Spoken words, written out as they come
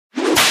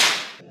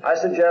I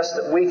suggest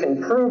that we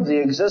can prove the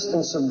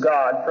existence of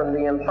God from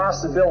the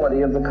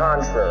impossibility of the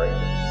contrary.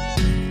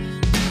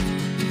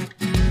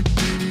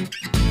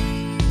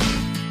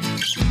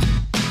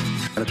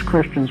 As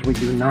Christians, we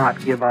do not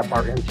give up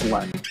our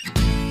intellect.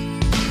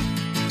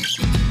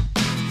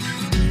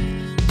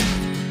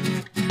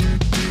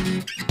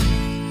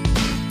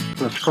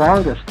 The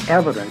strongest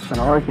evidence and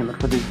argument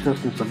for the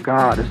existence of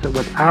God is that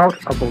without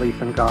a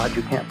belief in God,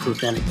 you can't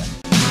prove anything.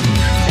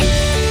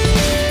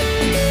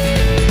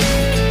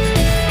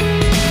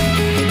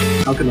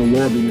 How can the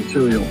law be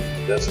material?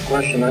 That's the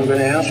question I'm going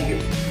to ask you.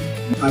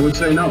 I would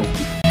say no.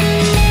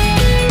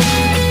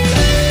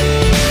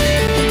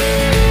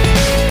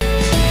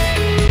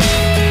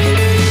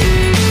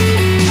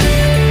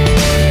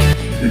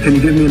 Can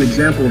you give me an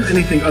example of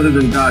anything other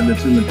than God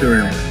that's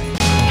immaterial?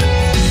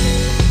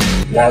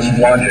 Laws of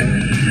logic.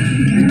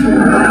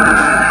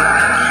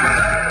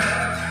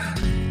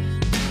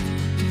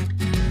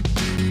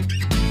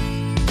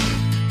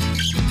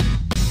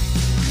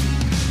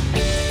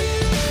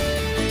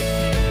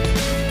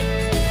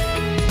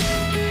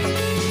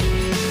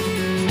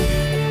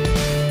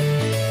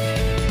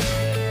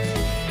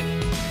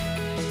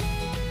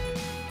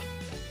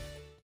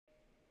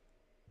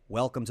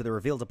 Welcome to the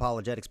Revealed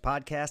Apologetics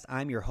podcast.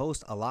 I'm your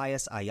host,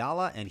 Elias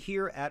Ayala, and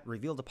here at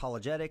Revealed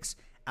Apologetics,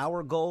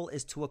 our goal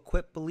is to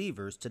equip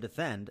believers to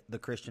defend the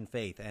Christian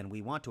faith, and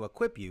we want to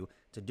equip you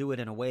to do it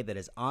in a way that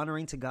is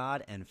honoring to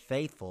God and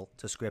faithful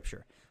to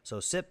Scripture. So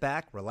sit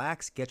back,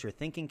 relax, get your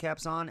thinking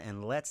caps on,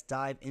 and let's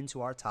dive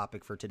into our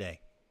topic for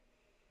today.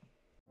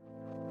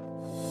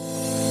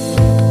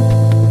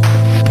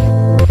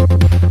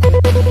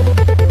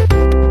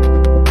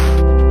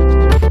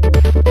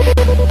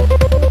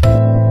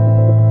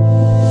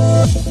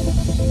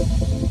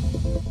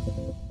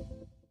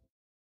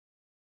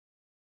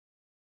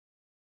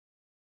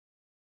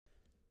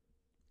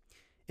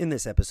 In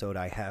this episode,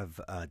 I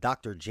have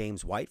Dr.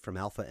 James White from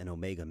Alpha and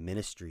Omega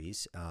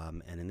Ministries,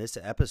 and in this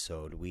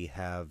episode, we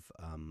have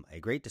a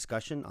great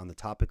discussion on the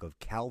topic of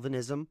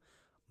Calvinism,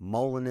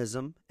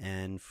 Molinism,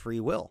 and free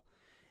will.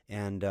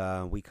 And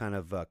we kind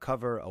of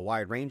cover a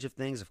wide range of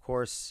things. Of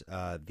course,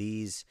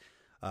 these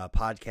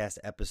podcast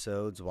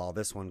episodes, while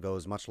this one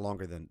goes much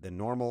longer than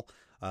normal,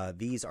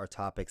 these are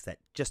topics that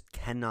just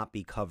cannot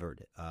be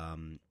covered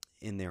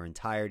in their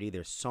entirety.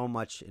 There's so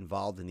much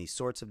involved in these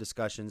sorts of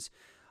discussions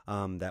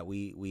that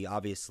we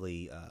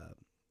obviously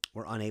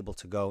were unable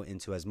to go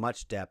into as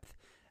much depth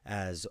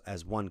as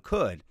one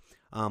could.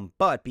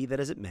 But be that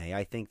as it may,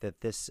 I think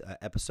that this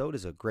episode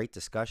is a great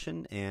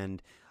discussion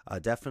and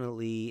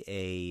definitely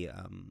a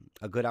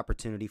good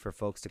opportunity for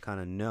folks to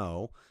kind of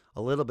know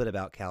a little bit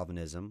about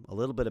Calvinism, a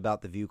little bit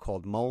about the view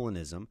called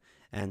Molinism,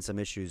 and some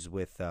issues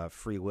with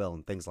free will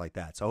and things like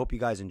that. So I hope you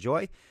guys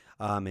enjoy.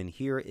 And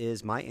here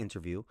is my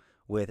interview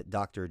with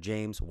Dr.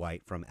 James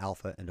White from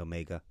Alpha and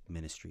Omega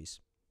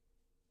Ministries.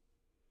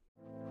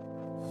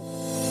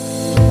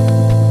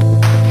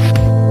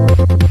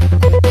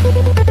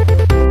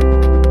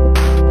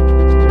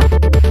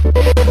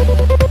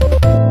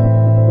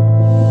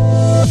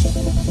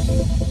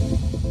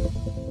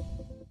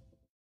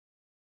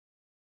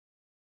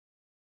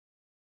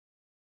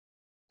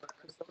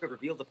 Episode of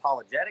Revealed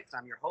Apologetics.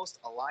 I'm your host,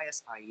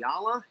 Elias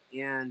Ayala,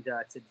 and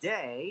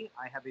today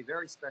I have a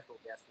very special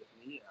guest with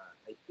me,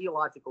 a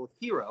theological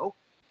hero,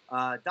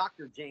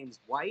 Dr. James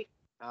White,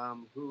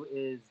 who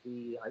is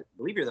I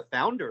believe you're the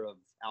founder of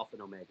Alpha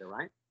and Omega,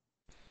 right?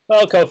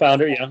 Oh,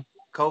 co-founder, yeah.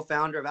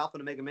 Co-founder of Alpha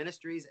and Omega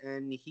Ministries,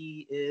 and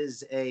he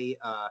is a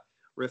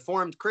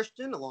Reformed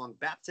Christian along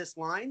Baptist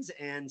lines,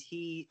 and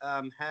he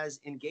has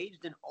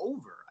engaged in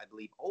over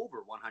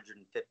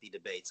 150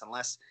 debates,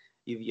 unless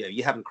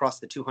you haven't crossed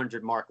the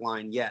 200 mark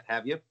line yet,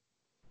 have you?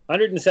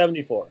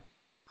 174.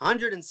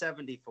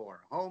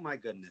 174. Oh, my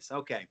goodness.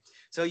 Okay.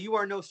 So you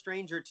are no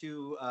stranger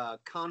to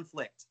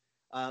conflict,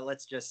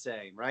 let's just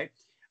say, right?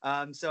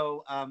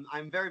 So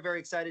I'm very, very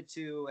excited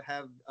to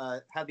have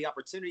the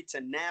opportunity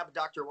to nab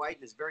Dr. White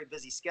in his very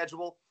busy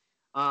schedule.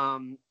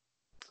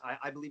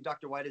 I believe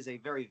Dr. White is a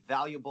very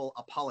valuable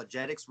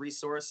apologetics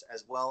resource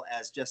as well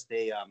as just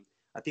a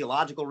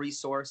theological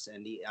resource,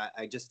 and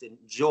I just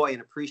enjoy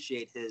and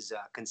appreciate his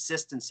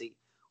consistency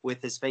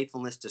with his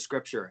faithfulness to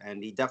Scripture,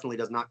 and he definitely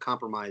does not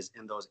compromise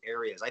in those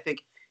areas. I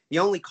think the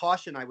only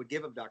caution I would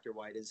give of Dr.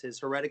 White is his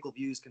heretical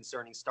views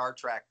concerning Star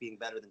Trek being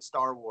better than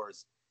Star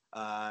Wars,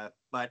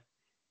 but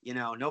you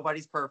know,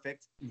 nobody's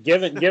perfect.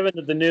 Given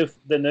that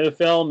the new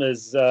film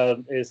is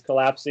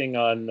collapsing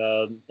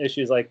on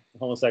issues like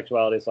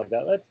homosexuality, stuff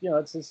like that,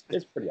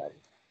 it's pretty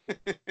obvious.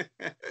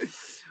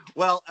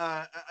 Well,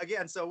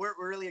 again, so we're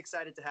really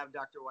excited to have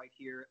Dr. White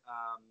here.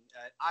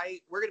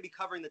 We're going to be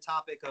covering the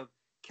topic of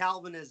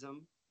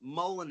Calvinism,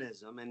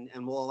 Molinism,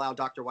 and we'll allow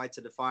Dr. White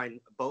to define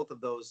both of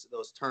those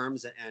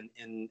terms and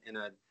in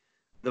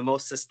the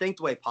most succinct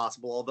way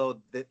possible, although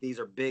these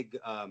are big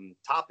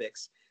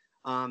topics.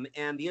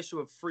 And the issue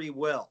of free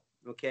will,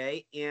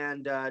 okay?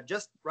 And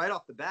just right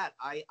off the bat,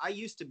 I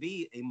used to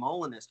be a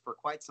Molinist for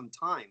quite some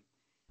time.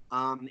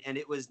 And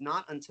it was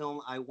not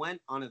until I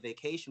went on a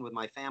vacation with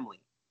my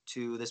family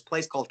to this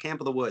place called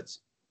Camp of the Woods.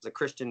 It's a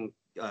Christian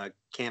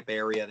camp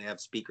area. They have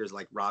speakers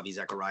like Ravi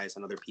Zacharias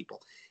and other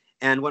people.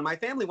 And when my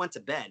family went to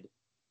bed,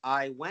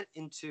 I went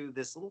into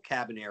this little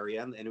cabin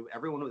area, and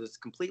everyone was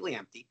completely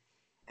empty.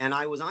 And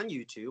I was on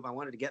YouTube. I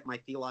wanted to get my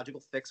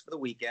theological fix for the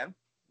weekend.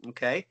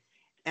 Okay.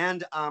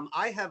 And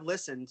I have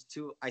listened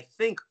to, I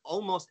think,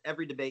 almost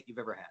every debate you've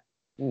ever had.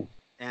 Mm.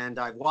 And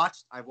I've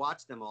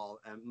watched them all,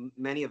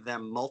 many of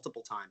them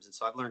multiple times. And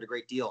so I've learned a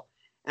great deal.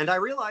 And I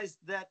realized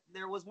that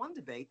there was one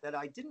debate that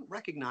I didn't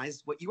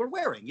recognize what you were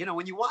wearing. You know,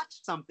 when you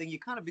watch something, you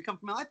kind of become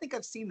familiar. I think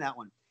I've seen that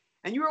one.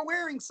 And you were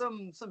wearing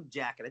some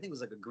jacket. I think it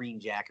was like a green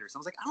jacket or something.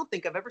 I was like, I don't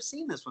think I've ever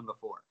seen this one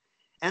before.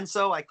 And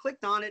so I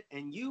clicked on it,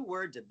 and you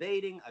were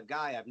debating a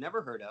guy I've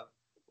never heard of,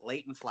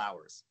 Leighton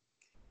Flowers.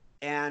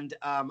 And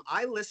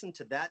I listened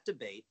to that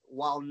debate.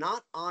 While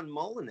not on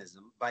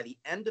Molinism, by the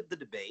end of the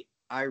debate,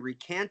 I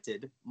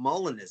recanted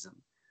Molinism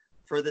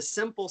for the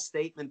simple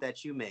statement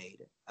that you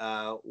made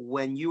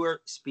when you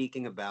were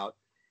speaking about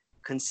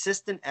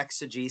consistent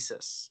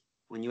exegesis.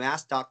 When you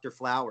asked Dr.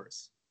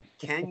 Flowers,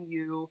 can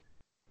you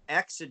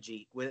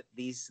exegete with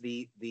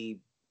the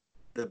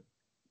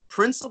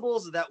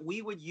principles that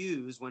we would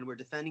use when we're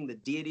defending the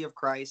deity of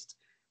Christ,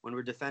 when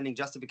we're defending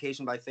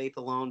justification by faith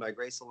alone, by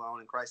grace alone,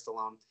 in Christ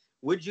alone?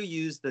 Would you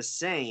use the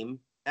same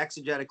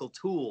exegetical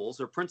tools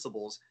or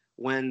principles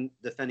when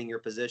defending your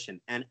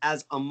position? And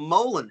as a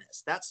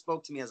Molinist, that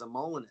spoke to me as a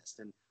Molinist,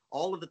 and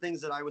all of the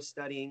things that I was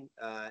studying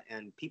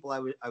and people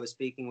I was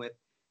speaking with,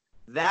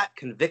 that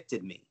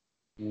convicted me.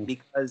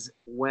 Because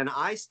when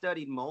I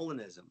studied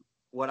Molinism,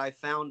 what I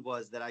found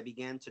was that I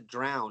began to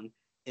drown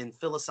in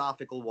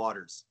philosophical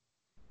waters.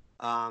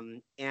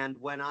 And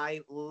when I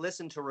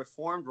listened to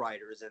Reformed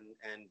writers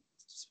and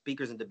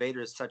speakers and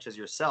debaters such as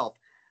yourself,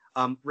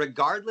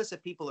 regardless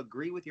if people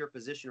agree with your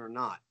position or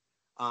not,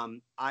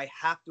 I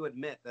have to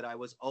admit that I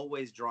was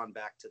always drawn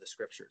back to the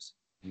scriptures.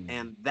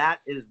 And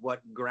that is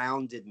what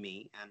grounded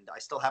me. And I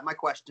still have my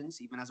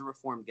questions, even as a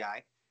Reformed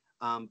guy.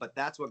 But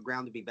that's what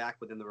grounded me back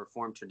within the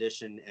Reformed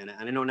tradition. And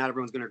I know not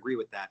everyone's going to agree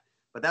with that.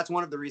 But that's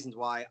one of the reasons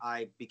why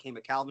I became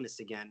a Calvinist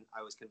again.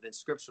 I was convinced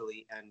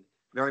scripturally and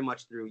very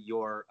much through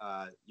your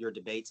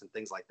debates and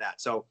things like that.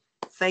 So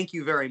thank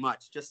you very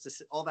much. Just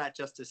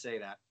to say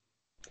that.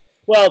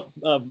 Well,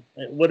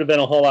 it would have been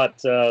a whole lot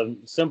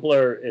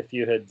simpler if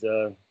you had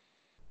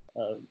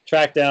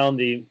tracked down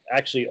the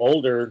actually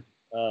older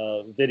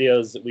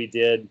videos that we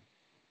did.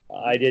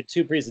 I did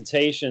 2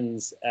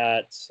 presentations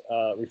at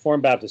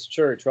Reformed Baptist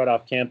Church right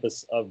off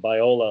campus of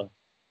Biola.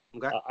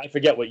 Okay. I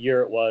forget what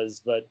year it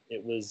was, but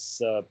it was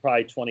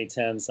probably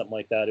 2010, something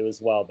like that. It was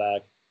a while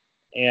back.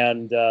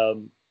 And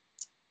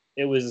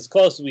it was as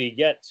close as we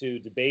get to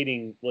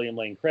debating William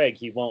Lane Craig.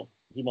 He won't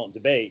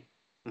debate.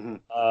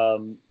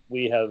 Mm-hmm.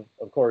 We have,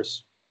 of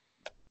course,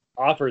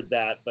 offered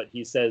that, but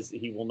he says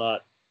he will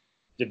not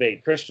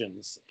debate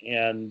Christians.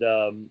 And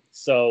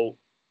so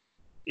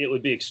it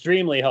would be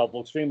extremely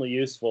helpful, extremely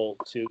useful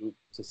to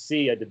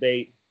see a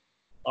debate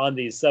on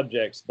these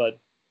subjects, but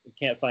we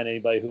can't find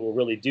anybody who will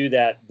really do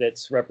that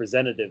that's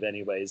representative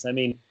anyways. I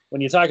mean, when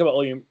you talk about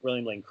William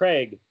Lane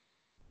Craig,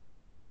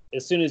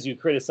 as soon as you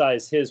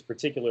criticize his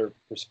particular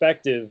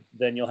perspective,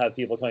 then you'll have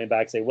people coming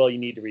back and say, well, you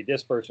need to read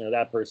this person or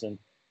that person.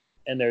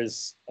 And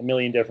there's a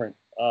million different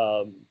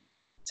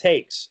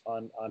takes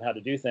on how to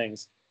do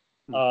things.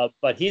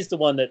 But he's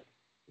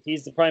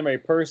the primary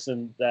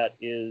person that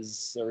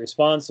is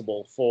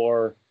responsible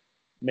for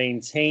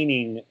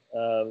maintaining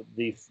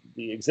the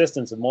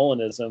existence of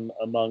Molinism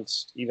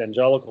amongst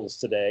evangelicals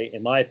today,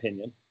 in my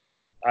opinion.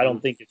 I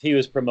don't think if he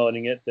was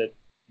promoting it, that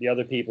the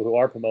other people who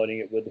are promoting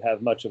it would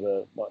have much of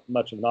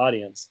an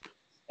audience.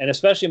 And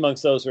especially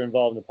amongst those who are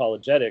involved in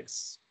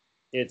apologetics,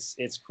 it's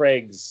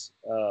Craig's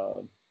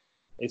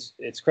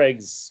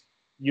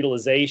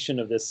utilization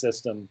of this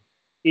system,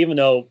 even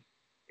though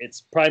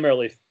it's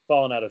primarily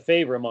fallen out of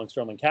favor amongst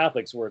Roman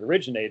Catholics where it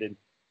originated.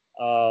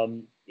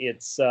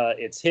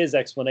 It's his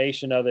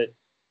explanation of it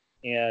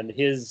and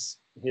his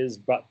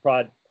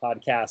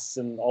podcasts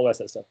and all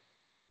that stuff.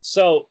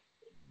 So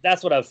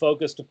that's what I've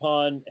focused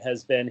upon,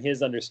 has been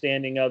his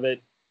understanding of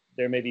it.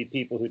 There may be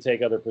people who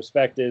take other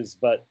perspectives,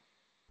 but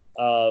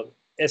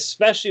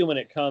especially when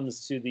it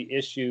comes to the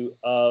issue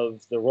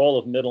of the role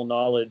of middle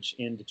knowledge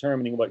in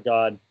determining what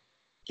God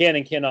can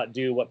and cannot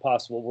do, what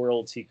possible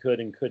worlds he could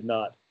and could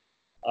not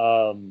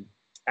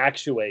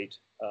actuate.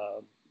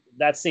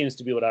 That seems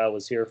to be what I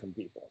always hear from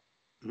people.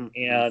 Mm-hmm.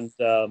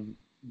 And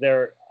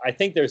I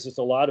think there's just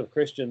a lot of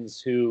Christians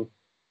who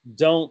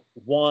don't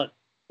want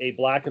a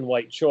black and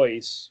white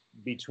choice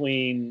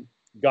between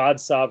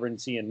God's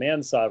sovereignty and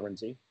man's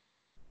sovereignty.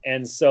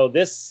 And so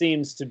this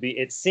seems to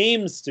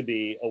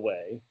be a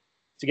way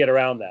to get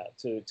around that,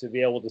 to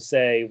be able to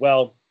say,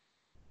 well,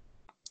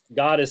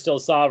 God is still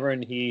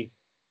sovereign. He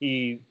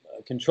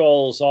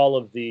controls all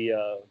of the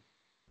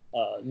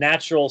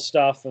natural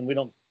stuff, and we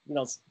don't,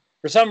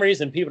 for some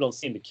reason, people don't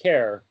seem to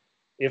care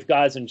if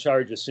God's in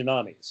charge of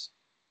tsunamis.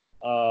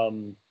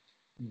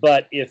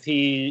 But if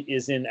he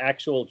is in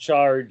actual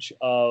charge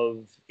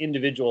of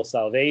individual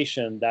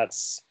salvation,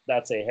 that's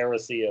a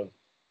heresy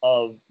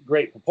of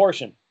great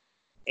proportion.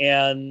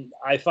 And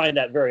I find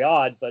that very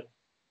odd, but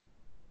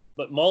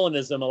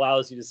Molinism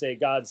allows you to say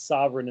God's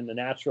sovereign in the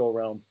natural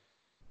realm,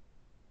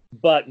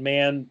 but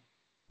man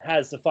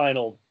has the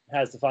final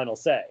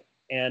say.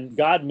 And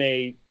God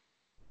may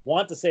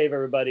want to save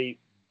everybody,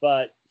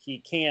 but he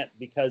can't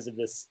because of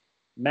this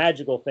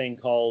magical thing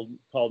called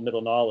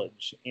middle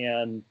knowledge.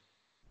 And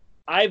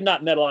I've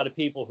not met a lot of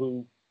people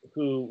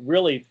who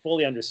really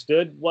fully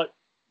understood what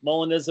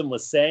Molinism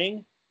was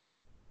saying.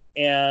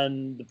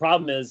 And the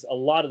problem is a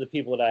lot of the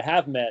people that I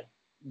have met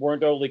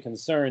weren't overly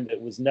concerned that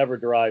it was never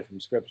derived from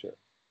Scripture.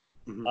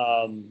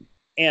 Mm-hmm.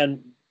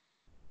 And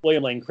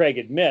William Lane Craig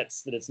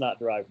admits that it's not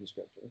derived from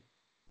Scripture.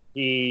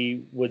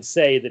 He would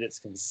say that it's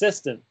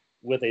consistent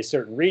with a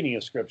certain reading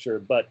of Scripture,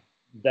 but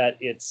that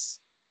its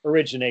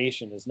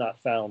origination is not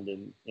found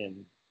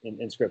in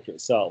Scripture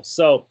itself.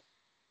 So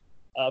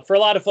for a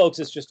lot of folks,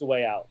 it's just a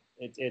way out.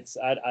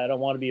 I don't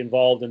want to be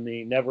involved in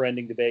the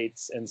never-ending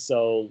debates, and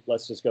so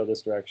let's just go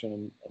this direction,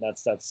 and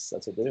that's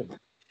what they do.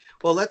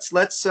 Well, let's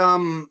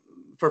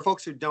for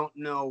folks who don't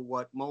know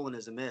what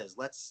Molinism is,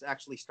 let's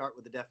actually start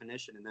with the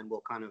definition, and then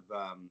we'll kind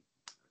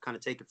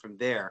of take it from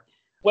there.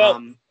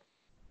 Well,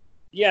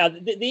 yeah,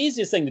 the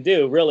easiest thing to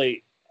do,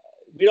 really,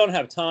 we don't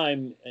have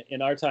time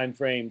in our time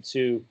frame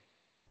to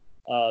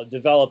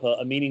develop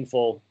a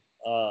meaningful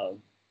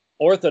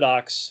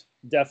orthodox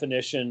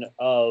definition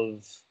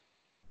of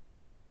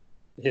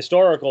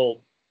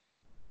historical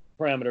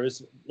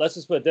parameters. Let's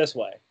just put it this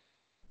way.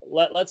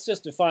 Let's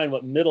just define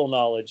what middle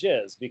knowledge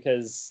is,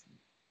 because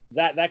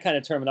that kind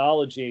of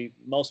terminology,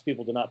 most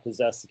people do not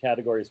possess the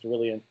categories to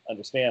really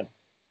understand.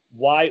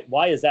 Why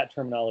is that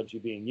terminology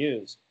being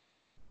used?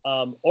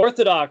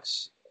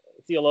 Orthodox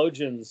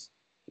theologians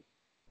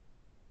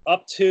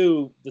up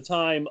to the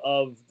time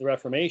of the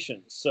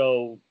Reformation,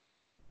 so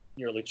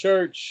the early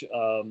church,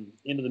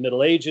 into the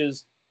Middle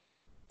Ages,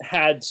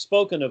 had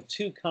spoken of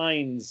two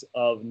kinds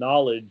of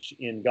knowledge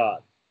in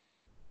God.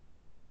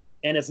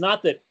 And it's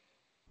not that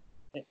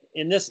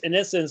in this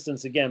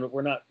instance, again,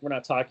 we're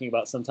not talking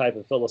about some type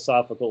of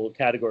philosophical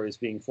categories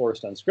being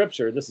forced on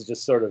Scripture. This is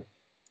just sort of,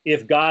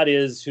 if God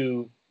is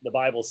who the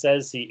Bible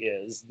says he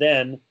is,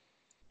 then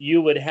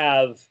you would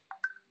have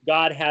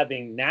God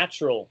having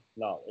natural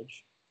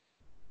knowledge.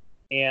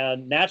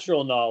 And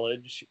natural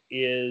knowledge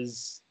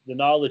is the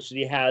knowledge that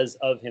he has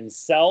of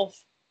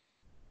himself.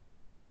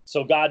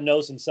 So God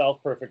knows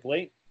himself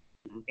perfectly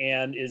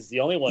and is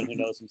the only one who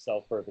knows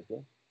himself perfectly.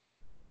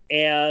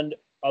 And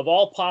of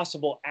all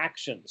possible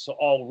actions, so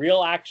all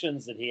real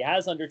actions that he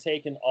has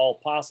undertaken, all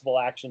possible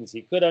actions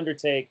he could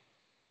undertake,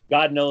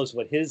 God knows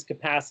what his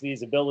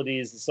capacities,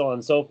 abilities, and so on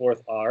and so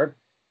forth are,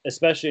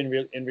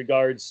 especially in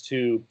regards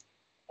to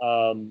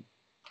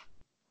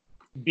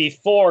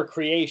before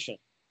creation.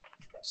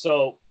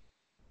 So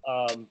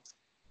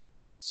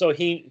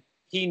he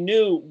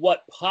knew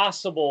what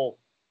possible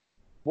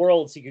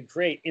worlds he could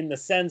create, in the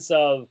sense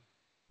of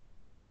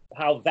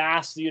how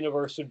vast the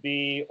universe would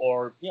be,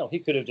 or he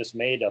could have just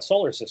made a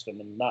solar system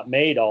and not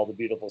made all the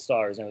beautiful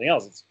stars and everything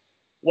else. It's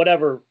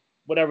whatever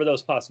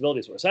those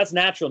possibilities were. So that's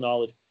natural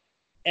knowledge.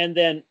 And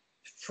then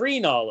free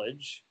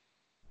knowledge,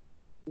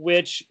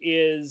 which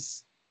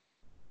is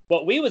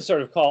what we would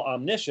sort of call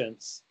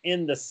omniscience,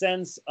 in the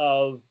sense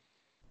of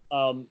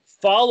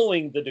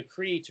following the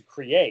decree to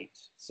create.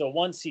 So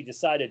once he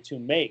decided to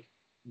make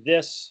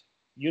this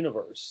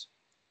universe,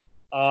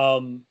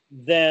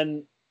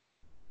 then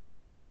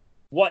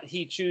what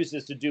he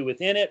chooses to do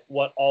within it,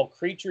 what all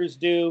creatures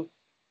do,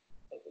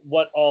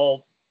 what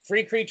all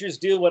free creatures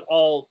do, what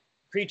all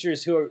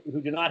creatures who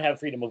do not have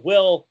freedom of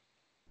will.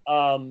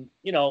 How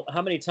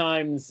many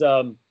times,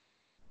 I'm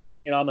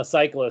a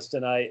cyclist,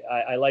 and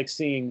I like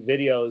seeing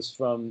videos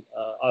from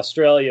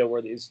Australia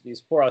where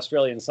these poor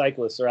Australian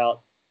cyclists are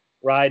out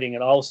riding,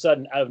 and all of a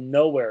sudden, out of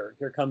nowhere,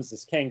 here comes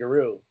this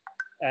kangaroo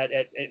at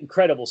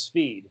incredible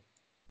speed,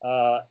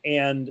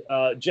 and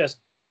just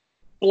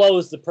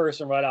blows the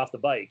person right off the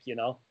bike.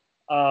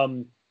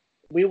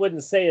 We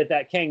wouldn't say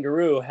that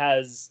kangaroo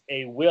has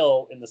a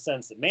will in the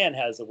sense that man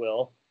has a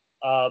will,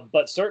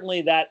 but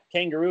certainly that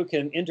kangaroo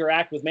can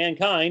interact with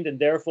mankind and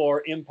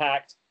therefore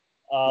impact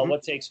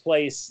what takes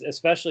place,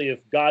 especially if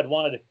God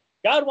wanted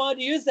to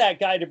use that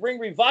guy to bring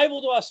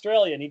revival to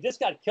Australia, and he just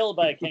got killed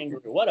by a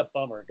kangaroo. What a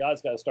bummer.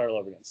 God's got to start all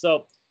over again.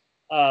 So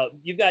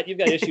you've got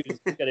issues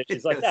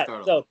like that.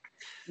 So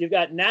you've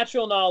got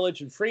natural knowledge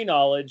and free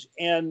knowledge,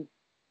 and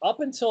up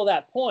until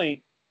that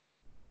point,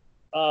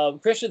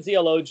 Christian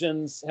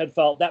theologians had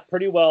felt that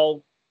pretty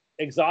well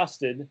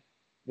exhausted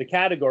the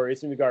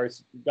categories in regards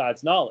to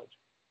God's knowledge.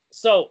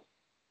 So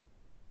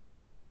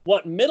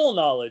what middle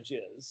knowledge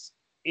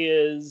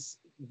is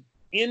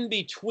in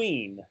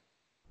between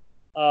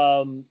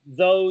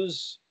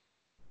those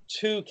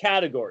two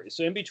categories.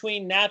 So in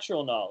between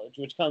natural knowledge,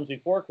 which comes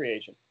before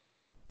creation,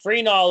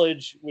 free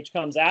knowledge, which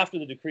comes after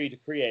the decree to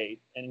create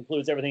and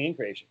includes everything in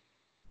creation.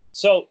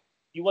 So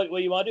what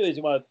you want to do is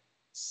you want to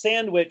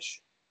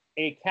sandwich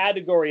a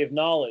category of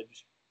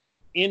knowledge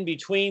in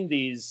between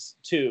these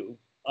two,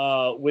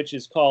 which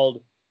is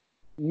called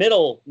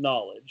middle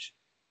knowledge.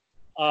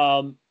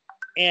 And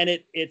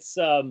it's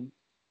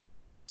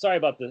sorry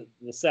about the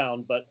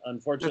sound, but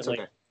unfortunately,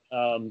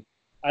 okay.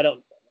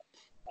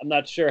 I'm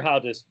not sure how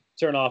to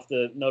turn off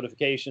the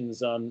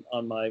notifications on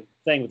my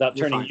thing without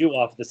turning you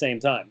off at the same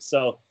time.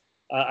 So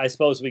I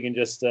suppose we can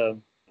just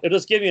it'll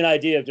just give you an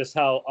idea of just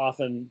how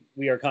often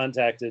we are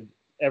contacted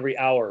every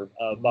hour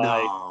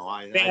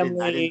by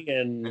family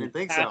and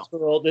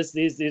pastoral. So.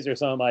 These are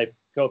some of my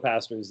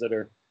co-pastors that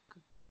are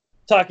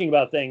talking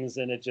about things,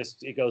 and it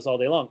goes all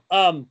day long.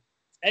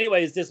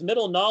 Anyways, this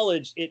middle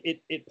knowledge,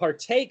 it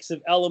partakes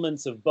of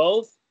elements of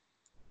both.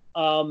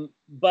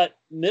 But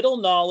middle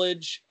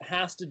knowledge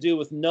has to do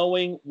with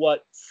knowing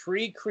what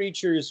free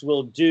creatures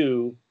will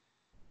do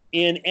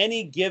in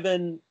any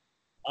given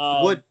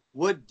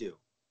would do.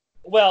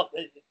 Well,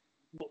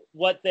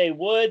 what they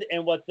would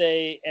and what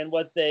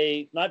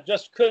they not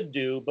just could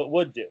do but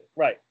would do.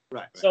 Right.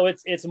 So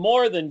it's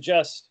more than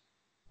just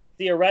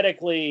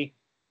theoretically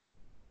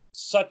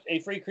such a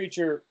free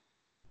creature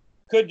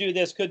could do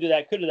this, could do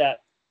that, could do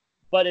that.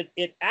 But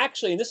it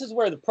actually, and this is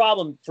where the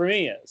problem for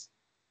me is,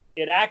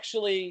 it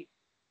actually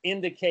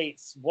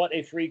indicates what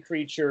a free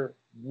creature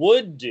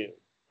would do,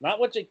 not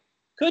what they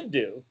could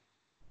do,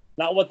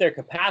 not what their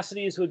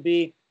capacities would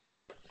be.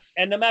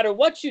 And no matter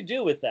what you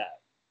do with that,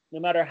 no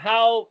matter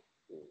how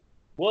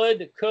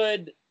would,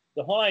 could,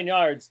 the whole 9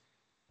 yards,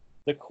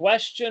 the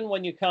question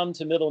when you come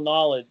to middle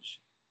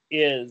knowledge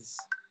is,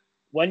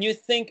 when you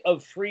think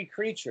of free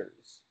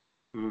creatures,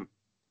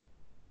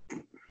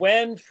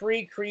 when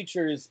free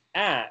creatures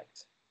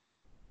act,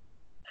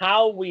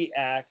 how we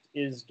act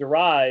is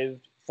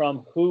derived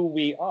from who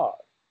we are.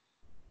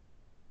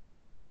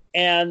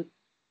 And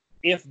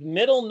if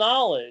middle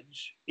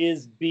knowledge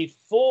is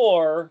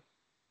before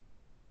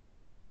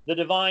the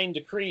divine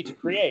decree to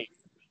create,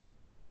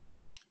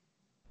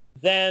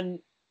 then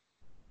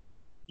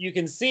you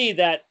can see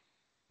that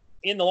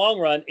in the long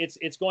run,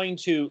 it's going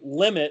to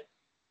limit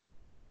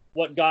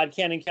what God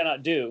can and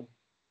cannot do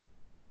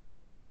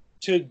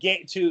to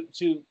get to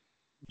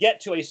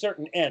a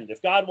certain end.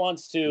 If God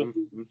wants to,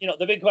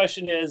 the big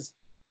question is,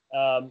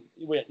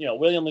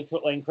 William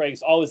Lane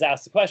Craig's always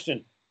asked the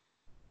question,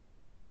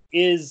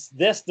 is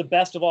this the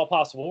best of all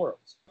possible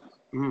worlds?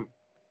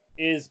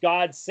 Is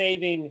God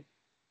saving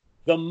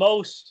the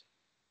most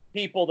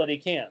people that he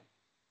can?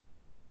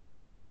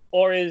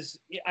 Or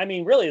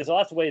really, there's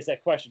lots of ways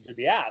that question could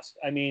be asked.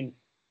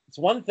 It's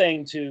one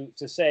thing to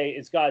say,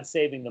 is God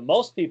saving the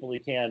most people he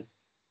can?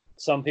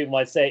 Some people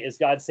might say, is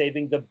God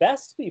saving the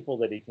best people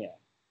that he can?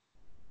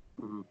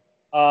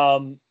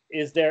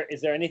 Is there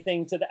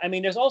anything to that?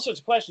 There's all sorts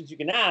of questions you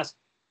can ask,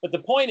 but the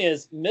point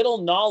is, middle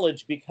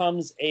knowledge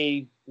becomes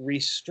a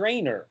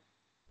restrainer,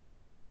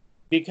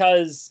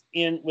 because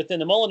within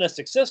the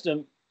Molinistic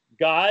system,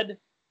 God,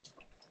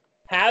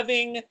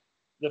 having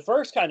the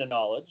first kind of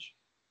knowledge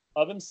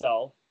of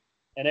himself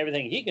and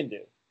everything he can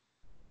do,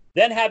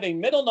 then having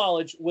middle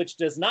knowledge, which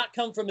does not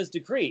come from his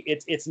decree.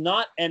 It's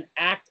not an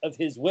act of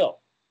his will.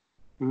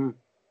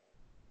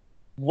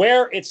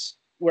 Where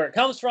it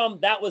comes from,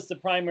 that was the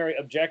primary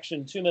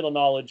objection to middle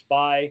knowledge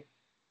by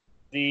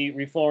the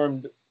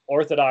Reformed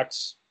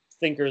Orthodox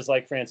thinkers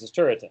like Francis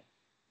Turretin.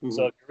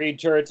 So if you read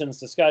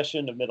Turretin's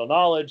discussion of middle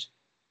knowledge,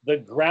 the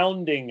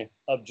grounding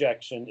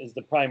objection is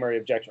the primary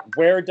objection.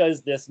 Where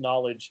does this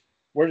knowledge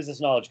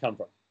come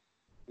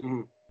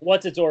from?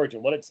 What's its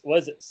origin? What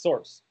is its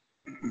source?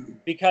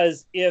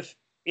 Because if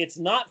it's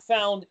not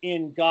found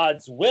in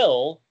God's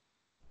will,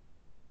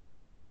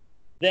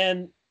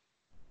 then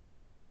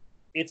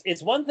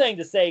it's one thing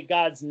to say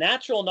God's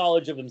natural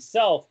knowledge of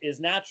himself is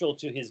natural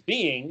to his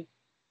being,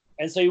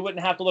 and so you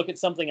wouldn't have to look at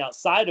something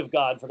outside of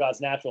God for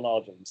God's natural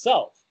knowledge of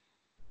himself.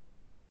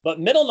 But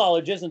middle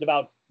knowledge isn't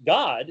about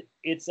God,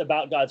 it's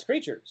about God's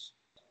creatures.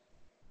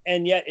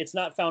 And yet it's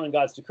not found in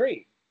God's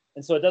decree.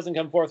 And so it doesn't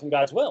come forth from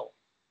God's will.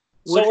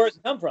 So where does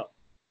it come from?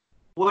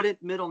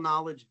 Wouldn't middle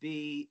knowledge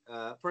be,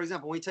 for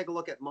example, when we take a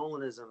look at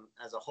Molinism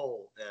as a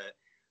whole,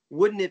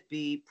 wouldn't it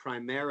be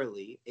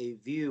primarily a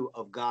view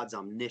of God's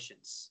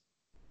omniscience,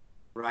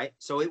 right?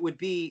 So it would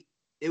be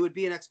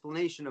an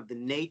explanation of the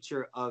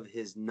nature of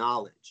his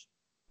knowledge.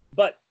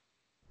 But,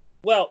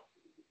 well,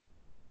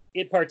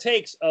 it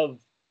partakes of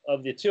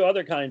the two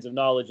other kinds of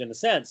knowledge in a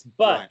sense,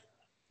 but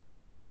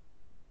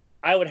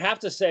I would have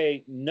to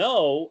say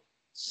no,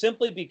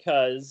 simply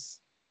because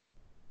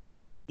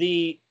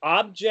the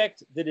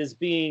object that is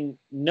being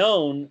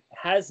known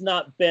has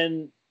not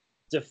been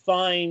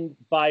defined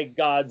by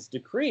God's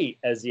decree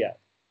as yet.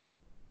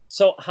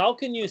 So how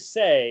can you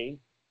say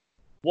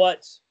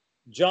what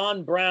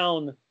John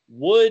Brown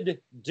would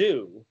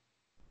do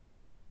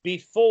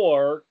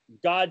before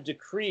God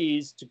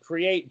decrees to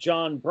create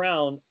John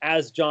Brown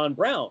as John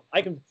Brown?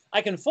 I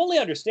can fully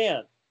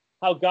understand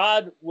how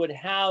God would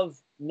have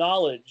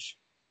knowledge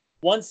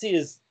once he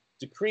has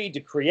decreed to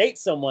create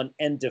someone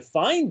and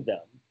define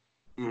them.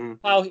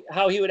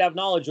 How he would have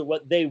knowledge of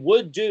what they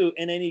would do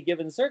in any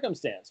given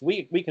circumstance.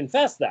 We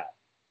confess that.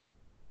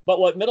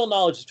 But what middle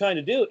knowledge is trying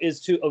to do is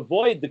to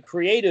avoid the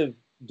creative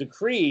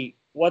decree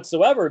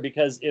whatsoever,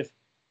 because if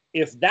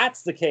if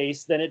that's the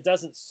case, then it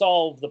doesn't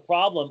solve the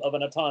problem of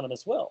an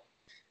autonomous will.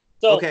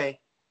 So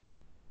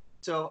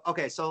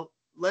So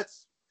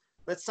let's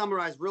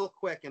summarize real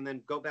quick and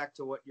then go back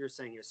to what you're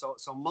saying here. So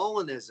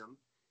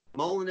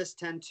Molinists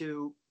tend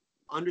to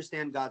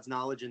understand God's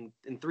knowledge in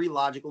three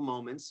logical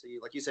moments.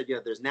 Like you said,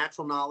 there's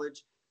natural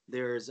knowledge,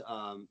 there's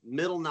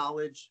middle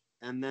knowledge,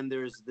 and then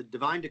there's the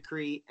divine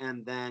decree,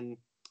 and then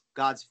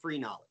God's free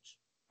knowledge,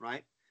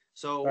 right?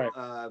 So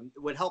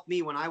what helped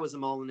me when I was a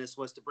Molinist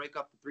was to break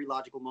up the three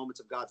logical moments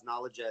of God's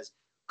knowledge as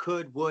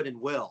could, would,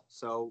 and will.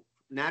 So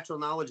natural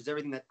knowledge is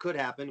everything that could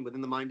happen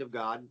within the mind of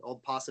God, all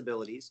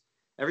possibilities.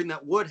 Everything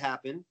that would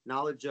happen,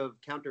 knowledge of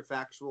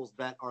counterfactuals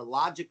that are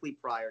logically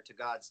prior to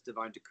God's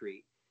divine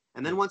decree.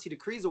 And then once he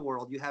decrees a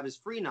world, you have his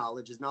free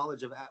knowledge, his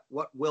knowledge of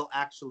what will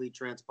actually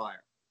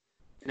transpire.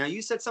 Now,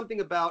 you said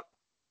something about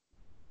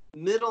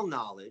middle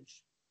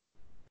knowledge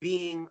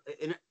being,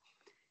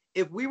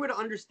 if we were to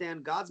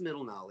understand God's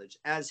middle knowledge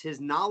as his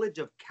knowledge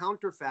of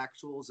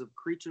counterfactuals of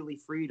creaturely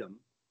freedom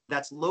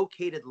that's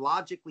located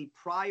logically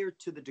prior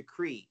to the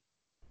decree,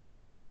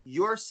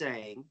 you're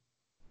saying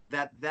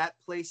that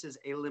places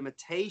a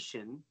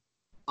limitation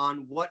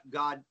on what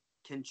God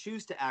can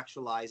choose to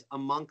actualize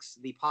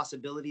amongst the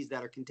possibilities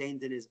that are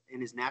contained in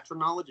his natural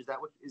knowledge. Is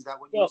that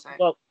what you're saying?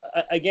 Well,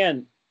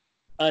 again,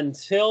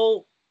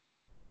 until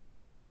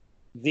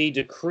the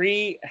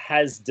decree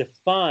has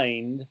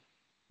defined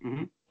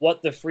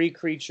what the free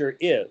creature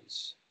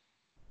is,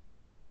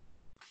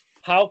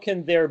 how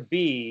can there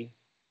be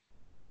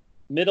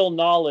middle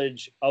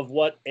knowledge of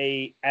what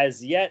a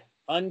as yet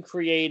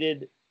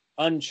uncreated,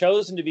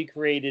 unchosen to be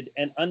created,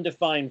 and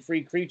undefined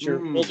free creature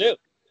will do?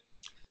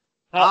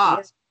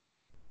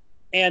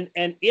 And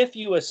if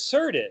you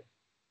assert it,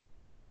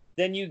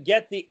 then you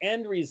get the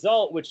end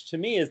result, which to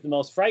me is the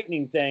most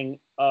frightening thing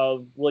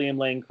of William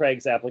Lane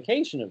Craig's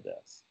application of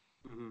this.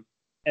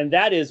 And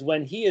that is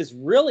when he is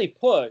really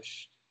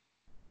pushed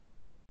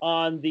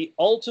on the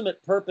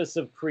ultimate purpose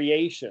of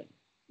creation.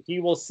 He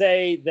will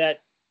say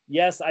that,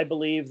 yes, I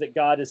believe that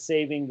God is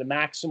saving the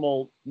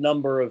maximal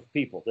number of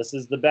people. This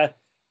is the best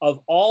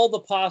of all the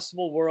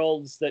possible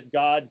worlds that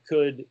God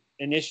could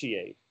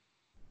initiate.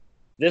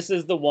 This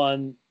is the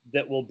one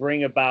that will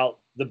bring about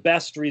the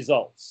best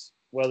results,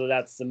 whether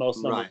that's the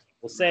most number of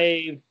people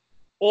saved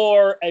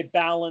or a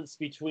balance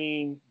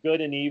between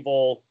good and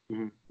evil.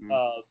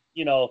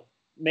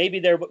 Maybe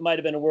there might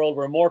have been a world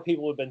where more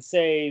people would have been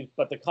saved,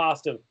 but the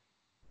cost of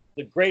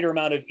the greater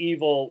amount of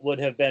evil would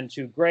have been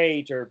too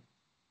great, or,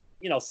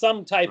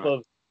 some type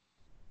of.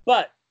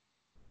 But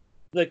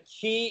the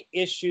key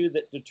issue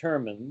that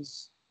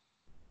determines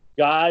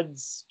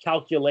God's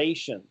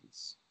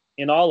calculations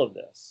in all of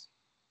this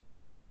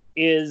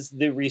is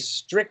the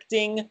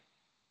restricting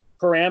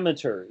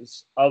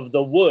parameters of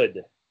the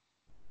would.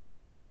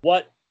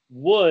 What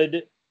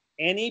would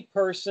any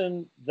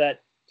person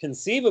that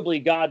conceivably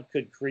God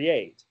could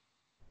create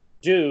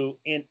do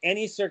in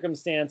any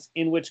circumstance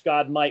in which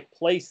God might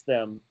place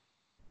them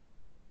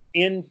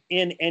in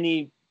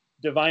any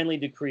divinely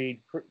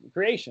decreed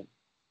creation?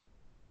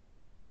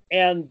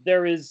 And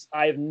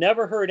I've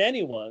never heard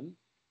anyone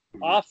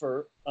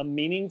offer a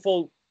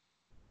meaningful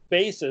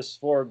basis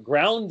for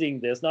grounding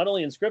this, not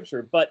only in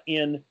Scripture, but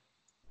in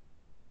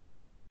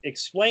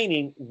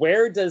explaining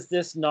where does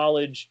this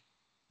knowledge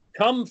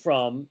come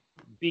from,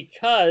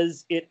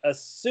 because it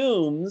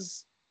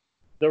assumes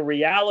the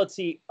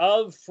reality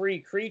of free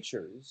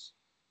creatures.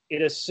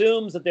 It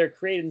assumes that they're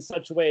created in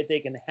such a way that they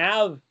can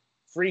have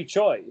free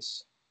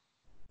choice.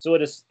 So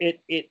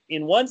it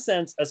in one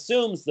sense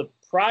assumes the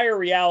prior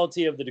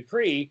reality of the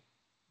decree,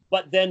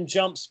 but then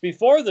jumps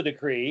before the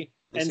decree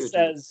and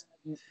says,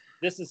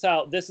 this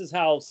is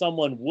how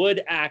someone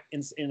would act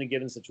in a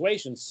given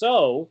situation.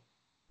 So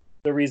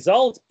the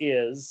result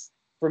is,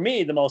 for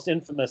me, the most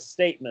infamous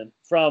statement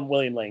from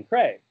William Lane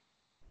Craig.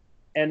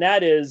 And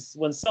that is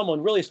when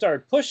someone really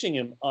started pushing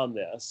him on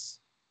this.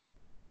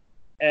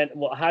 And,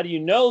 well, how do you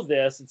know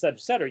this, et cetera,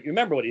 et cetera. You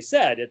remember what he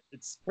said.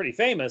 It's pretty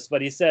famous,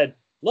 but he said,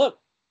 look,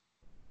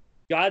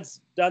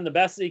 God's done the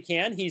best that he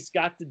can. He's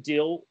got to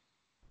deal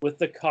with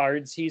the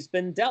cards he's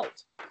been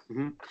dealt.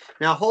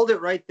 Now, hold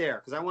it right there,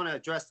 because I want to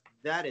address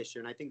that issue,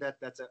 and I think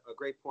that's a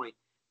great point.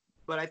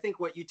 But I think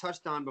what you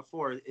touched on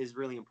before is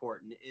really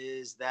important,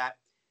 is that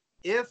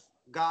if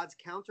God's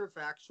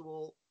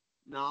counterfactual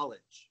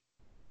knowledge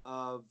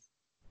of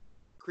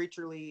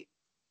creaturely,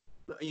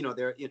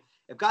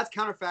 if God's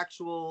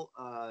counterfactual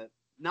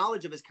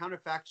knowledge of his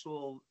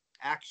counterfactual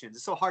actions,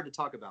 it's so hard to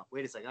talk about.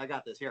 Wait a second, I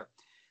got this here.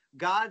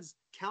 God's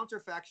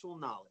counterfactual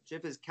knowledge,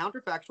 if his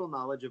counterfactual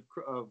knowledge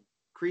of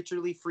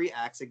creaturely free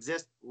acts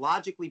exist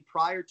logically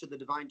prior to the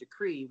divine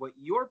decree, what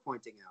you're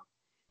pointing out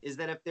is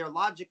that if they're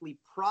logically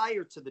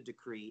prior to the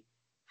decree,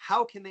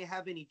 how can they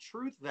have any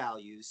truth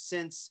values,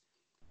 since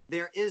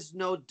there is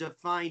no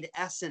defined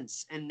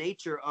essence and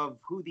nature of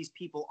who these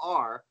people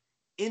are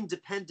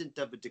independent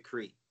of a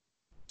decree?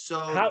 So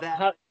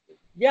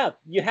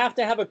you have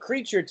to have a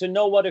creature to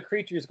know what a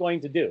creature is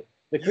going to do.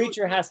 The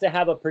creature has to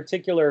have a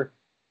particular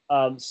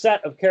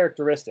set of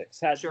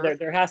characteristics. Sure.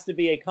 There has to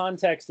be a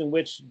context in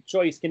which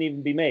choice can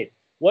even be made.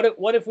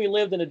 What if we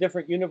lived in a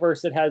different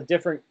universe that has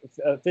different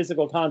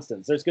physical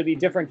constants? There's going to be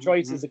different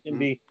choices that can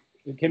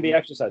be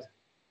exercised.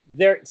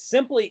 There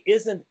simply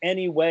isn't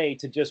any way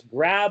to just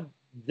grab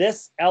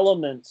this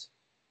element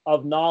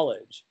of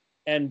knowledge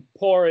and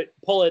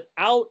pull it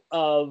out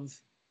of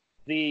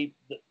the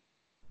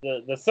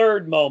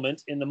third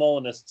moment in the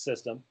Molinist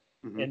system,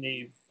 in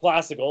the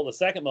classical, the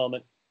second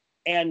moment,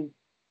 and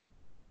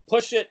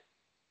push it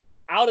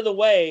out of the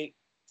way.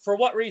 For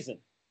what reason?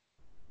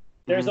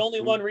 There's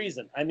only one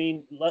reason. I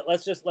mean,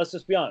 let's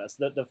just be honest.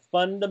 The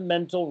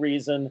fundamental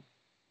reason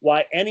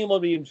why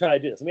anyone would even try to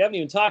do this, and we haven't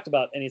even talked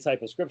about any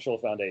type of scriptural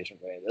foundation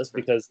for any of this,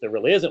 because there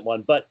really isn't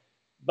one. But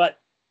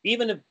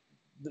even if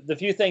the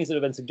few things that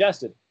have been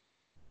suggested,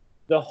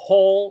 the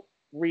whole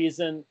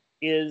reason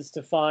is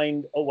to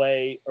find a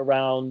way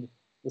around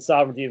the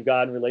sovereignty of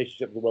God in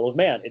relationship to the will of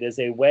man. It is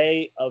a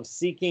way of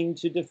seeking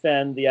to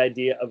defend the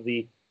idea of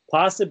the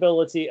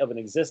possibility of an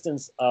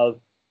existence of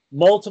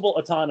multiple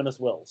autonomous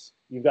wills.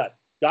 You've got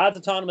God's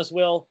autonomous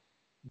will,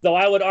 though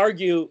I would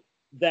argue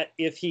that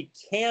if he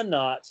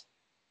cannot,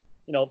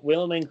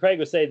 William Lane Craig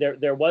would say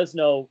there was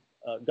no,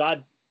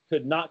 God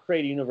could not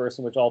create a universe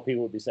in which all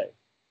people would be saved.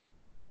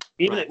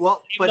 Even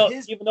though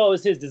it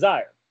was his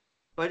desire.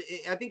 But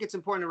I think it's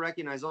important to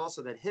recognize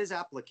also that his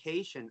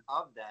application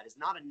of that is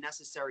not a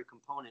necessary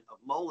component of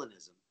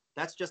Molinism.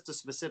 That's just a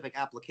specific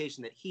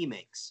application that he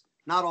makes.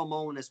 Not all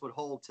Molinists would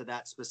hold to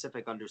that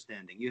specific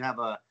understanding. You have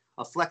a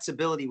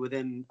flexibility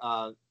within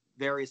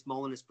various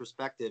Molinist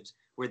perspectives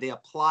where they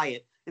apply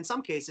it, in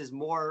some cases,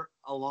 more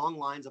along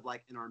lines of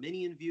like an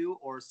Arminian view,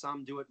 or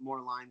some do it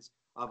more lines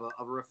of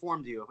a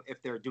Reformed view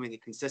if they're doing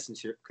it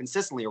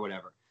consistently or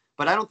whatever.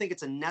 But I don't think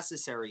it's a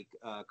necessary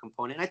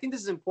component. And I think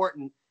this is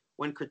important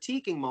when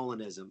critiquing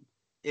Molinism.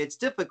 It's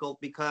difficult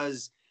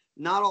because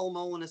not all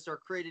Molinists are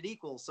created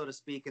equal, so to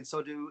speak. And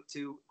so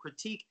to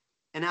critique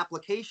an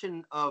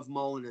application of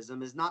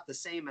Molinism is not the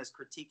same as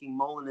critiquing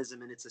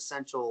Molinism in its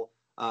essential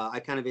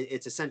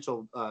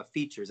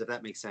features, if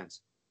that makes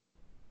sense.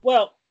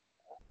 Well,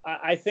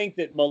 I think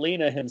that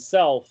Molina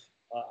himself,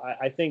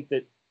 I think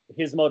that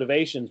his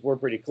motivations were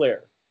pretty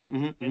clear.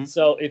 And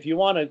so if you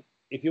want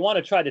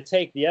to try to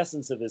take the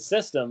essence of his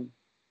system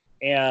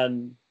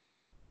and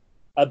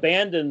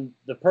abandon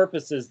the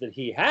purposes that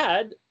he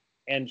had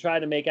and try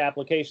to make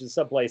applications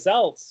someplace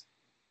else,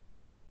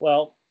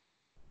 well,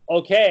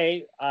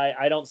 okay,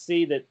 I don't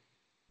see that.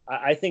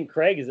 I think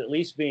Craig is at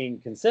least being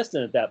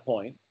consistent at that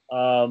point,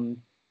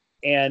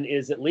 and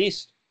is at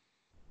least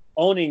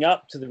owning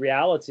up to the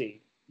reality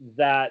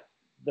that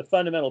the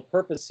fundamental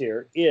purpose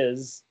here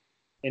is,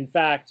 in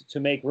fact, to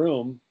make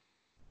room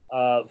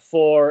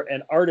for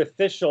an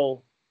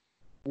artificial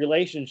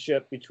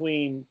relationship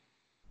between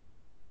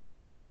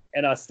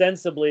an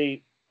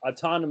ostensibly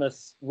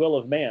autonomous will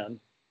of man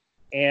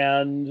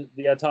and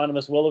the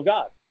autonomous will of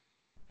God.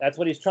 That's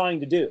what he's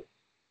trying to do.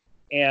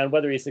 And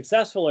whether he's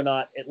successful or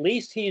not, at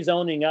least he's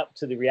owning up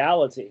to the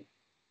reality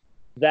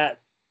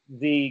that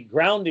the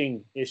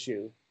grounding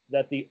issue,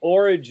 that the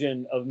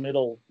origin of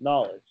middle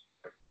knowledge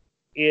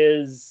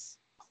is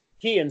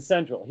key and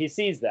central. He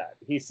sees that.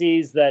 He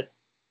sees that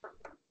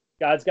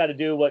God's got to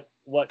do what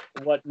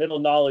middle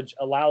knowledge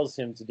allows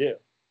him to do.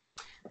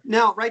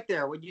 Now, right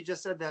there, when you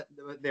just said that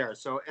there,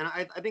 so, and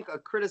I think a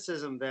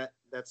criticism that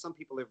some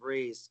people have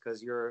raised,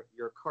 because your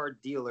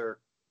card dealer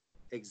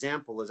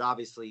example is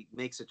obviously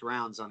makes its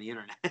rounds on the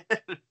internet.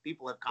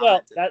 People have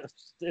commented. Well,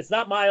 it's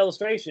not my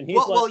illustration.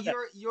 I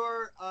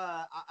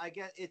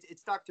guess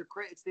it's Dr.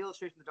 Craig. It's the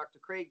illustration that Dr.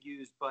 Craig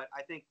used, but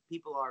I think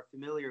people are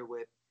familiar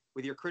with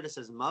your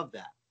criticism of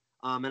that.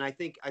 And I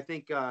think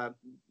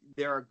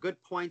there are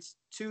good points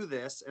to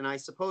this. And I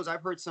suppose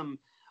I've heard some.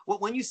 Well,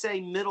 when you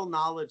say middle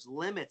knowledge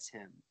limits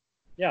him,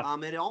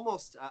 it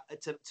almost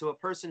to a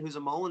person who's a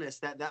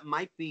Molinist that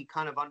might be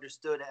kind of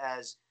understood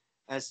as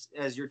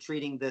you're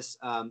treating this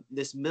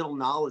middle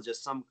knowledge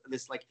as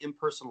this like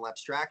impersonal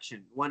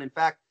abstraction, when in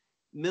fact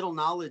middle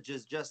knowledge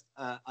is just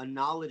a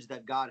knowledge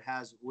that God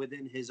has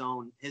within his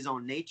own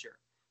nature.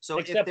 So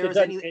except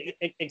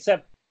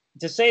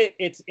to say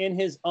it's in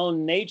his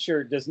own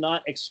nature does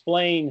not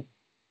explain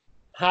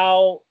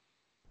how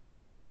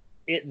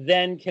it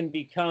then can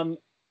become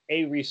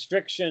a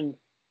restriction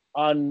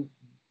on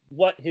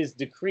what his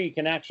decree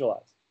can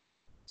actualize.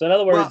 So in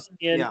other words,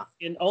 in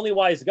Only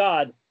Wise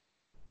God,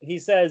 he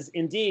says,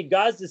 indeed,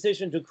 God's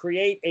decision to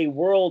create a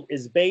world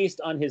is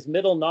based on his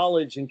middle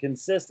knowledge and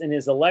consists in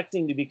his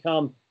electing to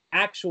become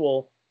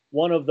actual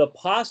one of the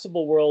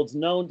possible worlds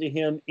known to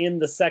him in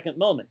the second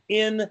moment.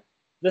 In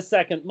the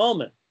second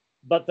moment.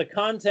 But the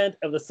content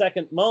of the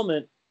second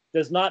moment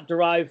does not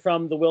derive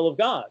from the will of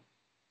God.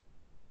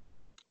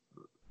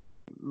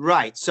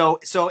 Right. So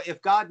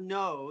if God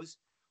knows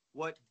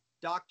what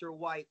Dr.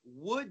 White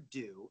would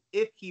do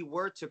if he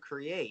were to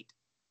create,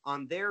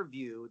 on their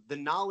view, the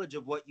knowledge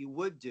of what you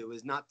would do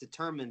is not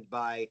determined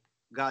by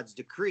God's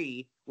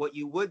decree. What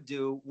you would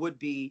do would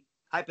be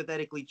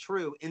hypothetically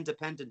true,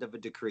 independent of a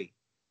decree.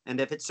 And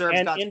if it serves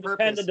and God's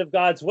independent purpose, of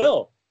God's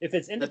will. If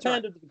it's right.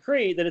 independent of the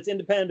decree, then it's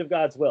independent of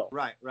God's will.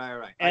 Right.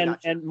 I And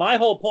gotcha. and my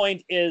whole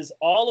point is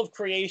all of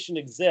creation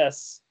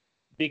exists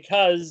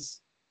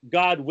because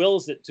God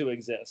wills it to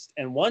exist.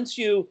 And once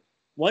you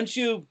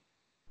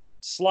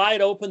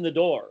slide open the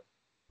door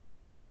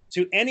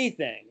to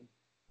anything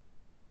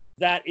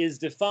that is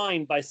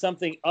defined by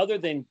something other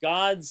than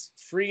God's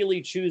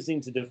freely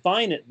choosing to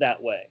define it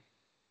that way,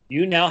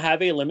 you now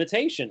have a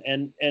limitation.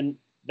 And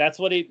that's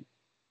what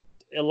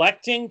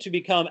electing to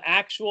become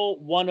actual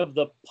one of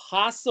the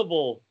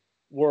possible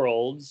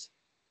worlds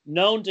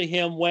known to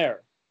him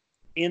where?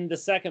 In the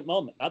second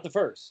moment, not the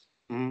first,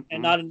 and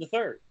not in the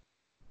third.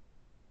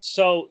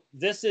 So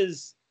this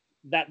is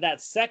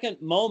that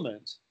second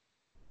moment.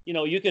 You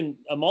know,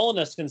 a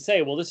Molinist can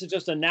say, well, this is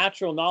just a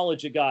natural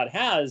knowledge that God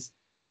has,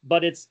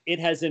 but it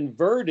has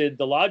inverted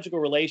the logical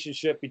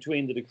relationship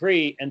between the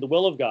decree and the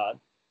will of God.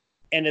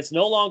 And it's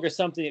no longer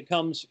something that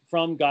comes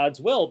from God's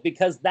will,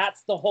 because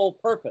that's the whole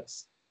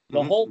purpose.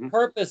 The whole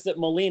purpose that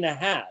Molina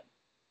had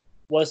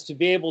was to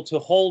be able to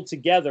hold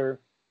together,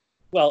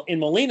 well, in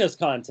Molina's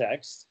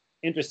context,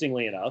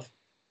 interestingly enough,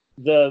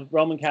 the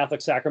Roman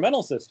Catholic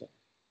sacramental system.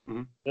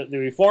 The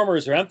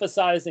reformers are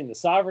emphasizing the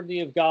sovereignty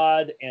of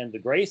God and the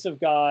grace of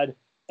God,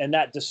 and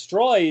that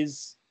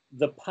destroys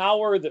the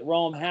power that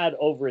Rome had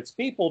over its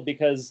people,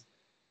 because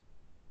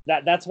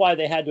that's why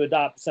they had to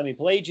adopt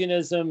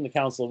semi-Pelagianism, the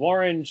Council of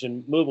Orange,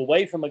 and move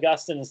away from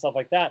Augustine and stuff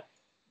like that,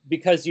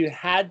 because you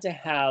had to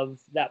have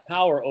that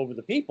power over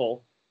the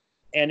people.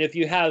 And if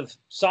you have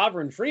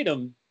sovereign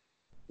freedom,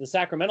 the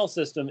sacramental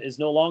system is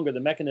no longer the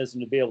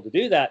mechanism to be able to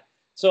do that.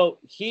 So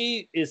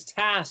he is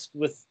tasked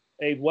with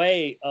a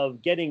way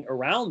of getting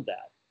around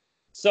that.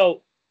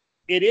 So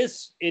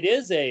there's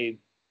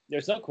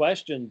no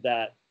question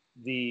that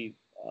the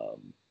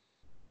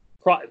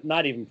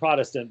not even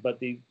Protestant, but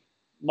the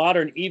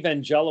modern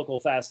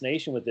evangelical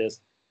fascination with this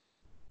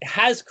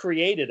has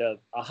created a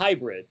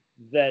hybrid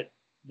that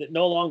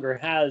no longer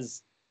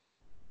has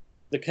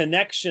the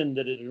connection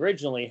that it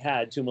originally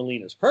had to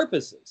Molina's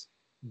purposes.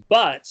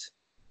 But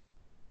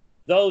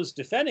those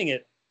defending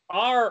it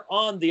are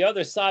on the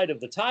other side of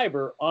the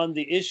Tiber on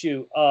the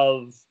issue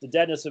of the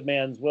deadness of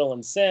man's will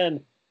and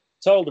sin,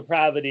 total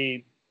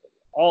depravity,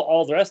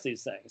 all the rest of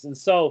these things. And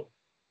so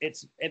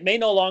it may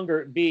no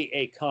longer be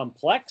a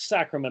complex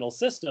sacramental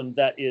system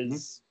that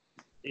is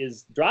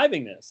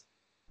driving this,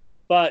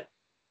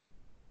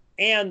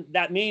 and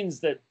that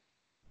means that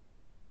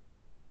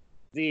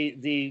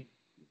the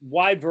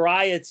wider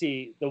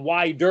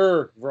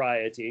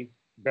variety,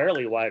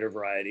 barely wider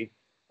variety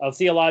of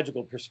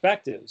theological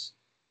perspectives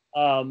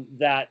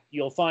that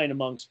you'll find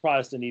amongst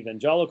Protestant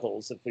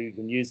evangelicals, if you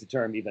can use the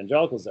term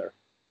evangelicals there,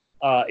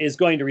 is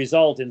going to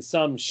result in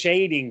some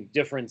shading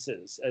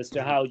differences as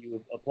to how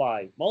you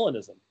apply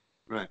Molinism.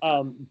 Right.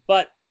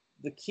 But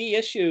the key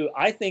issue,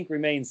 I think,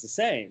 remains the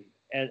same,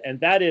 and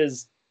that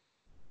is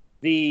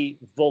the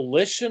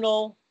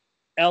volitional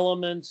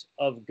element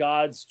of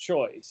God's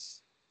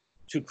choice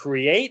to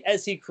create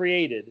as he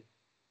created,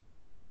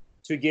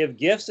 to give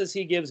gifts as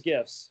he gives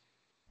gifts,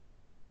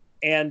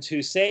 and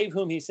to save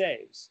whom he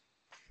saves,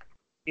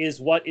 is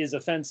what is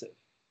offensive.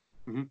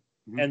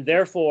 And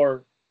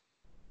therefore,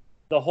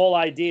 the whole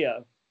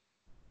idea,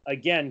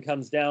 again,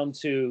 comes down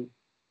to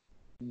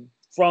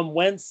from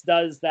whence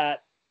does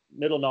that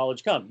middle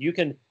knowledge come? You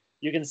can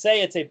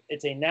say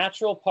it's a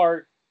natural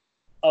part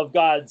of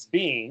God's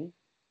being,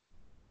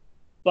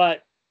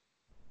 but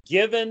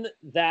given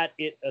that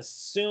it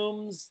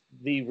assumes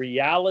the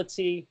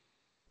reality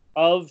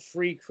of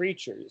free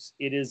creatures,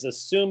 it is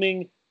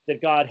assuming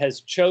that God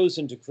has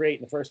chosen to create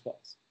in the first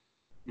place.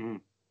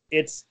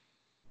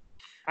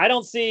 I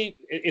don't see,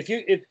 if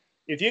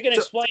you can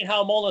explain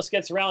how Molinist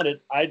gets around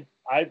it,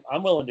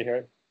 I'm willing to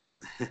hear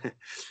it.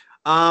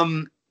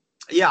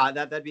 Yeah,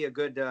 that'd be a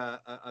good. I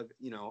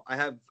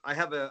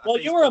have a. Well,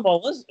 you're a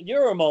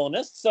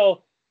Molinist.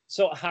 So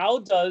how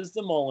does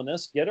the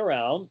Molinist get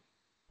around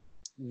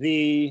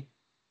the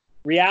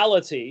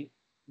reality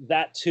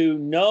that to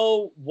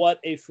know what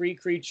a free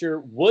creature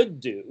would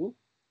do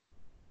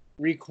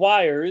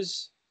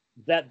requires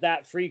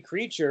that free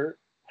creature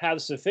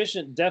have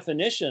sufficient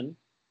definition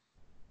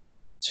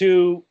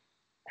to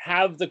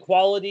have the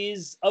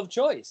qualities of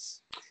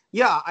choice?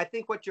 Yeah, I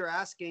think what you're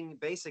asking,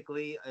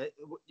 basically,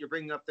 you're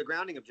bringing up the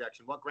grounding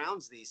objection. What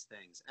grounds these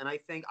things? And I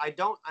think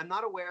I'm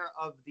not aware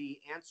of the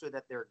answer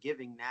that they're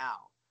giving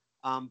now.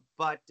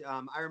 But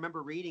I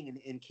remember reading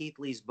in Keith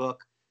Lee's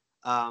book,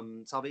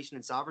 Salvation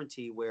and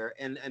Sovereignty, where,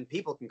 and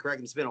people can correct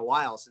me, it's been a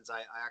while since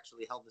I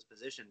actually held this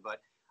position, but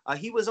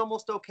he was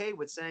almost okay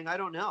with saying, I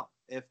don't know.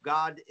 If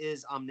God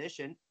is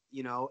omniscient,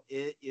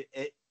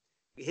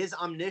 his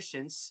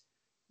omniscience,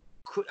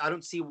 I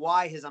don't see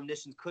why his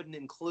omniscience couldn't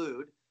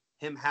include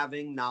him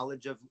having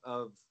knowledge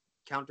of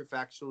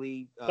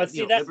counterfactually. But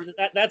see,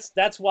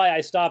 that's why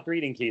I stopped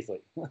reading Keith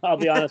Lee. I'll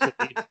be honest with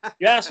you.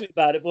 You asked me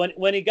about it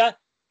when he got,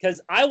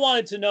 because I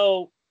wanted to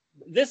know.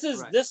 This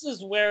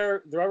is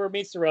where the rubber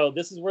meets the road.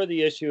 This is where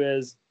the issue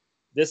is.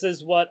 This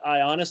is what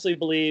I honestly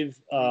believe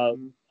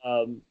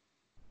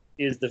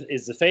is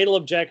the fatal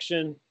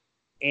objection.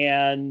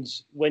 And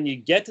when you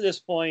get to this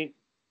point,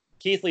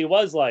 Keith Lee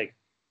was like,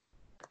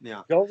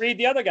 Yeah. go read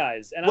the other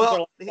guys. And I'm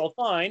sort of like, well,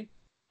 fine.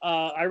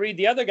 I read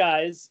the other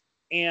guys,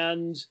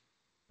 and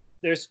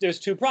there's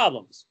two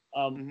problems.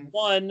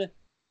 One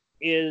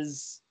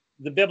is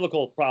the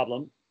biblical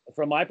problem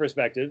from my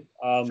perspective.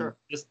 Sure.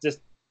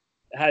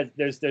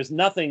 There's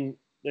nothing,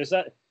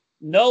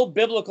 no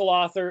biblical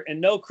author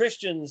and no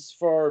Christians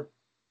for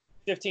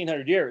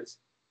 1,500 years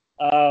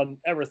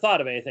ever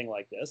thought of anything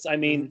like this. I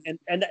mean,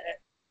 and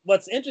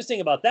what's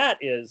interesting about that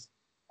is,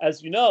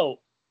 as you know,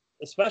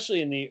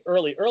 especially in the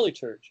early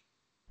church,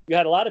 you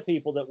had a lot of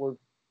people that were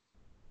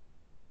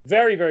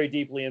very, very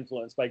deeply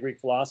influenced by Greek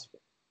philosophy.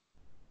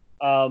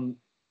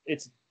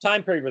 It's a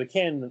time period where the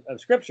canon of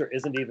Scripture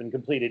isn't even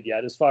completed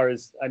yet. As far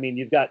as, I mean,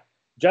 you've got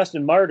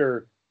Justin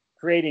Martyr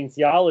creating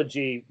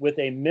theology with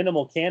a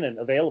minimal canon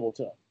available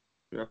to him.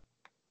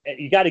 Yeah.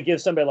 You got to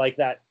give somebody like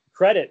that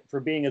credit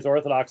for being as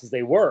orthodox as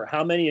they were.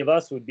 How many of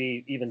us would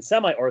be even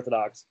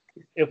semi-orthodox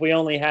if we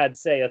only had,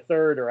 say, a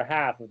third or a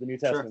half of the New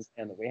Testament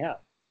canon that we have?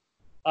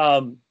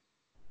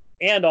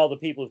 And all the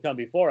people who've come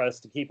before us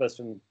to keep us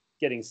from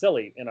getting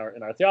silly in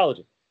our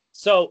theology.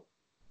 So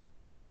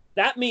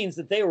that means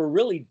that they were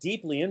really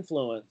deeply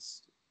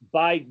influenced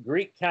by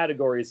Greek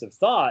categories of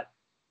thought,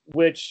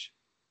 which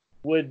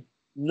would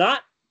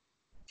not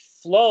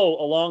flow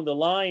along the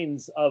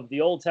lines of the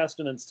Old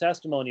Testament's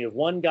testimony of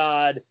one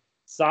God,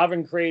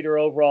 sovereign creator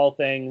over all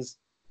things.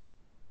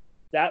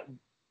 That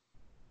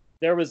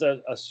there was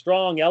a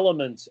strong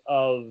element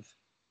of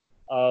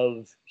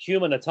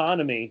human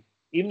autonomy.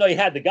 Even though you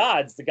had the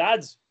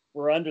gods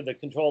were under the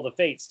control of the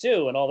fates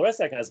too, and all the rest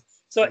of that kind of stuff.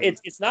 So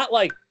it's not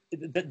like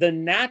the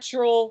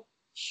natural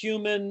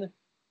human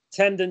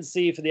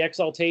tendency for the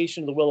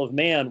exaltation of the will of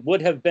man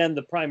would have been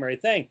the primary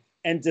thing.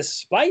 And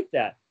despite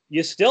that,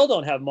 you still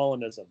don't have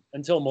Molinism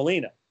until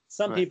Molina.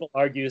 Some people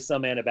argue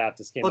some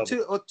Anabaptists came up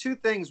with. Two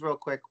things real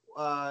quick.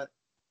 I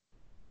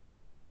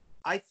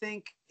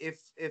think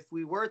if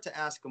we were to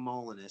ask a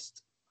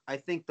Molinist, I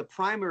think the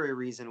primary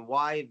reason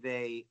why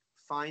they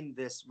find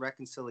this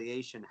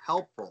reconciliation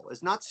helpful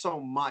is not so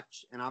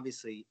much, and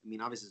obviously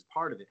is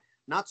part of it,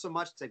 not so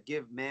much to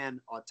give man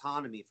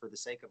autonomy for the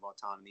sake of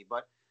autonomy,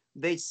 but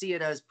they see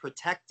it as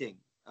protecting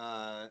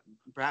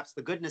perhaps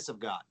the goodness of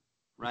God,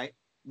 right?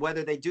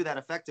 Whether they do that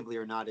effectively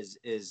or not is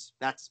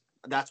that's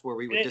where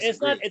we would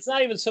disagree. It's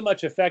not even so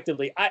much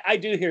effectively. I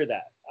do hear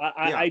that.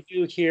 I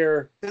do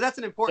hear, because that's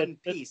an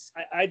important piece.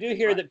 I do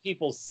hear that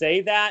people say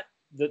that.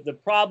 The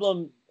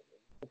problem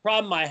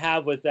I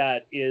have with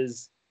that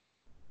is,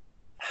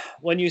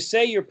 when you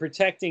say you're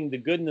protecting the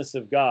goodness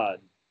of God,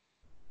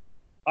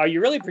 are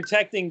you really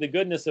protecting the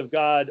goodness of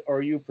God, or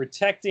are you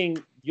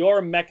protecting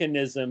your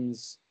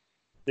mechanisms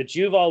that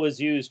you've always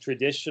used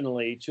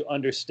traditionally to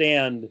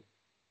understand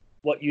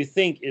what you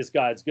think is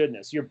God's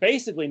goodness? You're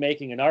basically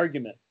making an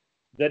argument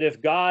that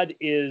if God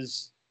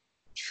is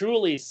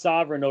truly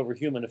sovereign over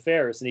human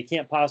affairs, then he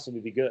can't possibly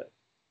be good.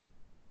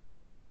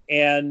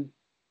 And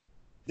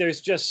there's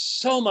just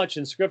so much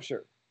in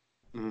Scripture.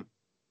 Mm-hmm.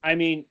 I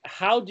mean,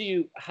 how do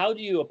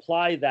you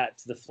apply that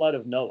to the flood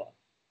of Noah?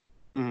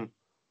 Mm-hmm.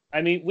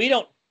 I mean, we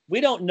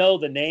don't know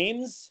the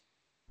names,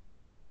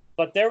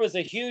 but there was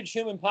a huge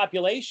human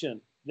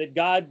population that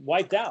God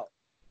wiped out.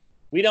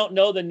 We don't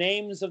know the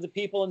names of the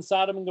people in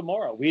Sodom and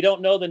Gomorrah. We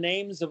don't know the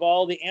names of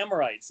all the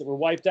Amorites that were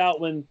wiped out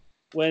when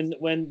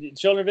the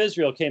children of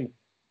Israel came.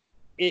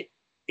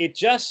 It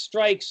just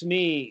strikes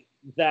me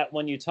that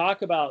when you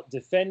talk about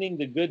defending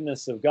the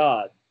goodness of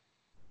God,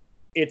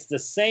 it's the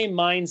same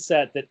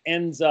mindset that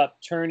ends up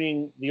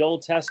turning the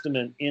Old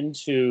Testament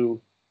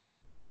into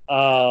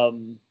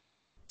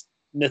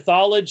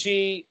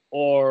mythology,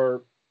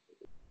 or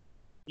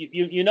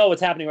you know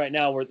what's happening right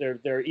now, where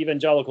they're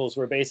evangelicals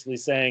who are basically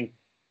saying,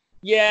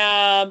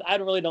 yeah, I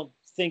don't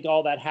think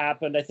all that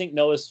happened. I think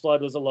Noah's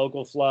flood was a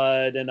local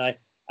flood, and I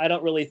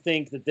don't really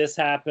think that this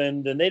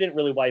happened, and they didn't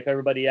really wipe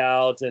everybody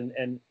out,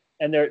 and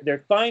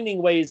they're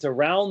finding ways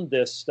around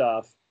this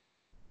stuff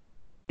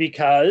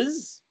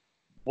because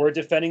we're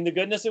defending the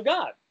goodness of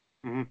God.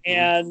 Mm-hmm.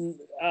 And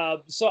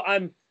so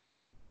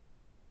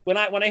when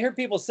I hear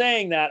people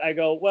saying that, I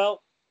go,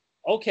 well,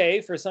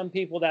 okay, for some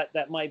people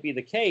that might be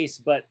the case,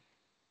 but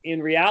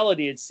in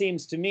reality, it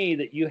seems to me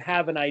that you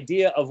have an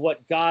idea of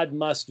what God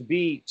must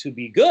be to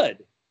be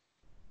good,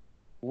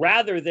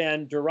 rather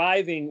than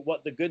deriving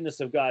what the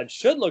goodness of God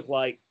should look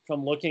like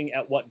from looking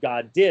at what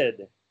God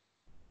did.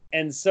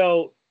 And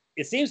so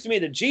it seems to me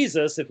that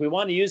Jesus, if we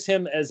want to use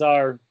him as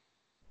our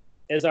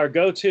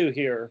go-to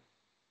here,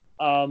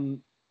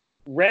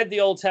 read the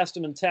Old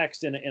Testament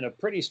text in a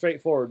pretty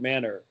straightforward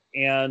manner.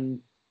 And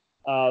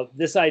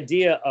this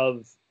idea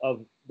of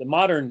the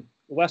modern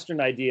Western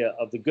idea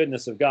of the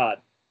goodness of God,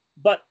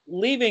 but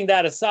leaving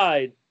that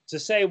aside to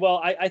say,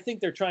 well, I think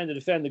they're trying to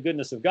defend the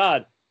goodness of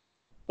God,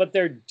 but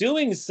they're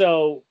doing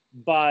so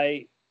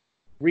by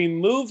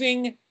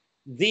removing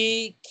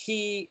the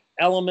key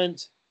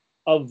element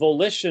of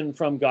volition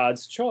from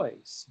God's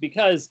choice.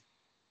 Because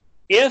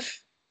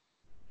if,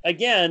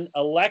 again,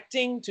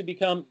 electing to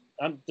become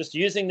I'm just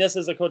using this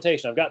as a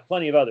quotation. I've got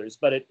plenty of others,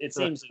 but it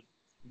seems.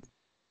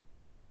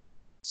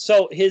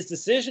 So his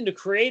decision to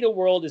create a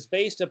world is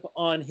based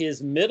upon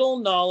his middle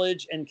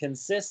knowledge and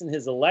consists in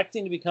his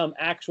electing to become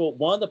actual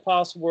one of the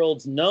possible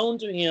worlds known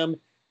to him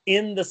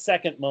in the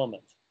second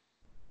moment.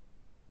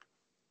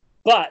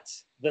 But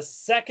the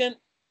second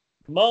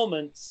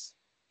moment's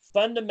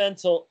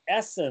fundamental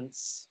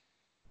essence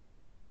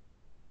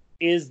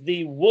is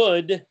the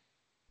wood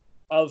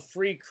of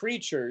free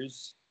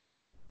creatures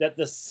that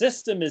the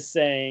system is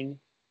saying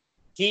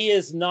he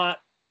is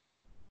not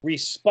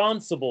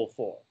responsible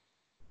for.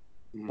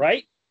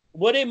 Right?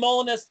 Would a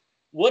Molinist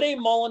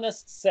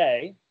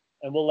say,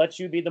 and we'll let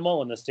you be the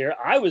Molinist here.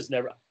 I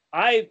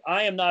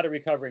am not a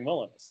recovering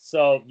Molinist,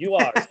 so you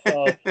are.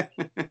 So,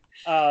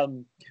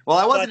 well,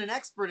 I wasn't an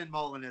expert in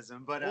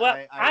Molinism, but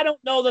I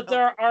don't know that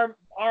there are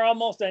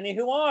almost any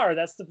who are.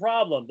 That's the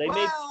problem.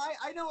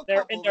 I know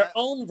they're in their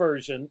own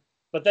version,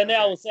 but then they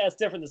always say it's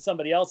different than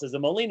somebody else's.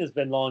 And Molina's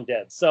been long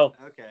dead. So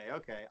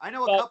okay. I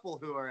know a couple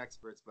who are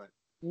experts, but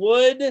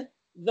would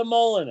the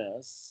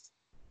Molinists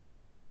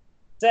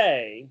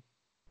say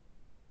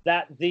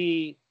that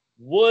the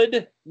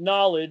wood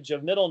knowledge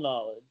of middle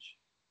knowledge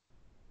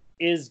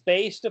is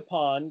based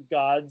upon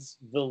God's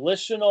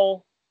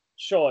volitional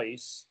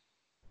choice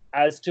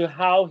as to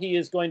how he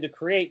is going to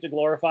create to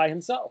glorify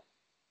himself?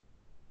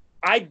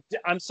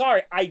 I'm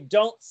sorry, I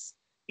don't.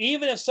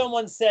 Even if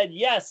someone said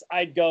yes,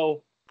 I'd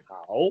go,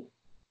 how?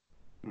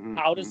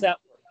 How does that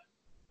work?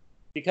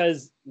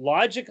 Because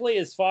logically,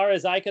 as far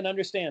as I can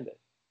understand it,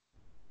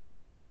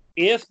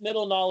 if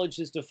middle knowledge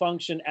is to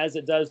function as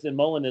it does in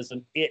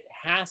Molinism, it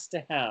has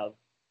to have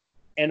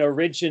an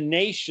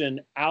origination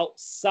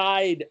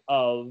outside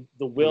of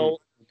the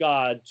will of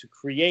God to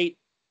create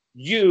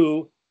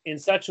you in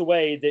such a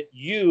way that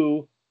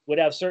you would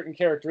have certain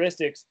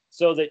characteristics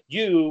so that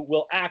you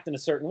will act in a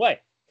certain way.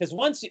 Because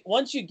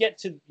once you get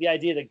to the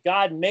idea that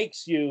God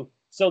makes you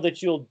so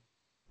that you'll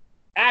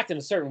act in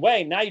a certain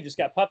way, now you just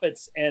got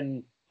puppets,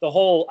 and the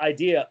whole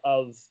idea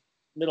of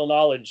middle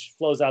knowledge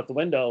flows out the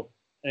window,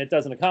 and it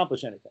doesn't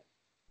accomplish anything.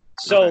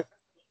 So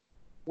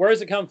where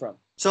does it come from?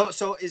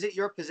 So is it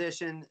your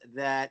position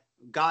that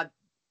God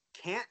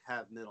can't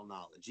have middle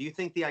knowledge? Do you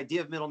think the idea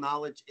of middle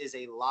knowledge is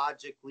a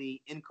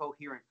logically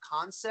incoherent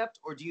concept,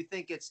 or do you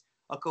think it's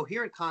a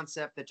coherent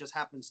concept that just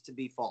happens to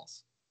be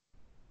false?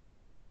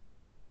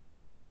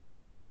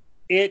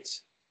 It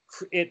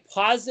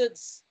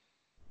posits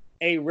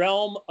a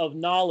realm of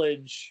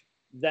knowledge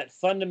that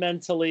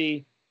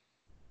fundamentally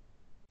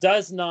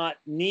does not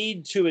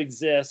need to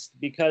exist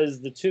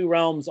because the two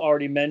realms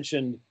already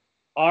mentioned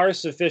are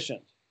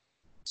sufficient.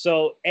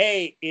 So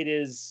A, it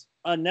is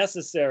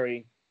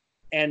unnecessary,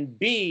 and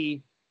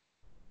B,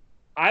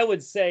 I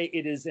would say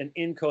it is an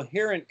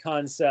incoherent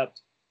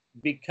concept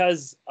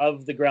because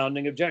of the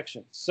grounding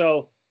objection.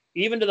 So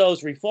even to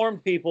those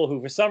Reformed people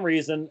who, for some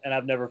reason, and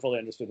I've never fully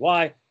understood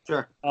why,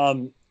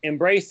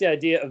 embrace the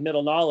idea of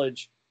middle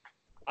knowledge,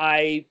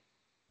 I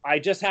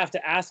just have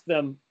to ask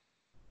them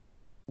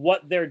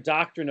what their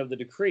doctrine of the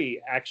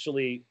decree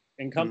actually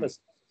encompasses.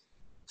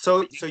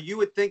 So you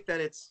would think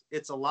that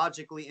it's a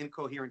logically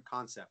incoherent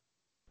concept,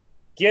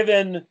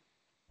 given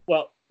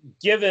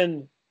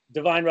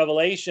divine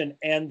revelation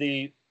and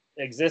the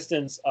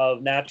existence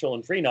of natural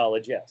and free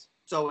knowledge. Yes.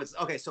 So it's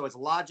okay. So it's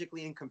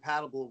logically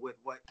incompatible with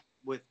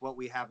what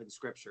we have in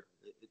Scripture.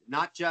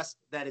 Not just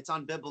that it's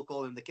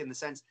unbiblical in the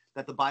sense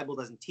that the Bible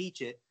doesn't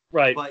teach it,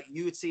 right? But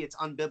you would see it's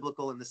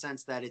unbiblical in the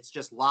sense that it's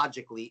just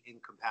logically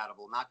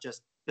incompatible, not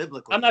just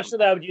biblical. I'm not sure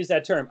that I would use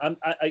that term.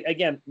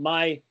 Again,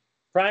 my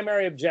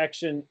primary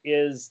objection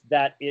is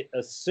that it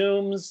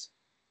assumes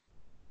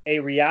a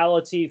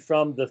reality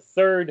from the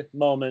third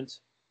moment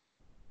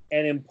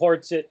and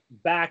imports it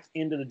back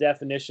into the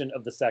definition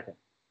of the second.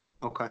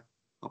 Okay.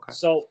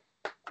 So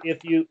if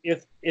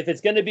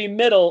it's going to be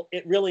middle,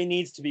 it really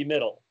needs to be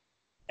middle,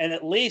 and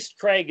at least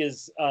Craig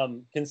is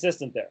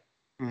consistent there,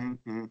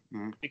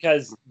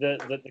 because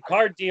the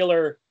card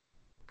dealer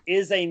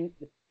is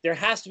there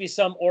has to be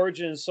some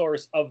origin and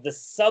source of the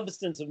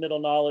substance of middle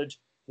knowledge.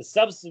 The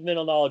substance of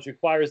middle knowledge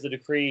requires the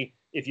decree.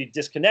 If you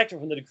disconnect it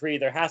from the decree,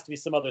 there has to be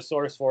some other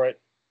source for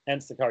it,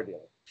 hence the card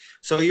dealer.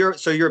 So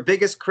your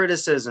biggest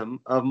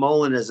criticism of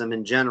Molinism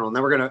in general, and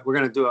then we're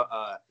gonna do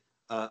a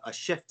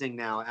shifting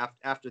now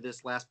after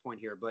this last point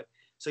here. But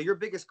so your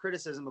biggest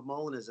criticism of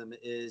Molinism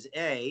is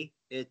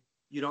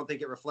you don't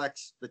think it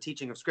reflects the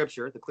teaching of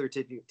Scripture, the clear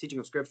teaching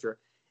of Scripture,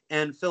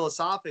 and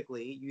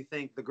philosophically you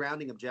think the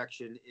grounding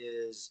objection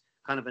is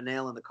kind of a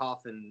nail in the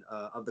coffin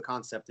of the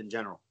concept in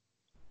general.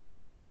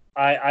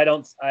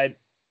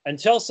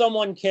 Until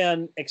someone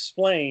can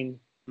explain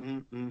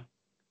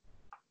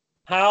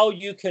how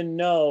you can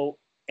know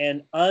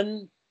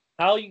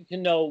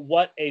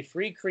what a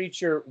free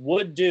creature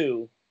would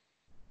do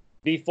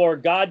before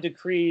God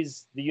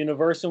decrees the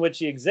universe in which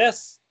he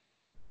exists,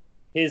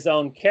 his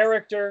own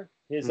character,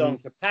 his own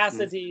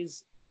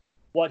capacities,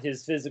 what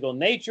his physical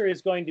nature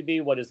is going to be,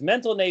 what his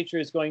mental nature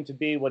is going to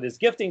be, what his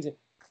giftings.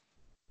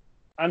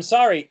 I'm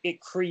sorry,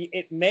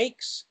 it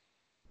makes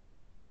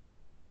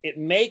it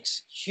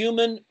makes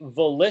human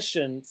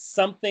volition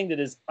something that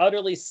is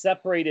utterly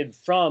separated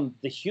from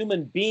the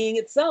human being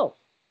itself.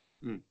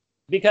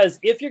 Because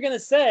if you're going to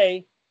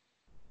say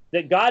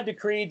that God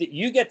decreed that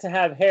you get to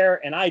have hair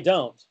and I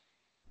don't,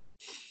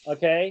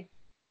 okay,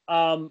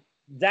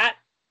 that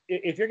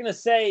if you're going to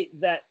say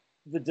that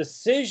the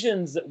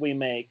decisions that we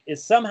make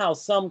is somehow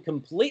some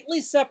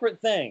completely separate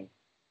thing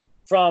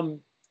from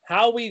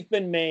how we've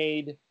been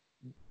made,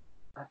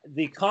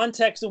 the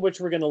context in which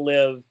we're going to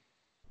live,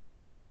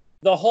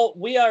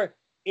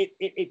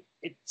 it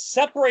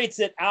separates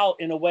it out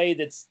in a way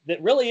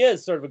that really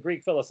is sort of a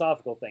Greek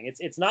philosophical thing.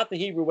 It's not the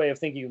Hebrew way of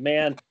thinking of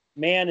man.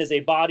 Man is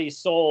a body,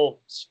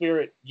 soul,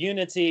 spirit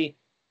unity.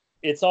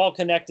 It's all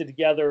connected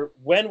together.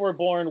 When we're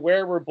born,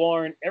 where we're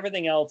born,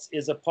 everything else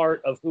is a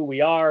part of who we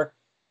are.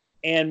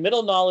 And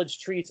middle knowledge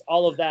treats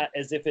all of that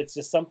as if it's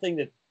just something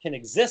that can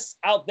exist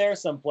out there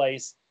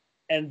someplace.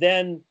 And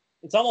then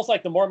it's almost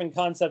like the Mormon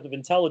concept of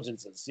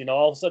intelligences. You know,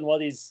 all of a sudden, one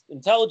of these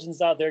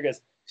intelligences out there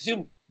gets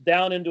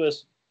down into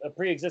a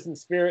pre-existent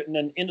spirit and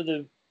then into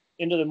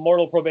the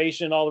mortal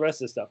probation, all the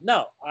rest of this stuff.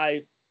 No,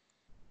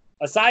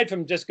 aside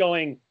from just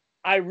going,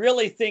 I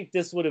really think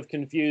this would have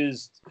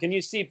confused. Can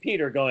you see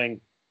Peter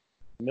going,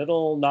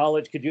 middle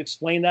knowledge? Could you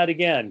explain that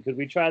again? Could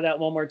we try that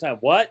one more time?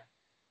 What?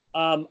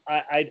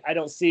 I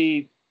don't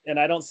see, and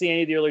I don't see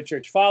any of the early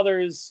church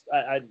fathers.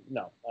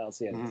 No, I don't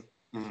see any.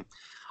 Mm-hmm.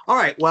 All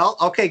right. Well,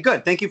 okay,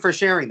 good. Thank you for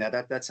sharing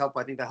that. That's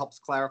helpful. I think that helps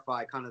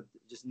clarify, kind of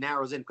just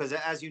narrows in, because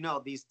as you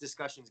know, these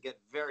discussions get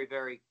very,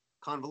 very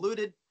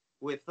convoluted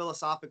with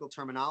philosophical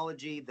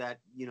terminology that,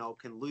 you know,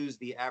 can lose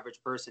the average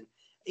person.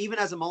 Even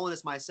as a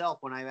Molinist myself,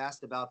 when I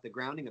asked about the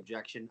grounding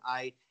objection,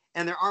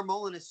 and there are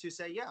Molinists who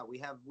say, yeah, we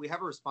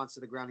have a response to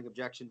the grounding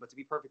objection. But to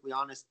be perfectly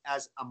honest,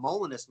 as a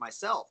Molinist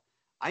myself,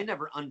 I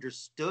never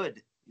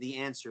understood the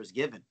answers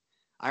given.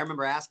 I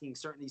remember asking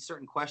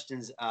certain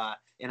questions,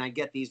 and I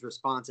get these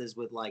responses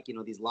with, like, you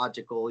know, these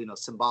logical, you know,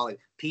 symbolic.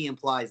 P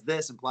implies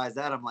this, implies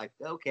that. I'm like,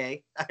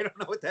 okay, I don't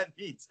know what that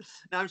means.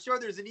 Now, I'm sure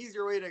there's an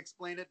easier way to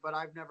explain it, but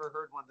I've never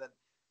heard one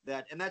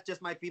and that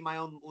just might be my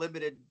own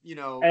limited, you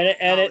know. And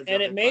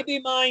it may be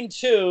mine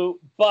too,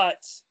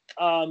 but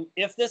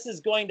if this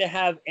is going to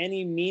have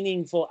any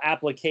meaningful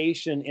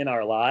application in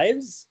our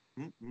lives,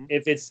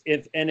 if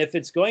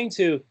it's going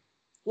to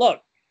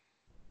look.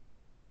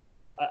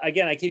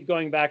 Again, I keep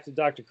going back to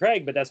Dr.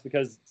 Craig, but that's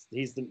because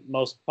he's the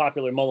most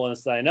popular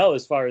Molinist that I know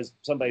as far as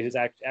somebody who's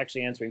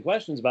actually answering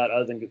questions about,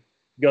 other than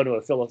go to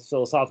a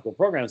philosophical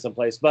program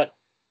someplace. But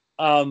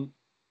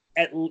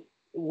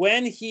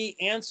when he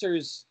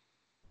answers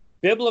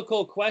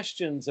biblical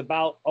questions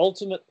about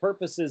ultimate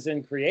purposes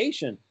in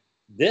creation,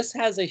 this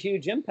has a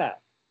huge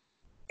impact.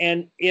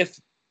 And if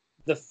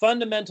the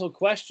fundamental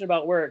question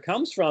about where it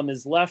comes from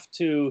is left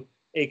to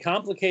a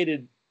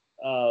complicated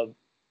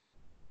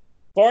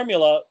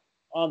formula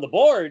on the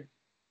board,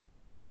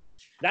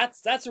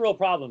 that's a real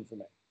problem for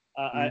me.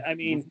 I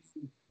mean,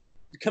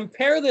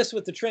 compare this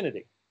with the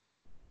Trinity.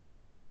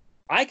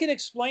 I can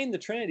explain the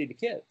Trinity to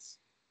kids.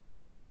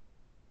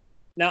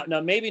 Now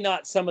maybe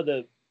not some of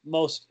the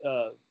most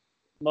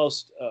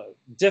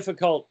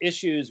difficult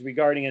issues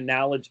regarding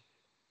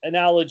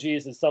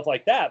analogies and stuff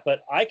like that,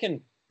 but I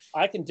can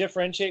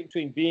differentiate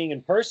between being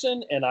in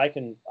person, and I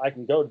can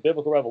go to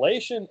biblical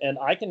revelation, and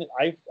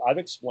I've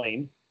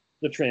explained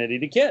the Trinity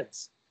to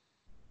kids.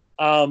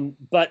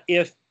 But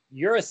if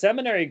you're a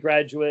seminary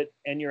graduate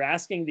and you're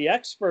asking the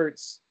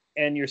experts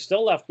and you're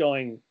still left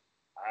going,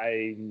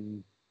 I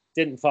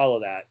didn't follow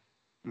that.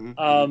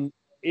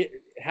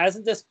 It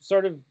hasn't this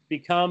sort of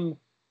become,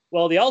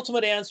 well, the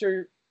ultimate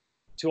answer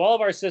to all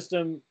of our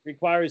system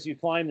requires you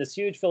climb this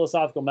huge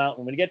philosophical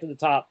mountain. When you get to the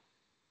top,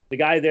 the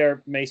guy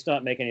there may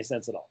not make any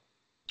sense at all.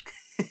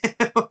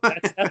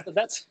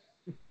 That's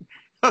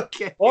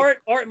okay. Or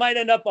it might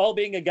end up all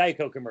being a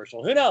Geico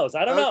commercial. Who knows?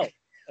 I don't know.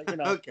 You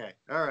know. Okay.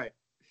 All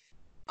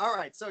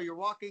right. So you're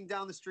walking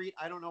down the street.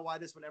 I don't know why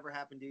this would ever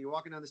happen to you. You're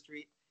walking down the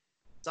street.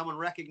 Someone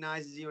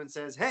recognizes you and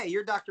says, "Hey,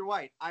 you're Dr.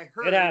 White. I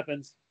heard." It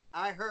happens.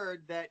 I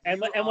heard that.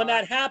 And when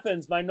that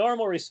happens, my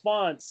normal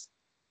response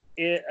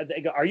is,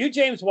 they go, "Are you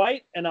James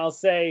White?" And I'll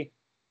say,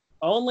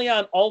 "Only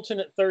on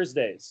alternate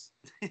Thursdays."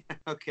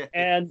 Okay.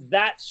 And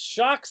that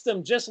shocks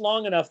them just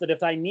long enough that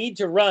if I need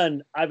to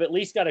run, I've at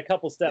least got a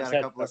couple steps. Got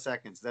a couple of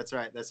seconds. That's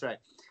right.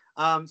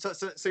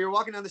 So you're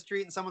walking down the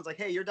street and someone's like,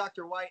 "Hey, you're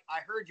Dr. White.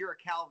 I heard you're a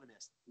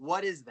Calvinist.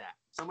 What is that?"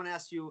 Someone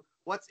asks you,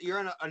 you're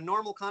in a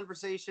normal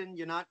conversation.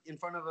 You're not in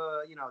front of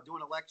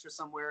doing a lecture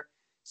somewhere.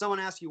 Someone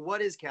asks you,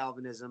 what is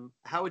Calvinism?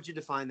 How would you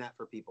define that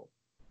for people?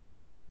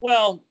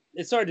 Well,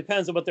 it sort of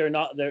depends on what their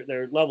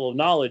level of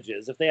knowledge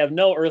is. If they have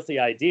no earthly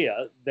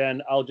idea,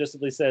 then I'll just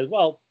simply say,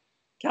 well,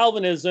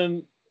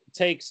 Calvinism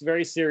takes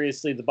very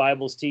seriously the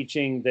Bible's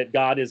teaching that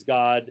God is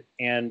God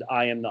and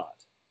I am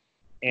not.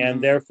 And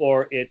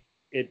therefore it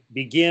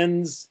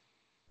begins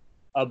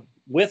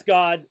with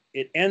God,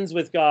 it ends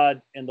with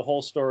God, and the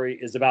whole story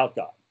is about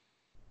God.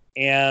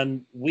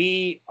 And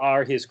we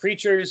are his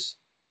creatures,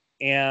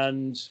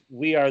 and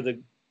we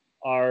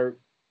are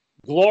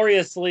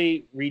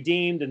gloriously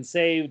redeemed and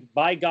saved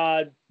by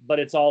God but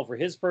it's all for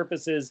his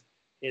purposes.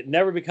 It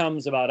never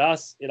becomes about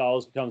us. It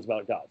always becomes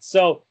about God.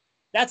 So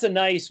that's a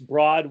nice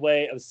broad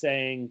way of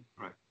saying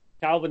Right.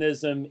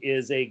 Calvinism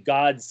is a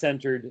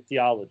God-centered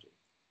theology.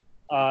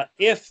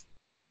 If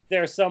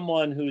there's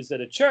someone who's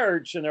at a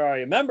church and they're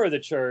already a member of the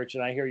church,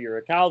 and I hear you're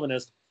a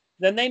Calvinist,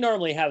 then they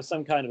normally have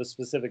some kind of a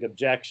specific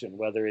objection,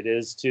 whether it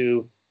is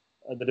to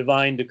the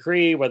divine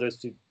decree, whether it's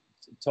to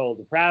total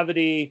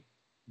depravity,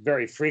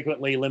 very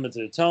frequently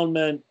limited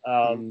atonement,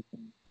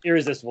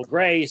 irresistible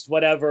grace,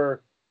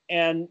 whatever.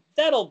 And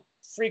that'll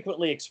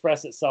frequently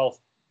express itself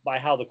by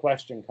how the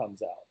question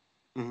comes out.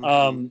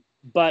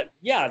 But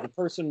yeah, the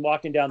person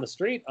walking down the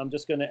street, I'm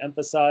just going to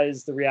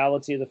emphasize the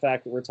reality of the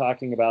fact that we're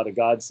talking about a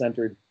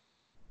God-centered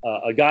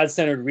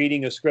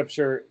reading of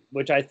Scripture,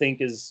 which I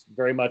think is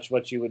very much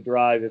what you would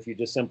derive if you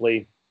just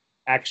simply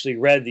actually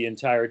read the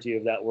entirety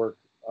of that work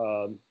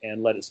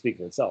and let it speak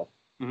for itself.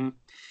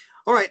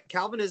 All right.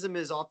 Calvinism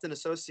is often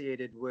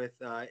associated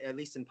with, at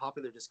least in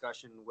popular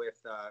discussion,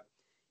 with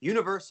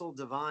universal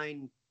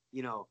divine,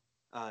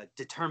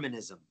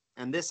 determinism.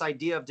 And this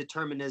idea of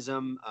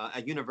determinism,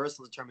 a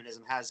universal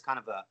determinism, has kind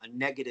of a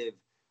negative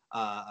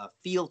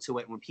feel to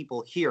it when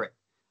people hear it.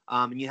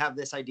 And you have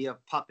this idea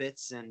of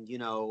puppets and,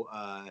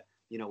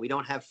 we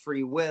don't have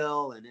free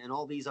will and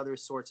all these other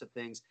sorts of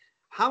things.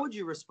 How would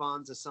you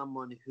respond to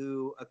someone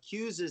who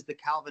accuses the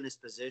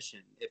Calvinist position,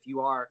 if you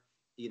are,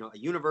 a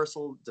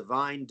universal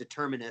divine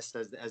determinist,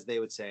 as they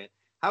would say it?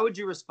 How would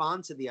you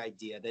respond to the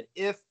idea that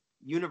if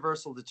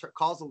universal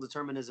causal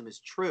determinism is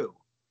true,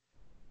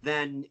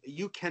 then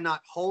you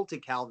cannot hold to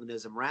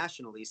Calvinism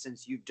rationally,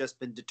 since you've just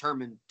been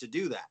determined to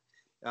do that?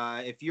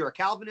 If you're a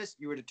Calvinist,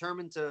 you were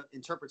determined to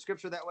interpret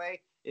Scripture that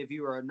way. If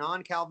you are a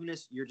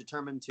non-Calvinist, you're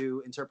determined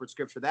to interpret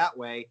Scripture that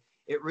way.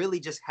 It really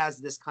just has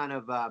this kind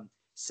of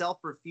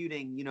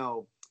self-refuting,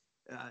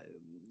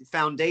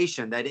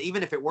 foundation that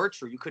even if it were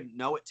true, you couldn't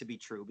know it to be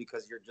true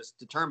because you're just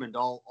determined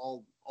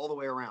all the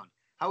way around.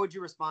 How would you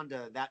respond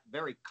to that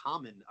very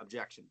common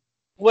objection?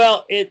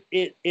 Well,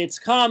 it's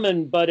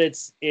common, but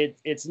it's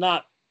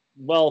not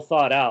well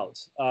thought out,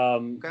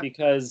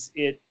 because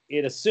it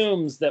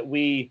assumes that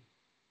we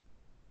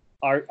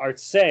are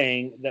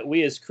saying that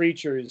we as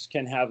creatures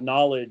can have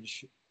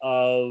knowledge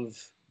of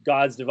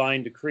God's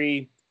divine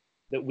decree,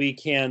 that we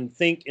can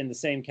think in the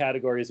same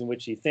categories in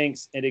which he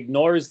thinks. It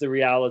ignores the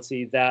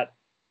reality that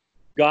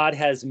God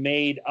has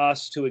made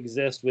us to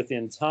exist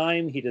within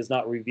time. He does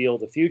not reveal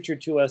the future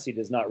to us. He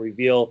does not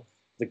reveal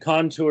the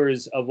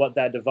contours of what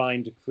that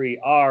divine decree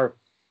are,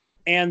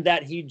 and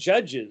that he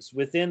judges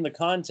within the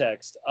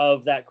context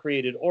of that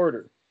created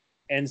order.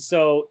 And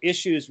so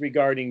issues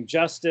regarding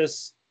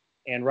justice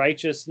and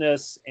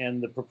righteousness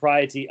and the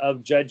propriety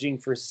of judging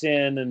for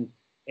sin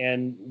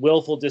and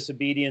willful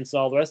disobedience,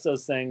 all the rest of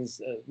those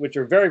things, which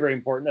are very, very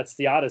important. That's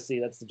theodicy.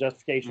 That's the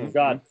justification of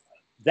God.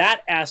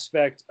 That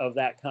aspect of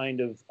that kind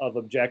of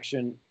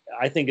objection,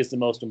 I think, is the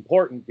most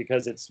important,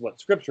 because it's what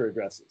Scripture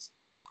addresses.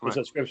 Right. It's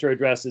what Scripture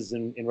addresses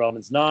in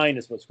Romans 9.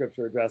 It's what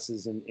Scripture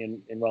addresses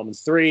in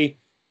Romans 3.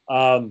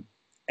 And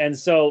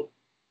so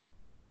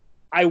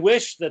I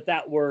wish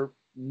that were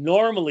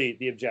normally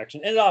the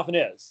objection, and it often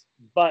is.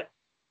 But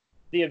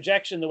the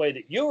objection, the way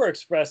that you were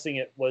expressing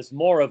it, was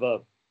more of a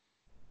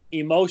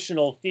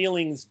emotional,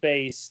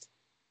 feelings-based,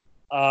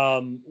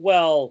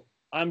 well,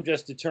 I'm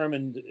just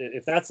determined,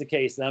 if that's the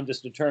case, then I'm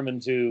just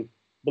determined to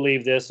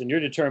believe this, and you're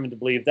determined to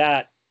believe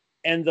that.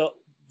 And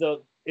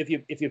if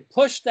you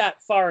push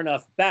that far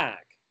enough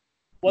back,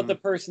 what the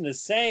person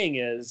is saying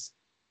is,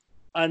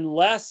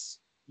 unless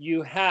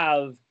you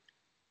have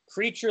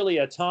creaturely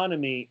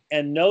autonomy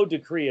and no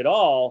decree at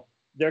all,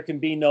 there can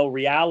be no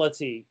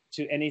reality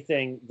to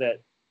anything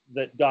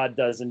that God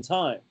does in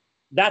time.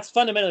 That's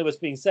fundamentally what's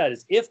being said,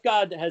 is if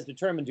God has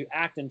determined to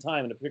act in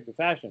time in a particular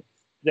fashion,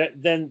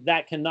 then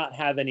that cannot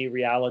have any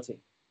reality.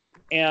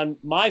 And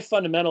my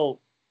fundamental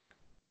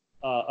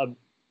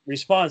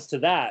response to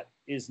that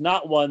is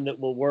not one that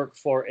will work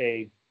for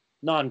a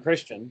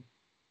non-Christian.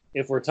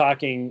 If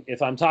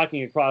I'm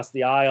talking across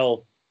the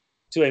aisle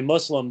to a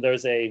Muslim,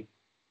 there's a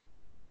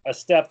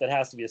step that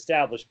has to be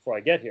established before I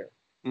get here.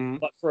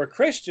 But for a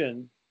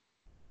Christian,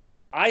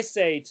 I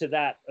say to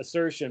that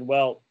assertion,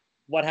 well,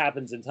 what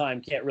happens in time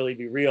can't really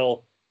be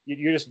real.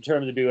 You're just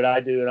determined to do what I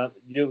do,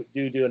 and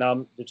and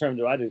I'm determined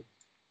to do what I do.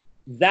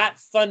 That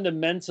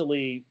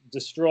fundamentally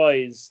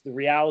destroys the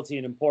reality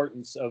and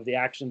importance of the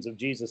actions of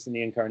Jesus in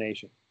the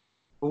incarnation.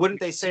 But wouldn't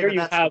they say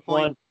that that's the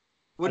point?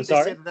 Wouldn't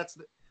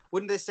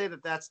they say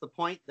that that's the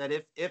point? That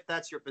if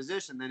that's your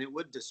position, then it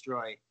would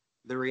destroy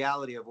the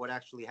reality of what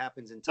actually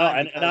happens in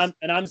time.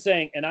 I'm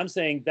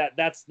saying that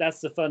that's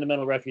the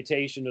fundamental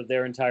refutation of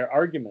their entire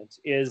argument,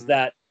 is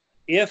that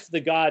if the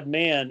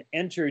God-man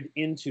entered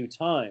into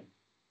time,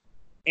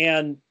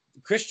 and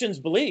Christians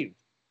believed,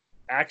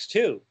 Acts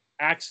 2,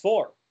 Acts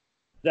 4,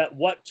 that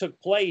what took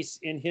place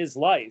in his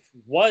life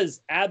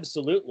was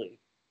absolutely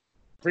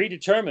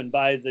predetermined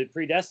by the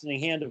predestining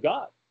hand of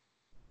God.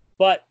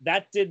 But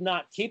that did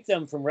not keep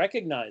them from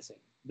recognizing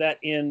that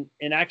in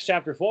Acts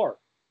chapter 4,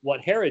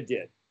 what Herod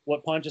did,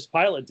 what Pontius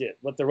Pilate did,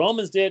 what the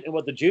Romans did, and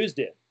what the Jews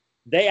did,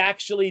 they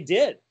actually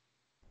did.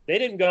 They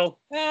didn't go,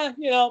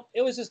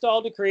 it was just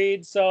all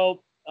decreed,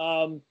 so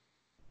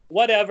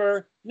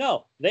whatever.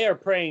 No, they are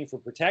praying for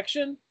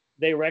protection.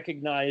 They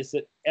recognize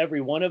that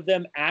every one of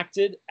them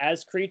acted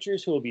as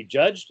creatures who will be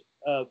judged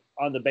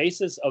on the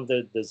basis of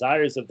the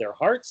desires of their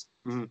hearts.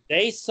 Mm-hmm.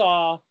 They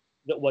saw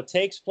that what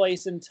takes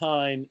place in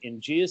time in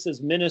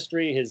Jesus'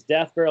 ministry, his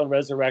death, burial, and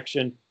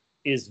resurrection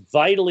is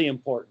vitally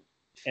important.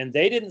 And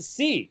they didn't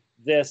see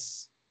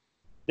this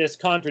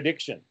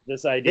contradiction,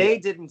 this idea. They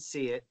didn't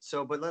see it.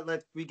 So, but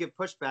we give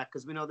pushback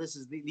because we know this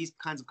is these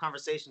kinds of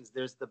conversations.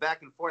 There's the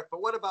back and forth.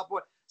 But what about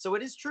what? So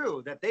it is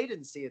true that they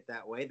didn't see it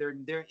that way. They're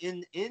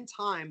in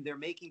time. They're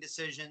making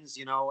decisions,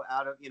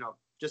 out of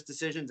just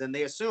decisions, and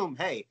they assume,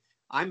 hey,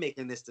 I'm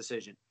making this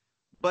decision.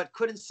 But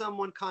couldn't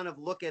someone kind of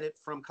look at it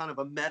from kind of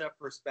a meta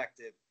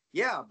perspective?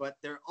 Yeah, but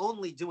they're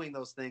only doing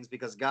those things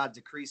because God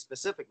decrees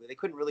specifically. They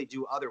couldn't really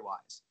do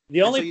otherwse.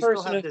 The only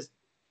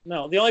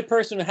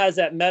person who has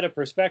that meta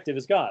perspective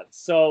is God.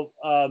 So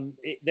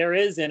there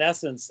is, in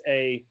essence,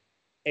 a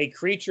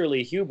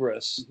creaturely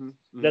hubris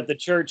that the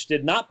church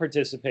did not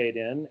participate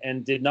in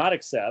and did not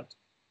accept.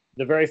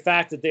 The very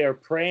fact that they are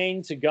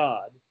praying to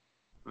God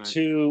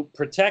to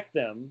protect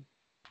them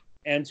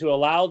and to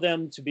allow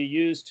them to be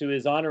used to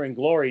his honor and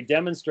glory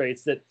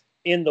demonstrates that,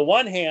 in the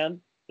one hand,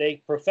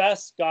 they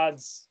profess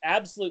God's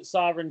absolute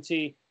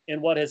sovereignty in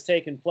what has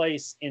taken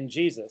place in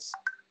Jesus.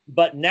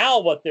 But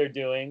now what they're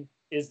doing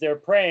is they're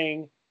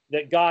praying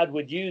that God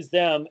would use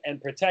them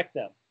and protect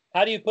them.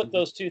 How do you put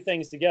those two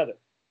things together?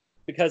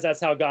 Because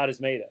that's how God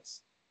has made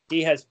us.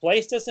 He has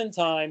placed us in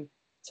time.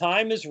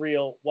 Time is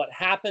real. What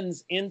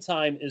happens in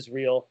time is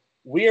real.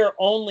 We are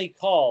only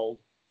called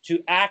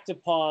to act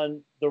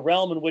upon the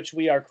realm in which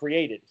we are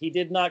created. He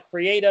did not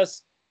create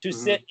us to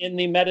sit in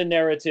the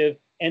meta-narrative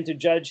and to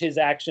judge his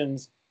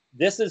actions.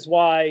 This is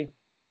why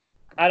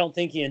I don't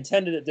think he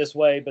intended it this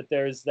way, but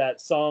there's that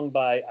song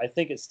by, I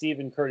think it's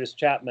Stephen Curtis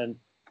Chapman.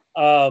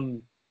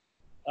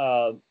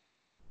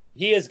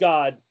 He is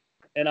God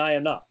and I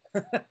am not.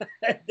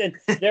 And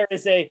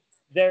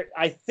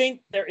I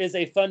think there is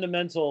a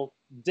fundamental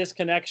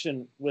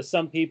disconnection with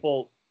some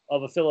people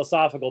of a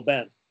philosophical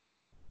bent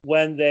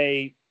when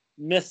they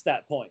miss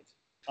that point.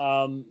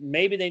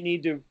 Maybe they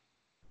need to.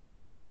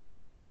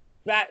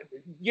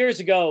 Years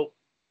ago,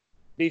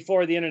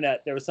 before the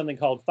internet, there was something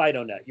called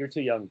FidoNet. You're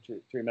too young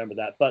to remember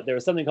that, but there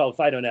was something called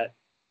FidoNet,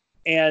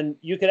 and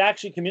you could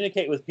actually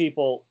communicate with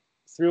people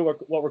through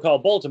what were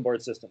called bulletin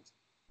board systems.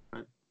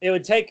 Right. It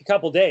would take a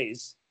couple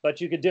days,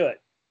 but you could do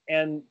it.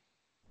 And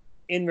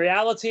in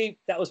reality,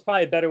 that was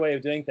probably a better way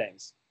of doing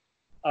things,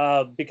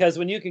 because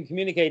when you can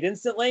communicate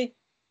instantly,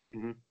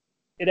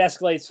 it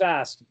escalates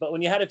fast. But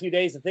when you had a few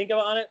days to think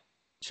on it,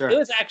 it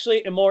was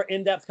actually a more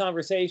in-depth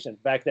conversation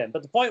back then.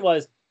 But the point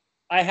was,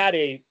 I had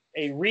a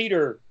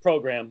reader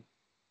program,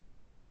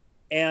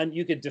 and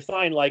you could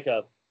define like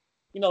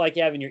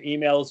you have in your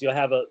emails, you'll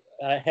have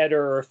a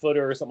header or a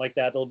footer or something like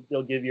that.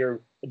 They'll give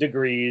your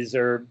degrees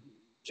or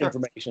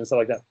information and stuff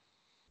like that.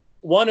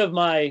 One of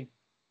my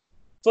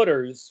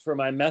footers for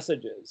my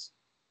messages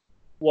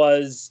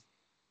was,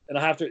 and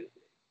I have to,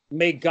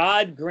 may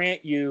God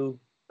grant you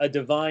a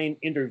divine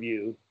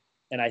interview.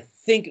 And I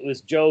think it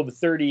was Job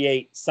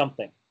 38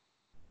 something.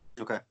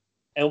 Okay.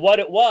 And what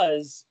it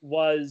was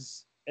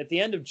at the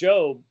end of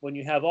Job, when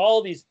you have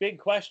all these big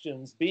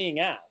questions being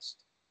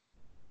asked,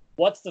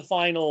 what's the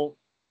final,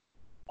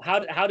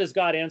 how does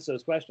God answer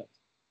those questions?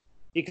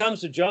 He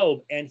comes to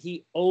Job and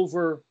he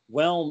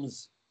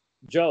overwhelms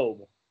Job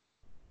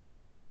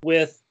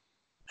with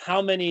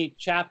how many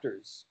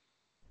chapters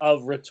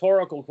of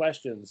rhetorical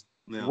questions.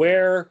 Yeah.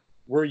 Where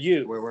were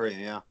you? Where were you?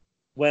 Yeah.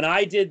 When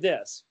I did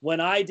this, when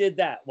I did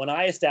that, when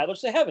I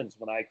established the heavens,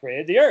 when I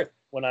created the earth,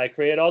 when I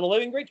created all the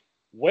living creatures,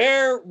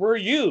 where were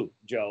you,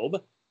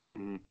 Job?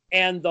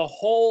 And the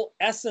whole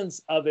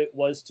essence of it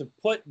was to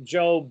put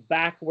Job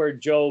back where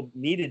Job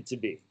needed to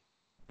be.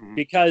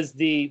 Because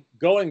the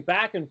going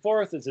back and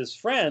forth as his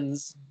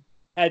friends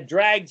had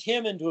dragged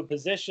him into a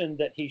position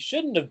that he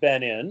shouldn't have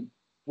been in,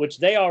 which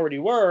they already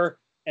were,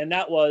 and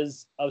that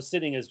was of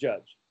sitting as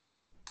judge.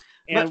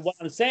 And what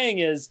I'm saying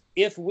is,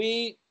 if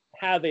we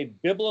have a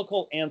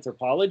biblical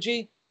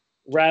anthropology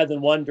rather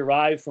than one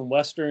derived from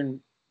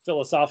Western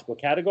philosophical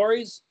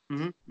categories,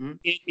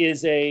 it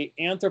is a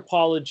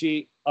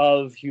anthropology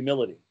of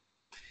humility.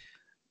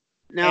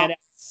 Now, and as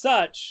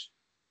such,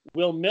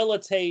 will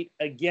militate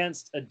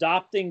against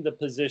adopting the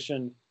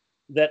position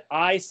that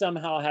I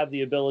somehow have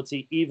the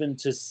ability even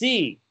to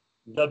see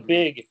the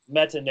big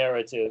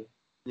meta-narrative.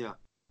 Yeah.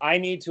 I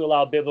need to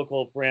allow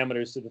biblical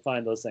parameters to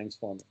define those things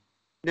for me.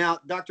 Now,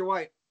 Dr.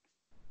 White,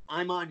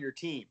 I'm on your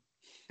team,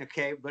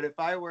 okay? But if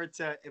I were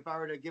to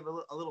give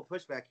a little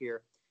pushback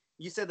here,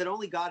 you said that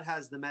only God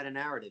has the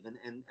meta-narrative,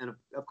 and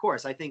of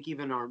course, I think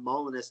even our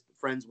Molinist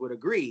friends would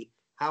agree.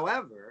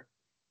 However,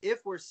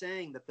 if we're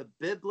saying that the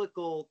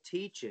biblical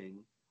teaching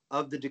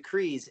of the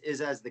decrees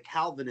is as the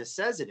Calvinist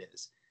says it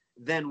is,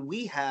 then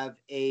we have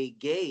a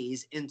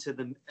gaze into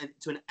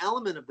an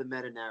element of the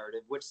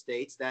meta-narrative which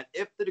states that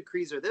if the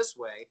decrees are this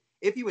way,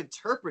 if you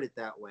interpret it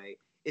that way,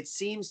 it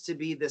seems to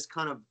be this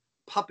kind of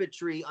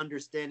puppetry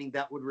understanding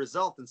that would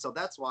result. And so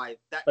that's why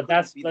that. But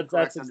that's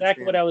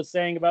exactly what I was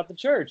saying about the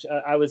church.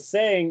 I was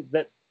saying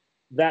that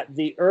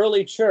the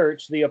early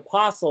church, the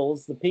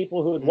apostles, the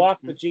people who had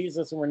walked with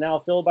Jesus and were now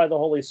filled by the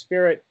Holy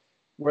Spirit,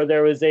 where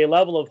there was a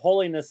level of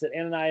holiness that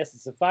Ananias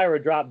and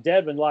Sapphira dropped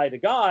dead and lied to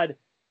God,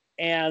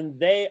 and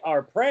they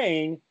are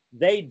praying,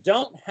 they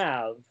don't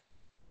have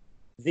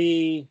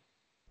the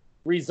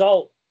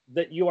result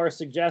that you are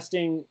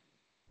suggesting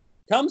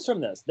comes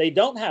from this. They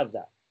don't have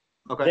that.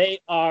 Okay. They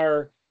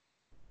are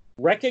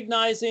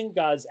recognizing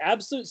God's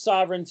absolute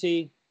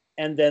sovereignty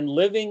and then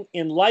living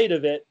in light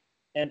of it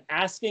and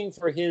asking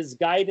for his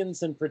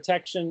guidance and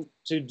protection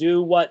to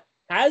do what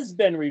has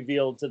been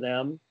revealed to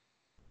them.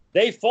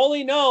 They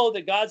fully know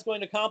that God's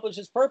going to accomplish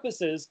his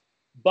purposes,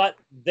 but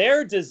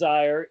their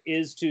desire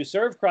is to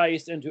serve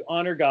Christ and to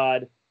honor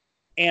God.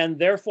 And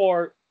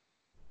therefore,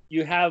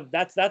 you have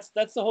that's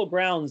the whole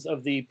grounds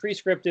of the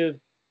prescriptive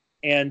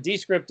and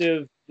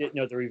descriptive,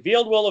 the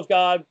revealed will of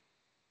God,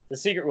 the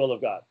secret will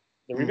of God.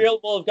 The revealed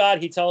will of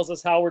God, he tells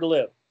us how we're to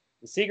live.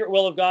 The secret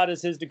will of God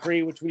is his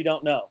decree, which we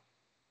don't know.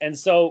 And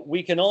so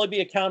we can only be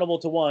accountable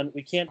to one.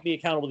 We can't be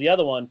accountable to the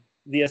other one.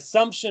 The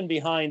assumption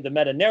behind the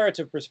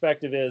meta-narrative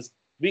perspective is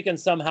we can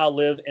somehow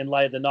live in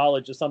light of the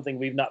knowledge of something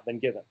we've not been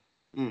given.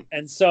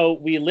 And so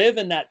we live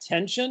in that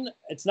tension.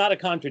 It's not a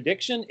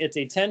contradiction. It's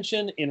a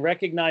tension in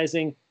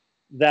recognizing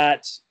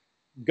that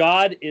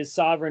God is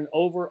sovereign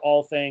over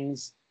all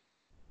things.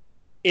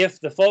 If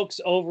the folks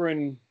over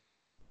in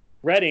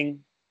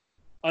Reading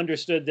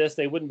understood this,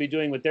 they wouldn't be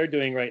doing what they're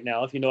doing right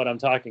now, if you know what I'm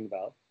talking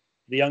about.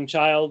 The young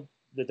child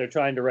that they're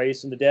trying to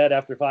raise from the dead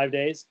after 5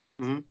 days,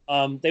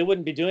 they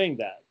wouldn't be doing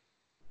that.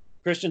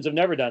 Christians have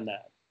never done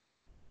that.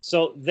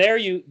 So there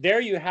you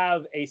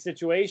have a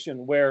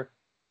situation where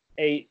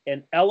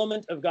an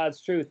element of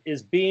God's truth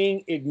is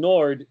being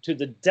ignored to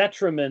the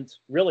detriment,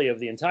 really, of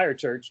the entire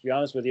church, to be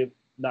honest with you,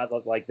 not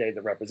like they're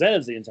the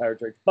representatives of the entire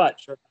church, but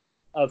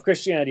of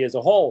Christianity as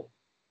a whole.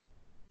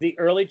 The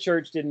early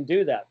church didn't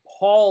do that.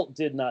 Paul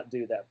did not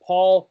do that.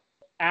 Paul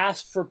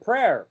asked for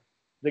prayer.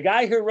 The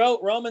guy who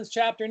wrote Romans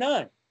chapter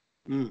 9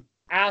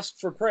 asked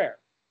for prayer.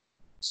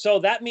 So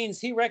that means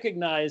he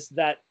recognized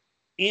that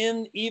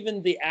in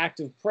even the act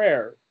of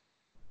prayer,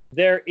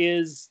 there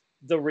is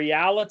the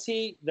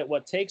reality that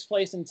what takes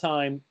place in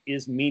time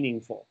is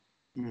meaningful.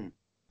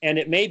 And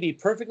it may be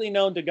perfectly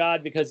known to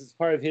God because it's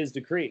part of his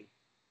decree.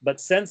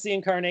 But since the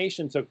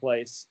incarnation took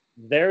place,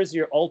 there's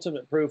your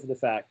ultimate proof of the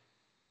fact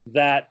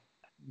that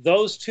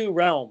those two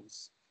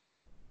realms,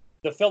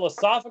 the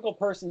philosophical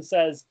person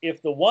says,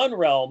 if the one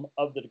realm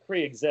of the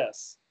decree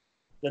exists,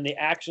 then the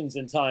actions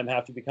in time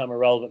have to become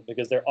irrelevant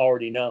because they're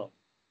already known.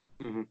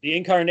 The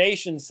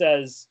incarnation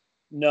says,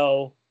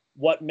 no,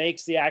 what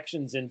makes the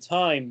actions in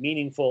time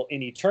meaningful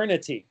in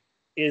eternity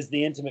is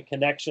the intimate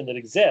connection that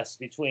exists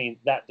between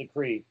that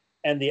decree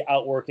and the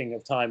outworking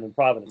of time and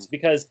providence.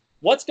 Because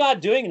what's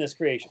God doing in this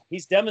creation?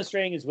 He's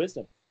demonstrating his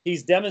wisdom.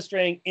 He's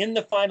demonstrating in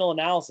the final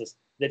analysis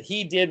that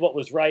he did what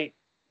was right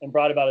and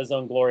brought about his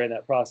own glory in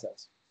that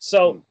process.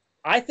 So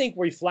I think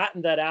we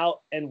flatten that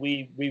out and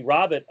we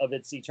rob it of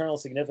its eternal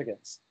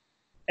significance,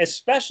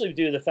 especially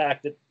due to the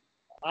fact that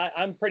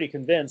I'm pretty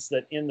convinced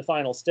that in the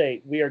final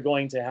state, we are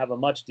going to have a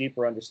much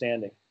deeper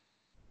understanding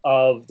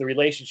of the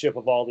relationship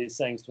of all these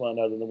things to one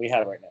another than we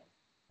have right now.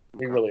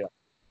 We really are.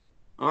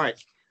 All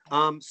right.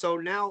 So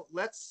now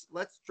let's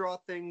draw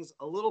things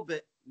a little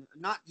bit,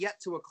 not yet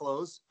to a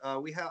close.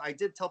 I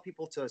did tell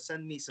people to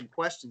send me some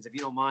questions, if you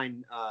don't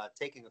mind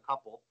taking a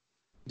couple.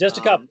 Just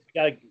a couple.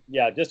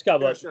 Just a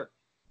couple. Sure.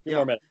 Few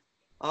more minutes.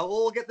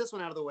 We'll get this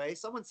one out of the way.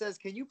 Someone says,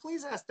 can you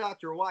please ask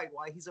Dr. White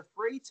why he's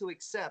afraid to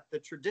accept the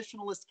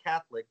traditionalist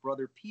Catholic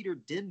Brother Peter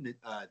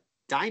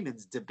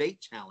Diamond's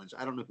debate challenge?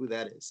 I don't know who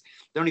that is.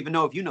 Don't even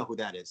know if you know who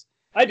that is.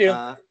 I do.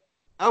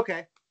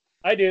 Okay.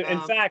 I do.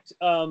 In fact,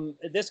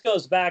 this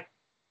goes back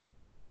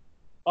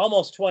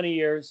almost 20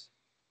 years.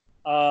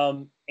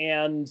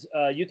 And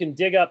you can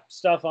dig up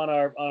stuff on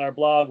our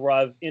blog where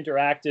I've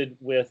interacted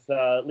with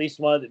at least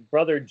one,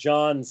 Brother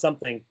John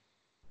something.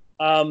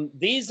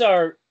 These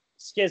are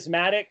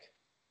schismatic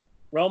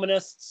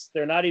Romanists.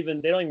 They don't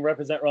even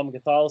represent Roman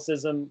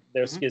Catholicism.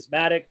 They're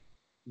schismatic.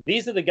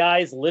 These are the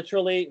guys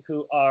literally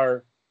who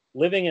are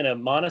living in a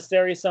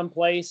monastery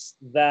someplace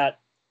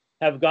that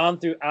have gone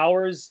through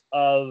hours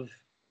of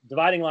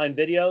dividing line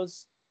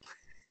videos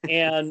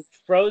and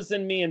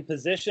frozen me in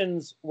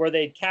positions where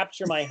they'd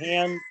capture my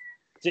hand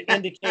to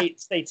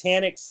indicate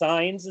satanic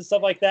signs and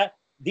stuff like that.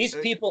 These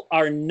people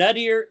are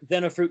nuttier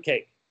than a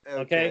fruitcake.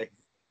 Okay?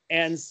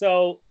 And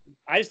so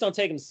I just don't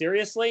take them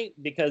seriously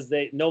because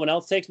no one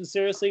else takes them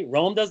seriously.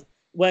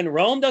 When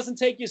Rome doesn't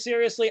take you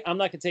seriously, I'm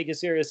not going to take you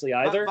seriously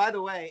either. By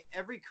the way,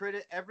 every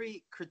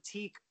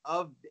critique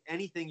of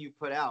anything you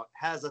put out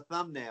has a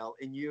thumbnail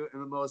in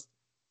the most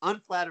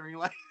unflattering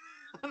way.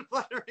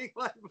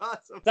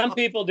 Possible. Some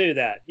people do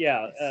that.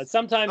 Yeah.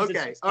 Sometimes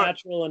it's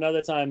natural and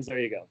other times, there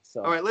you go.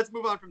 So. All right, let's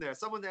move on from there.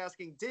 Someone's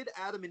asking, did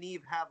Adam and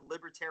Eve have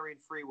libertarian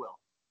free will?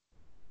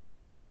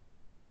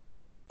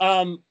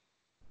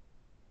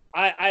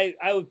 I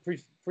would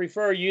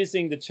prefer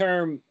using the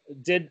term,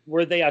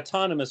 were they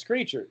autonomous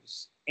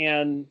creatures?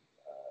 And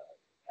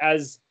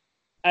as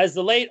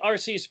the late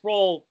R.C.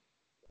 Sproul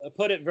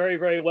put it very,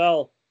 very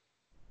well,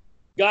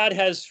 God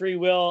has free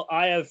will,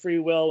 I have free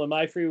will, when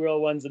my free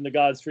will runs into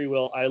God's free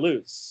will, I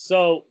lose.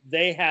 So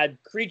they had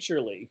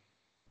creaturely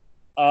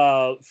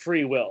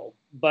free will,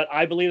 but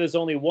I believe there's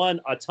only one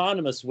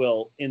autonomous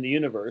will in the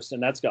universe,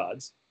 and that's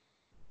God's.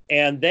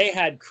 And they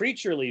had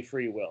creaturely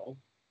free will.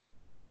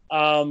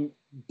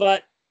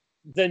 But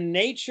the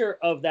nature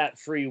of that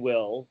free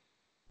will,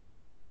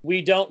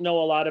 we don't know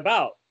a lot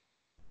about.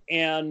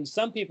 And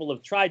some people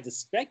have tried to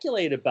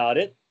speculate about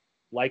it,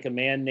 like a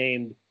man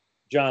named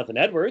Jonathan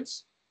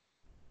Edwards.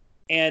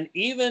 And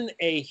even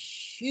a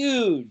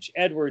huge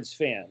Edwards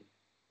fan,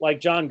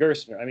 like John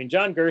Gerstner. I mean,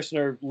 John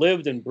Gerstner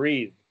lived and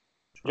breathed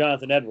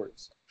Jonathan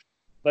Edwards.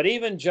 But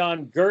even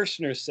John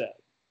Gerstner said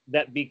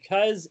that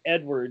because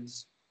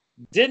Edwards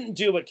didn't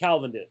do what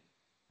Calvin did,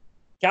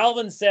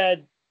 Calvin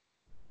said,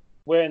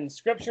 when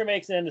Scripture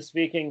makes an end of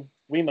speaking,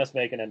 we must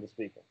make an end of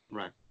speaking.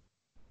 Right.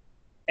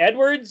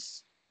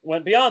 Edwards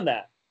went beyond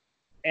that.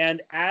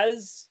 And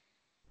as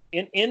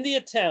in the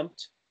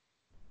attempt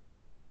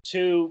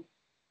to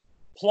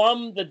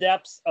plumb the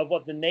depths of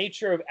what the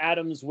nature of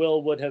Adam's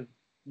will would have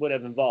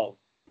involved.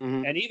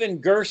 Mm-hmm. And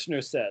even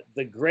Gerstner said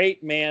the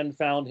great man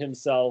found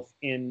himself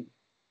in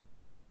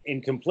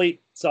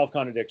complete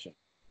self-contradiction.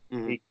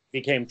 Mm-hmm. He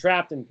became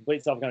trapped in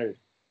complete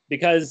self-contradiction.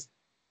 Because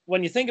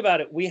when you think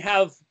about it, we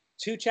have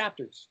two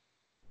chapters,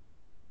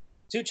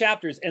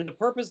 and the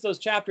purpose of those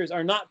chapters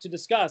are not to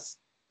discuss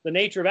the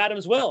nature of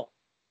Adam's will.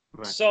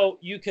 Right. So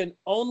you can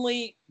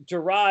only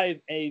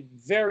derive a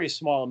very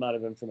small amount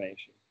of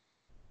information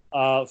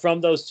from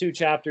those two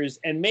chapters,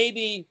 and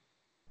maybe,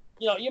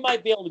 you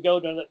might be able to go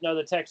to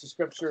another text of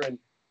Scripture and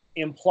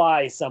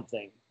imply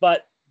something,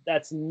 but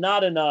that's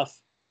not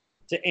enough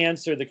to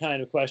answer the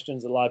kind of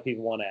questions that a lot of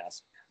people want to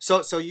ask.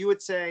 So you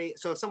would say,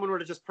 so if someone were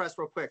to just press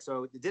real quick,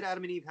 so did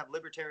Adam and Eve have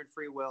libertarian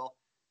free will?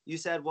 You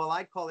said, well,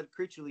 I'd call it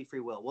creaturely free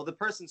will. Well, the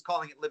person's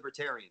calling it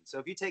libertarian. So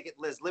if you take it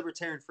as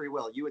libertarian free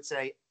will, you would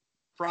say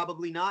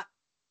probably not,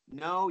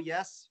 no,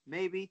 yes,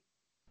 maybe.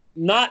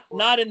 Not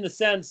in the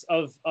sense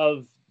of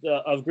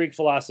Greek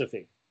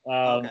philosophy.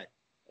 Okay.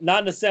 Not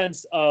in the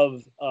sense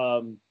of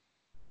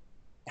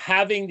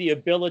having the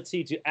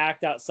ability to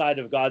act outside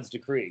of God's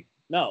decree.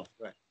 No.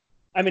 Right.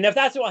 I mean, if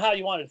that's how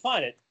you want to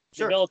define it,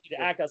 sure. The ability to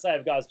act outside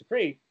of God's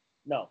decree,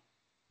 no.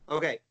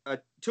 Okay.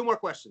 Two more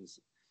questions.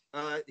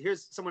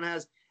 Here's someone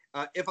has,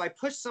 if I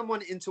push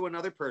someone into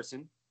another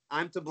person,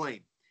 I'm to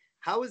blame.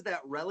 How is that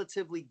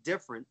relatively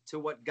different to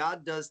what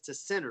God does to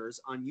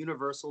sinners on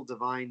universal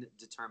divine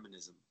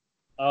determinism?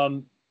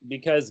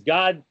 Because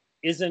God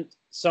isn't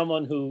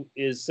someone who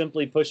is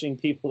simply pushing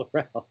people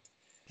around.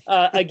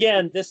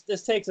 Again, this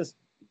takes us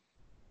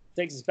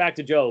back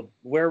to Job.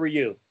 Where were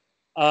you?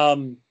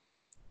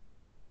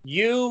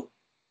 You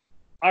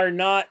are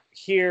not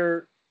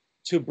here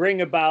to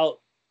bring about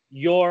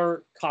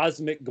your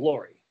cosmic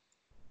glory.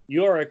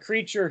 You're a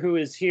creature who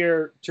is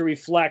here to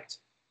reflect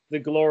the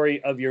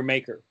glory of your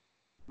Maker.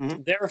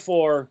 Mm-hmm.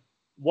 Therefore,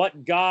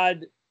 what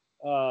God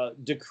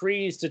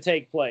decrees to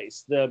take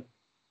place, the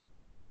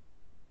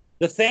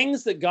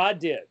things that God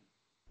did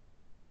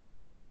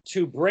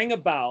to bring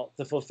about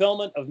the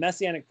fulfillment of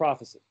messianic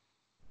prophecy.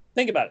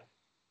 Think about it.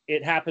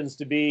 It happens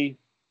to be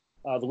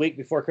the week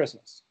before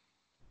Christmas.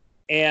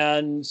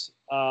 And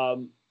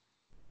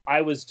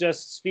I was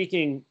just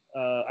speaking,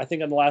 I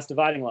think on the last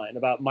dividing line,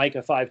 about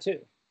Micah 5:2.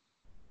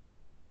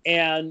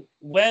 And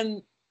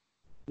when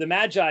the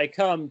Magi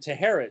come to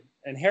Herod,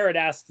 and Herod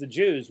asks the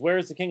Jews, where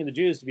is the king of the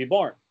Jews to be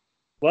born?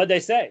 What did they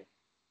say?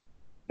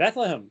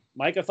 Bethlehem,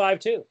 Micah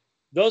 5:2.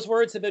 Those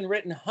words have been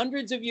written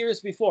hundreds of years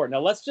before.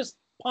 Now let's just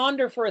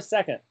ponder for a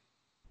second.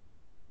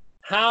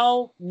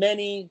 How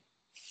many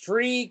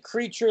free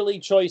creaturely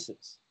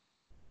choices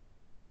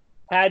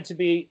had to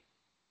be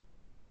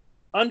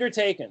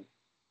undertaken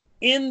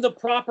in the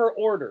proper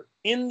order,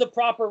 in the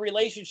proper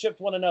relationship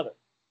to one another,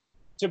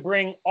 to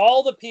bring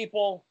all the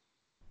people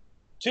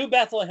to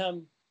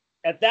Bethlehem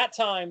at that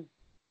time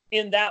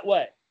in that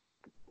way?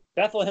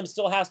 Bethlehem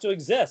still has to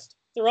exist.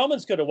 The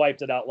Romans could have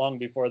wiped it out long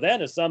before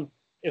then.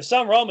 If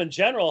some Roman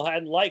general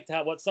hadn't liked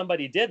what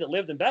somebody did that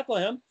lived in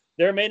Bethlehem,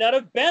 there may not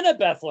have been a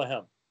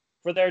Bethlehem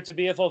for there to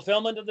be a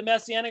fulfillment of the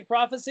messianic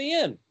prophecy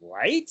in,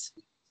 right?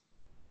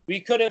 We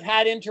could have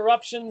had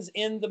interruptions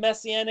in the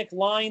messianic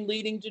line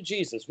leading to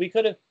Jesus.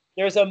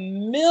 There's a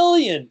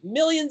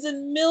millions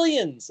and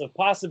millions of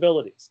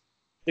possibilities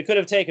that could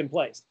have taken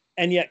place.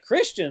 And yet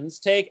Christians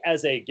take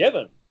as a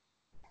given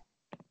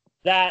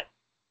that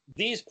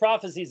these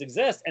prophecies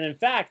exist. And in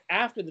fact,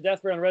 after the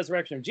death, burial, and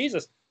resurrection of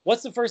Jesus,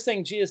 what's the first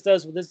thing Jesus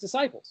does with his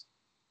disciples?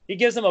 He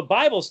gives them a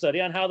Bible study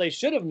on how they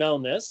should have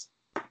known this.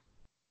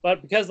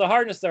 But because of the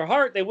hardness of their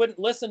heart, they wouldn't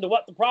listen to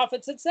what the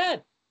prophets had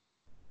said.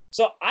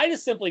 So I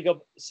just simply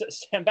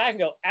stand back and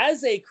go,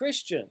 as a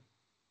Christian,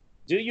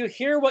 do you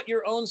hear what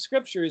your own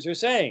scriptures are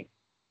saying?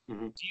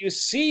 Mm-hmm. Do you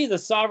see the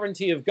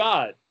sovereignty of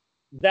God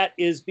that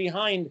is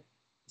behind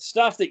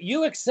stuff that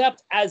you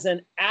accept as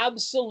an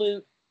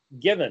absolute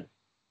given.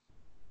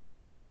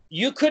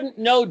 You couldn't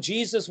know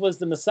Jesus was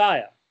the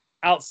Messiah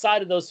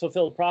outside of those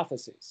fulfilled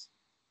prophecies.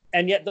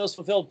 And yet those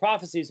fulfilled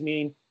prophecies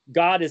mean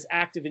God is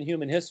active in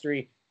human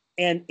history,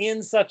 and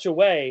in such a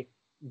way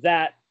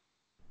that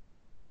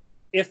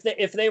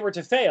if they were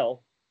to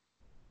fail,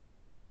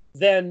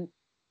 then,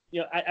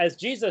 as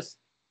Jesus,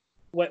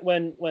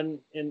 when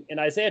in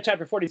Isaiah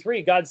chapter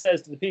 43, God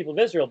says to the people of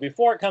Israel,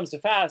 before it comes to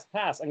pass,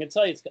 I'm going to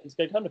tell you it's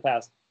going to come to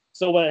pass.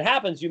 So when it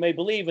happens, you may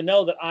believe and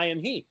know that I am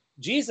he.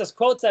 Jesus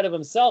quotes that of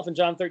himself in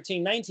John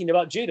 13:19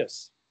 about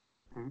Judas.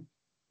 Mm-hmm.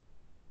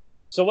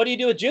 So what do you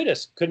do with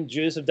Judas? Couldn't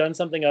Judas have done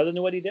something other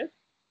than what he did?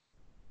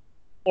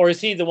 Or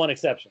is he the one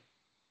exception?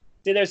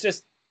 See, there's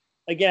just,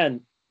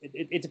 again,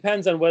 it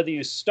depends on whether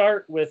you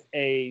start with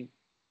a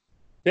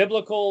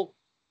biblical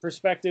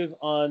perspective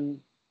on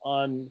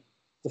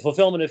the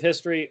fulfillment of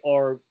history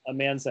or a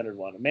man-centered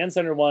one. A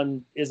man-centered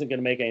one isn't going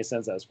to make any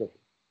sense out of Scripture.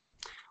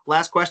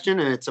 Last question,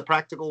 and it's a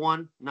practical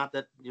one. Not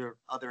that your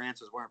other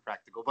answers weren't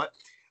practical, but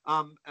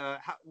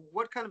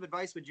what kind of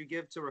advice would you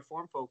give to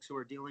Reformed folks who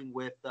are dealing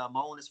with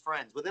Molinist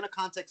friends within a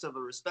context of a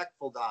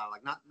respectful dialogue,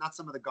 not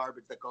some of the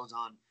garbage that goes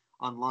on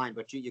online,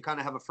 but you kind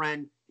of have a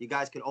friend, you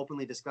guys could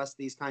openly discuss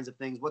these kinds of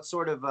things. What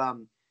sort of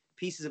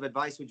pieces of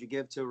advice would you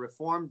give to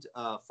Reformed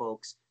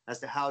folks as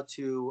to how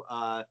to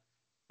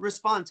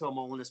respond to a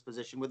Molinist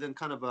position within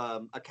kind of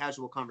a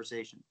casual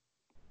conversation?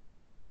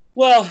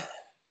 Well,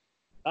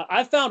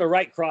 I found a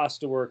right cross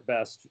to work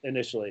best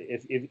initially.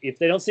 If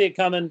they don't see it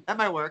coming, that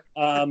might work.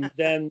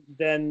 then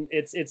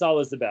it's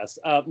always the best.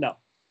 No.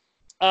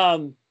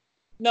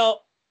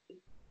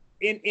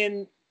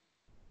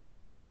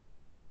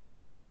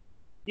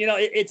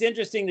 It's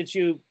interesting that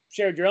you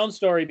shared your own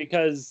story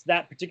because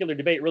that particular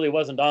debate really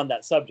wasn't on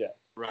that subject.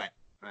 Right.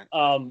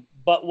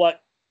 But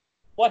what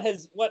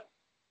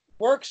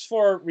works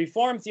for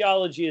Reformed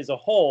theology as a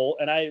whole,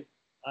 and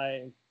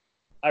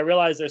I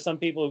realize there's some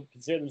people who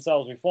consider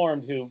themselves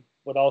Reformed who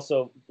would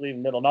also believe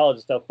in middle knowledge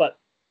and stuff, but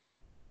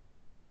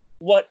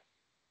what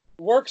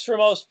works for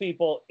most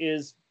people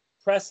is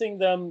pressing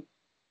them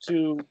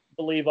to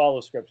believe all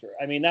of Scripture.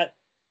 I mean,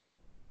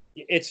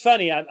 it's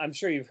funny, I'm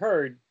sure you've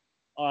heard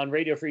on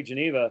Radio Free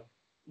Geneva,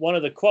 one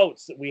of the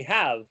quotes that we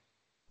have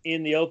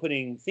in the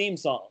opening theme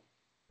song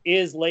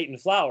is Leighton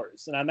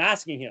Flowers. And I'm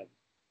asking him,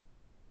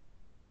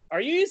 are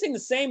you using the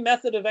same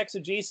method of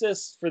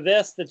exegesis for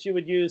this that you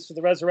would use for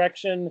the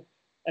resurrection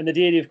and the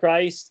deity of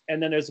Christ?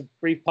 And then there's a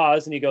brief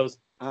pause and he goes,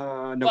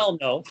 no. Well,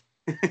 no.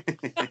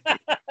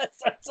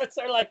 So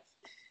sort of like,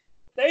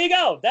 there you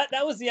go.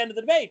 That was the end of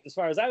the debate as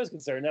far as I was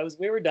concerned.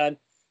 We were done.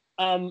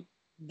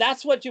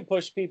 That's what you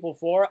push people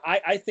for.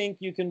 I think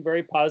you can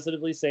very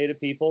positively say to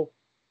people,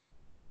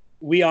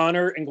 we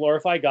honor and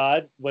glorify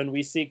God when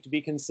we seek to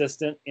be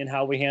consistent in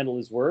how we handle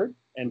his word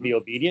and be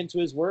obedient to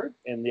his word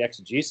and the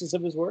exegesis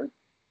of his word.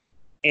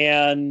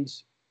 And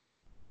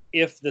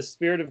if the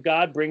Spirit of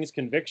God brings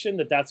conviction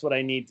that that's what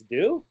I need to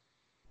do,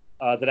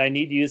 that I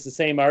need to use the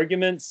same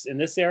arguments in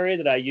this area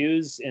that I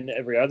use in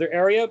every other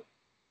area,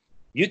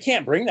 you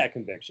can't bring that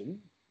conviction.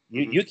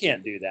 You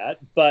can't do that,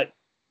 but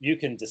you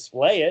can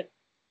display it.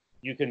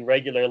 You can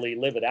regularly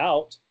live it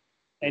out,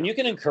 and you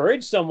can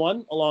encourage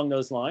someone along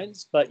those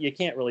lines, but you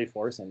can't really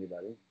force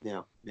anybody.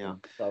 Yeah.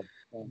 So,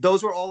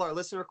 those were all our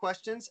listener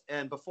questions.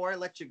 And before I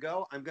let you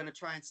go, I'm going to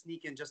try and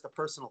sneak in just a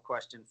personal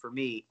question for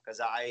me,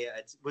 because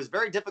it was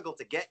very difficult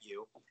to get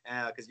you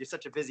because you're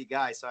such a busy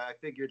guy. So I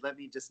figured let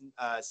me just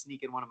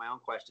sneak in one of my own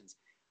questions.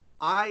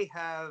 I'm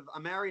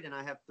married and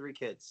I have 3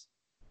 kids.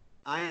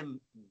 I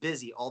am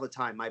busy all the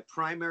time. My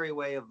primary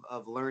way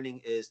of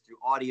learning is through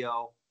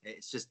audio.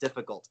 It's just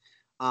difficult.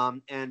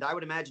 And I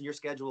would imagine your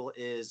schedule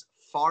is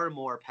far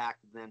more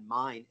packed than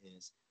mine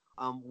is.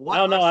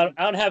 I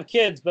don't have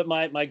kids, but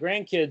my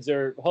grandkids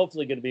are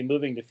hopefully going to be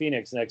moving to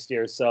Phoenix next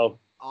year. So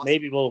awesome.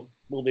 Maybe we'll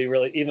be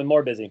really even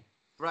more busy.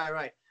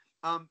 Right.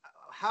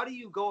 How do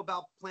you go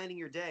about planning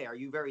your day? Are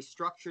you very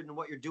structured in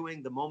what you're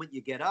doing the moment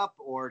you get up,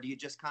 or do you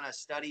just kind of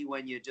study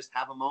when you just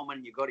have a moment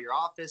and you go to your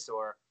office,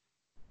 or?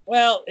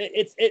 Well,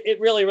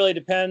 it really, really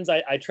depends.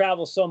 I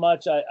travel so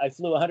much. I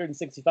flew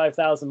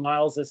 165,000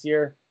 miles this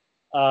year.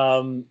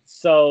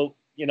 So,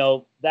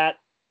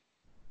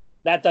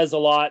 that does a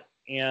lot.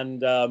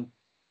 And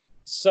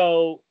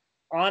so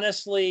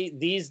honestly,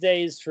 these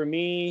days for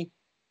me,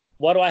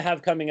 what do I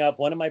have coming up?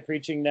 When am I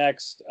preaching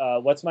next?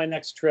 What's my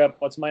next trip?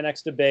 What's my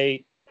next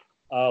debate?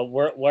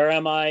 Where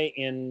am I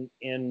in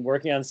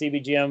working on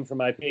CBGM for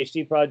my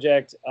PhD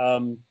project?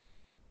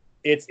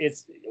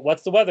 It's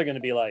what's the weather going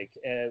to be like?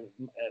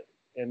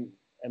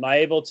 Am I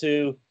able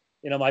to,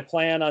 my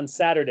plan on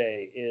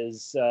Saturday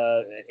is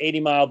an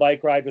 80-mile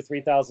bike ride with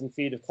 3,000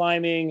 feet of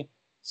climbing.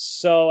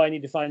 So I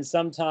need to find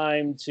some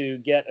time to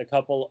get a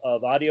couple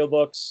of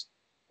audiobooks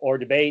or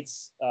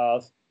debates.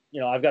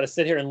 I've got to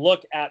sit here and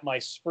look at my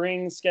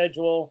spring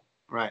schedule.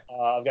 Right.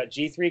 I've got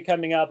G3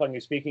 coming up. I'm going to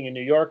be speaking in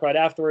New York right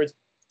afterwards.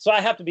 So I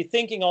have to be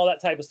thinking all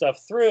that type of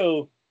stuff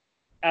through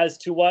as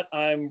to what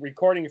I'm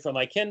recording from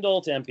my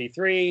Kindle to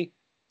MP3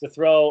 to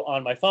throw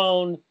on my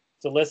phone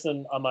to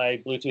listen on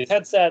my Bluetooth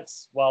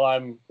headsets while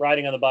I'm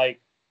riding on the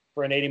bike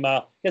for an 80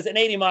 mile, because an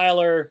 80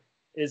 miler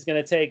is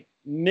going to take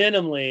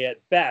minimally at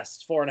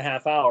best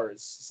 4.5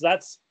 hours. So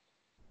that's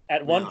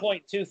at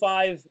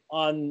 1.25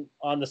 on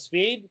the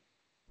speed.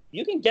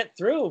 You can get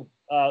through,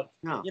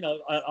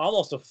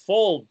 almost a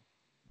full,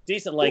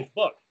 decent length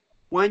book.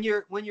 When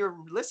you're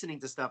listening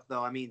to stuff,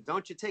 though, I mean,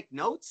 don't you take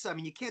notes? I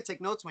mean, you can't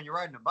take notes when you're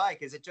riding a bike.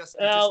 Is it just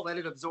let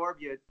it absorb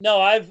you? No,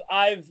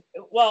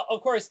 well,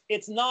 of course,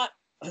 it's not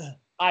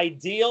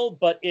ideal,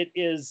 but it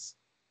is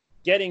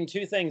getting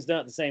two things done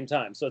at the same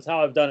time. So it's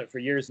how I've done it for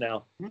years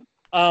now.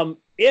 Mm-hmm.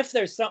 If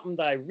there's something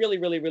that I really,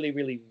 really, really,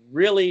 really,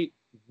 really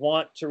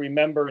want to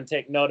remember and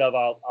take note of,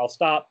 I'll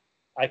stop.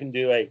 I can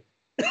do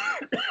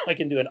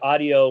an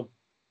audio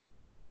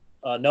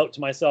note to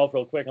myself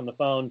real quick on the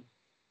phone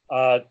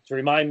to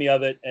remind me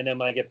of it, and then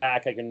when I get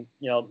back, I can,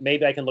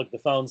 maybe I can look at the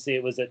phone, see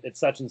it was at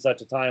such and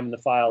such a time in the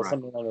file,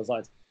 something along those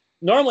lines.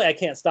 Normally, I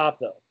can't stop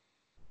though.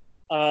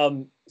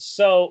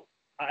 So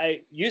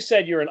you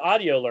said you're an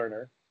audio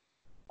learner.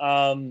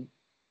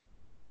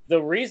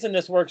 The reason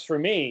this works for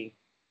me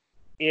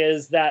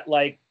is that,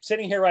 like,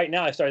 sitting here right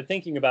now, I started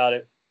thinking about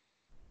it.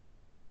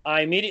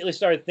 I immediately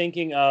started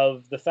thinking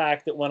of the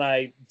fact that when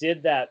I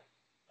did that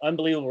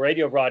unbelievable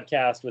radio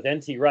broadcast with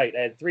N.T. Wright,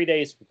 I had 3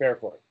 days to prepare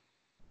for it.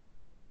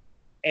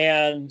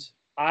 And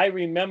I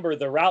remember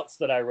the routes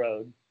that I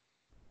rode.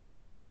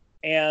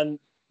 And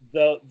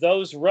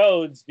those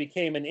roads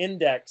became an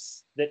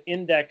index that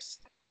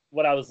indexed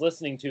what I was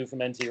listening to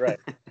from N.T. Wright.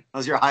 That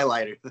was your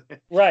highlighter.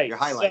 Right. Your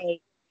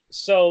highlight.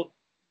 So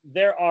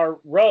there are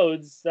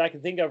roads that I can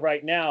think of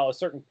right now, a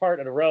certain part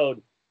of the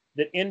road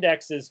that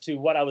indexes to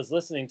what I was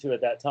listening to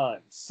at that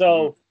time.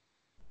 So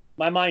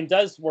my mind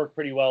does work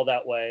pretty well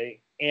that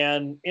way.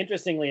 And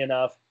interestingly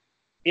enough,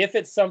 if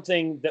it's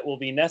something that will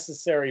be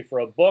necessary for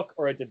a book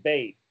or a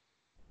debate,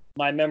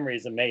 my memory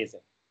is amazing.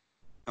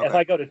 Okay. If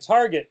I go to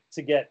Target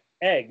to get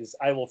eggs,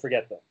 I will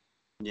forget them.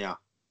 Yeah.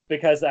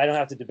 Because I don't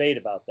have to debate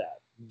about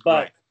that.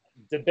 But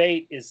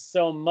debate is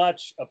so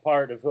much a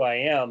part of who I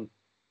am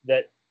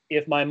that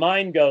if my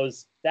mind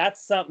goes,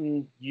 that's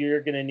something you're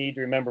going to need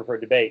to remember for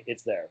a debate,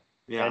 it's there.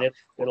 Yeah. And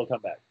it'll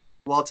come back.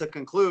 Well, to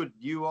conclude,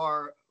 you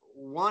are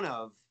one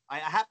of, I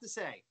have to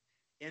say,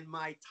 in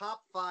my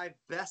top 5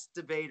 best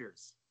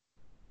debaters,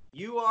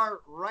 you are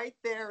right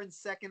there in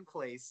second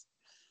place.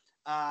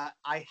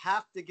 I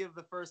have to give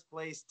the first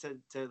place to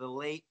the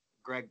late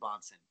Greg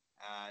Bahnsen.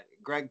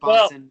 Greg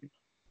Bahnsen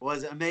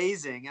was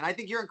amazing, and I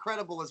think you're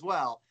incredible as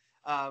well.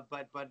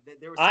 But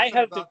there was. I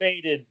have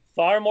debated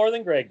far more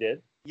than Greg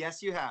did.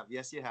 Yes, you have.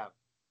 Yes, you have.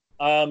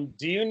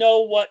 Do you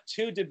know what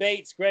 2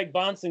 debates Greg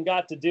Bahnsen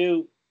got to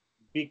do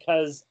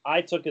because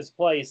I took his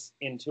place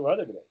in 2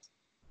 other debates?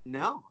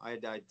 No, I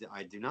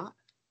do not.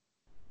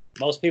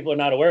 Most people are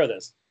not aware of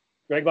this.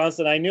 Greg Bahnsen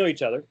and I knew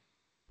each other,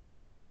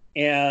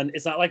 and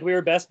it's not like we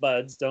were best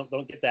buds. Don't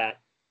get that.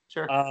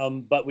 Sure.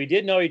 But we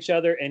did know each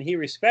other, and he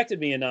respected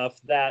me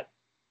enough that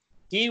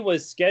he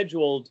was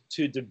scheduled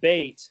to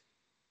debate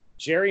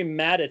Jerry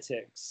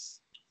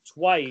Matitix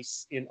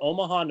twice in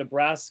Omaha,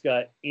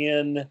 Nebraska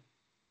in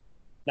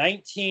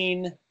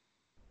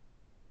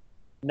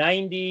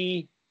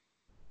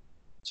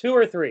 1992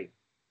 or 3.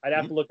 I'd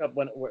have to look up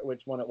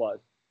which one it was.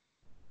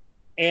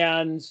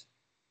 And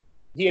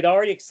he had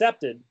already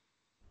accepted.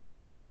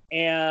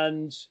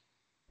 And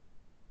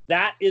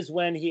that is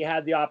when he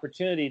had the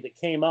opportunity that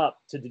came up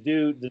to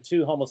do the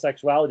 2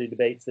 homosexuality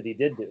debates that he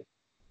did do.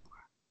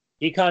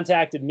 He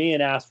contacted me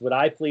and asked, would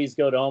I please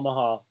go to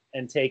Omaha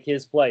and take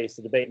his place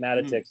to debate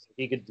Matitix so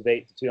he could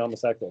debate the 2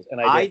 homosexuals?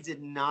 And I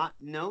did not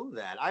know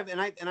that. I've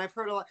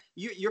heard a lot.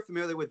 You're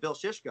familiar with Bill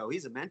Shishko.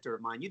 He's a mentor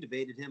of mine. You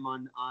debated him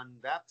on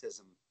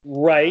baptism.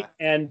 Right.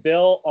 And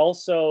Bill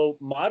also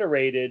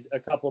moderated a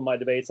couple of my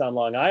debates on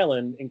Long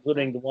Island,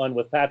 including the one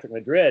with Patrick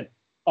Madrid.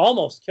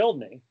 Almost killed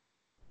me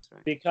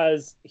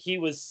because he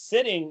was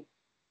sitting,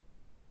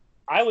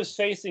 I was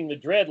facing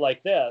Madrid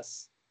like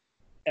this,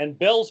 and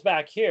Bill's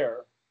back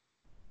here,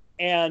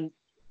 and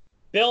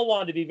Bill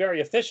wanted to be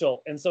very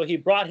official, and so he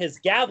brought his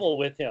gavel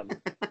with him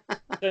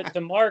to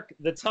mark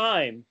the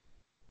time.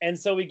 And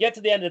so we get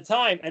to the end of the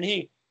time, and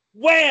he,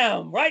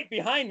 wham, right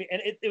behind me,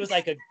 and it was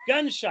like a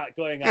gunshot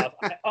going off.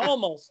 I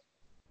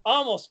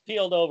almost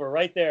peeled over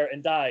right there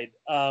and died.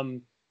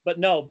 But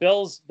no,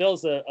 Bill's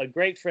a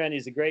great friend.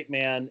 He's a great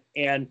man.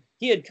 And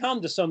he had come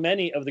to so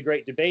many of the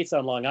great debates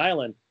on Long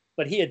Island,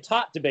 but he had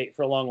taught debate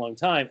for a long, long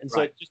time. And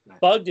so it just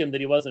bugged him that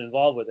he wasn't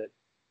involved with it.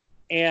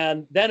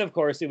 And then, of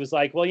course, it was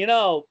like,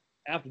 well,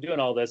 after doing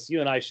all this,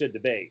 you and I should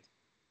debate.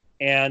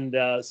 And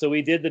so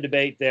we did the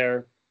debate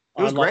there.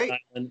 It was great. Long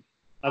Island.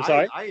 I'm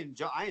sorry? I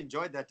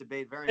enjoyed that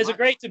debate very much. It was a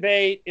great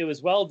debate. It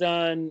was well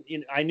done.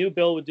 I knew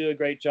Bill would do a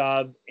great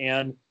job.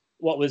 And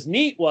what was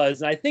neat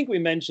was, and I think we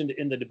mentioned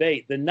in the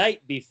debate, the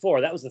night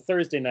before, that was the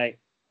Thursday night,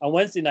 on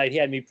Wednesday night, he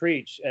had me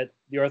preach at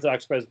the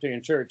Orthodox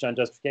Presbyterian Church on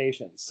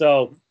justification.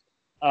 So,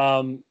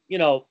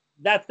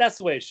 that's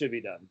the way it should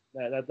be done.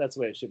 That's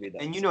the way it should be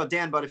done. And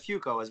Dan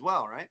Buttafuoco as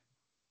well, right?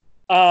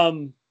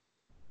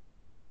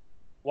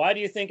 Why do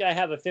you think I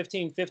have a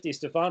 1550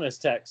 Stephanus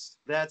text?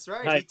 That's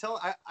right. Right.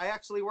 I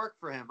actually work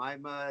for him.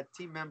 I'm a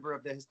team member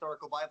of the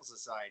Historical Bible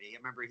Society. I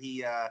remember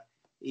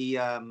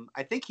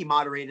I think he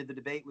moderated the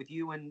debate with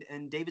you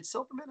and David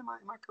Silverman. Am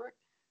I correct?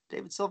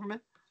 David Silverman?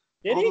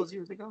 Did all he? those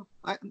years ago.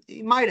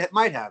 He might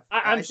have.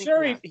 I'm think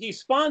sure he has. he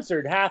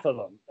sponsored half of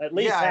them, at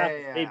least Yeah, half,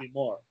 yeah. maybe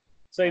more.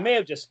 So he may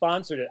have just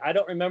sponsored it. I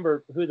don't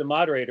remember who the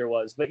moderator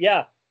was, but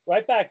yeah,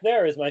 right back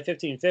there is my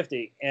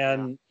 1550,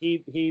 and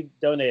he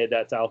donated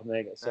that to Alpha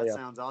Omega. So That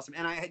sounds awesome.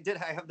 And I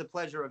have the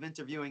pleasure of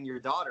interviewing your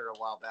daughter a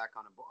while back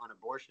on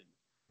abortion.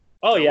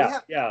 Oh, So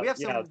yeah, we have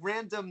some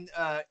random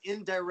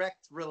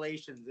indirect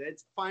relations.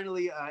 It's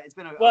finally it's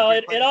been a well, great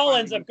it pleasure all finally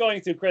ends up going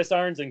through Chris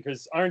Arnzen,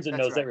 because Arnzen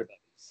knows right. everybody.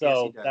 Yes,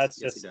 So he does.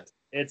 that's Yes, just he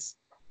does.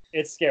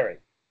 it's scary.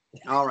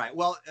 All right.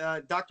 Well,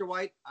 Dr.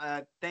 White,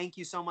 thank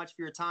you so much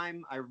for your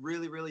time. I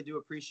really, really do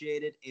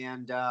appreciate it.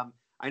 And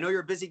I know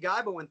you're a busy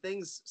guy, but when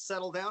things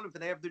settle down, if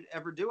they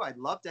ever do, I'd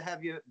love to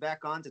have you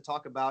back on to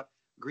talk about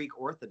Greek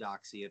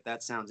Orthodoxy, if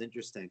that sounds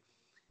interesting.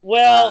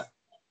 Well,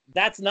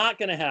 that's not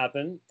going to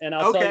happen, and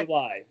I'll tell Okay. you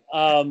why.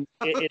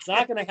 It's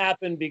not going to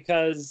happen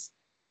because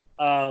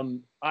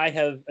I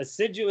have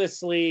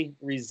assiduously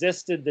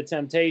resisted the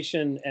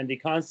temptation and the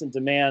constant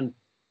demand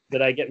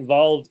that I get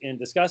involved in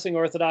discussing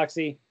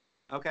orthodoxy.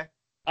 Okay.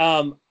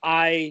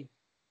 I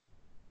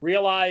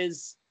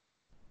realize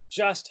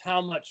just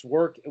how much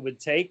work it would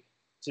take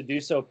to do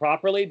so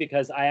properly,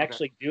 because I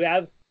actually do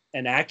have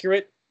an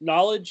accurate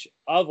knowledge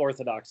of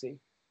orthodoxy.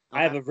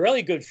 I have a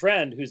really good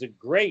friend who's a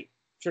great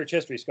church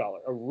history scholar,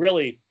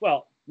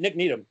 Nick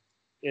Needham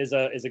is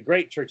a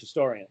great church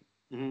historian.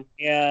 Mhm.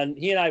 And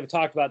he and I have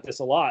talked about this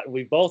a lot.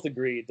 We both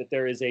agreed that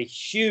there is a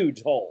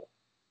huge hole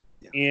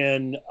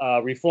in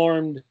the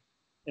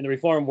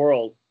Reformed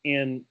world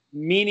in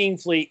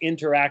meaningfully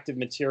interactive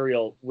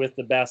material with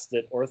the best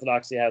that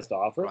Orthodoxy has to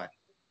offer.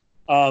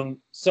 Right.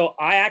 So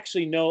I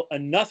actually know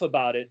enough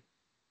about it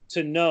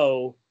to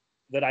know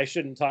that I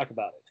shouldn't talk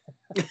about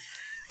it.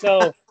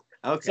 So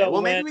Okay. So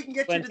well, maybe we can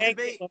get you to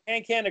debate. When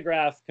Hank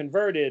Hanegraaff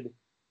converted,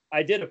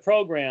 I did a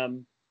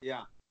program,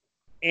 Yeah.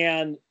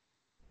 and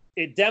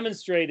it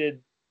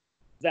demonstrated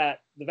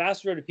that the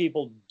vast majority of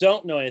people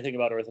don't know anything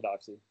about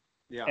Orthodoxy.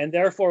 Yeah. And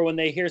therefore, when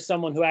they hear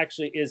someone who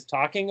actually is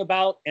talking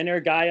about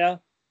Energia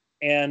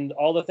and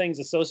all the things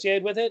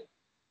associated with it,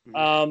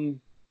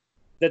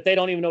 that they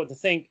don't even know what to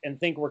think, and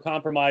think we're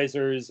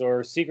compromisers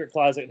or secret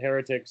closet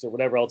heretics or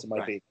whatever else it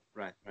might be.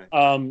 Right.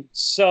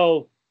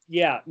 So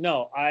yeah,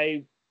 no,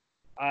 I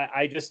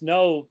just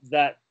know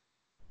that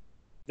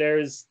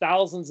there's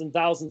thousands and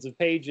thousands of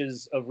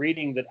pages of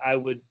reading that I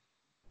would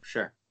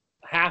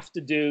have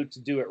to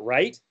do it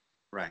right.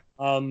 Right.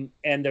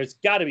 And there's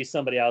got to be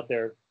somebody out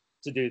there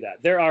to do that.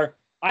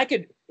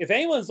 If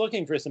anyone's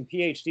looking for some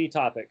PhD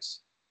topics,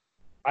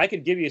 I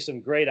could give you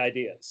some great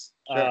ideas,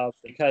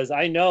 because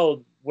I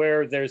know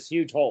where there's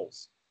huge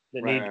holes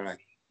that need to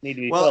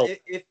be filled.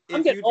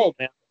 I'm getting old,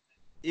 man.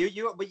 You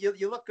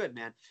look good,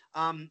 man.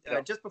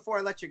 Just before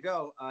I let you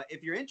go,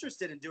 if you're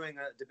interested in doing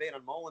a debate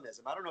on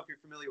Molinism, I don't know if you're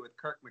familiar with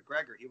Kirk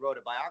McGregor. He wrote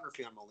a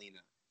biography on Molina,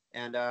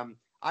 and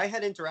I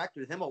had interacted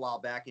with him a while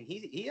back, and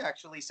he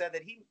actually said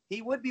that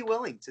he would be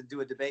willing to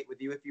do a debate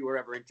with you if you were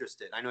ever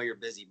interested. I know you're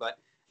busy, but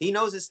he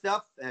knows his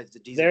stuff.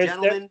 He's a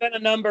gentleman. There's been a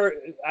number.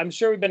 I'm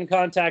sure we've been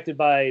contacted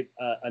by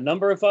a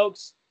number of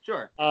folks.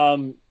 Sure.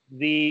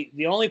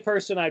 The only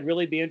person I'd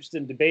really be interested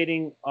in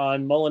debating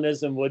on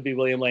Molinism would be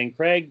William Lane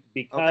Craig,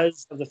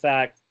 because of the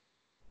fact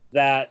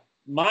that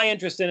my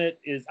interest in it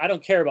is, I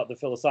don't care about the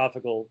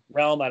philosophical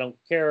realm. I don't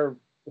care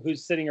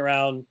who's sitting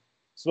around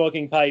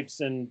smoking pipes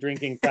and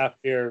drinking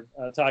craft beer,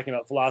 talking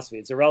about philosophy.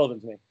 It's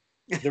irrelevant to me.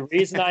 The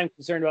reason I'm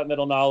concerned about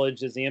middle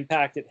knowledge is the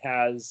impact it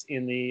has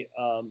in the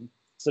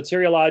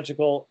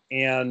soteriological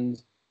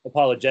and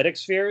apologetic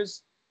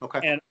spheres.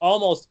 And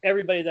almost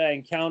everybody that I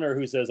encounter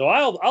who says, "Oh,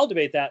 I'll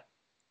debate that,"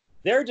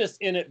 they're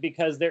just in it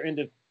because they're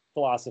into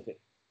philosophy.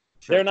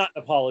 They're not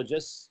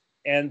apologists,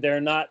 and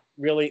they're not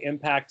really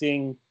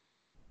impacting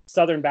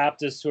Southern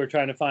Baptists who are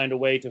trying to find a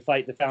way to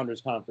fight the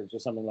Founders Conference or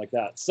something like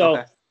that.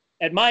 So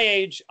at my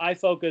age, I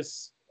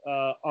focus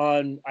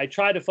I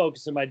try to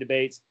focus in my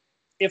debates.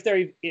 If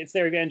they're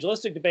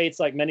evangelistic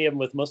debates, like many of them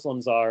with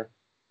Muslims are,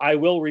 I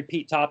will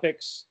repeat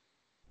topics,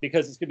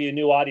 because it's going to be a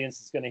new audience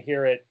that's going to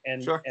hear it.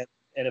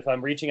 And if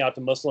I'm reaching out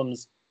to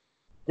Muslims,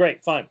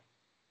 great, fine.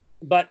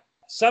 But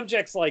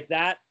subjects like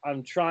that,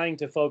 I'm trying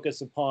to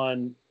focus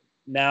upon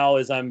now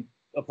as I'm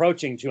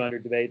approaching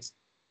 200 debates.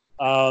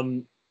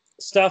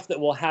 Stuff that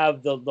will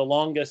have the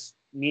longest,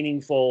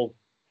 meaningful,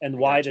 and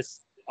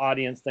widest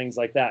audience, things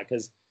like that.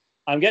 Because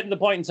I'm getting to the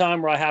point in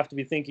time where I have to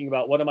be thinking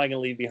about, what am I going to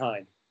leave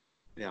behind?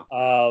 Yeah.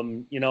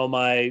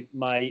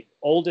 My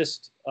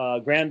oldest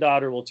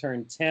granddaughter will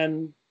turn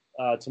 10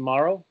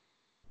 tomorrow.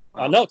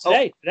 No,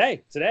 today.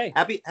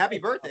 Happy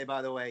birthday,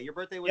 by the way. Your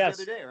birthday was the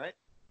other day, right?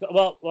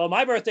 Well,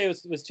 my birthday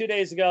was 2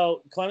 days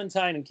ago.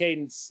 Clementine and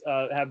Cadence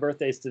have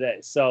birthdays today.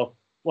 So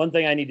one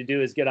thing I need to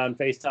do is get on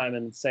FaceTime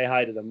and say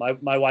hi to them.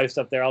 My wife's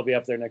up there. I'll be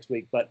up there next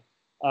week. But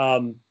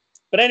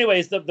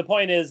anyways, the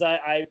point is,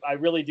 I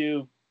really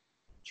do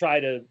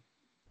try to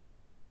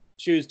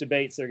choose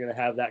debates that are going to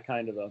have that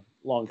kind of a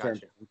long-term.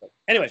 Gotcha. But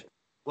anyway. Gotcha.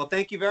 Well,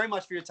 thank you very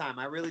much for your time.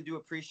 I really do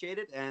appreciate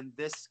it. And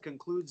this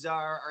concludes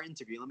our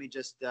interview. Let me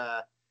just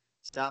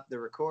stop the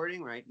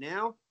recording right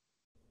now.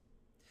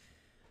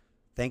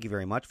 Thank you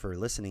very much for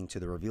listening to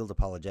the Revealed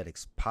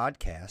Apologetics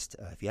podcast.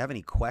 If you have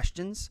any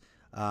questions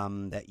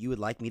that you would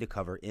like me to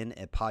cover in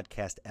a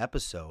podcast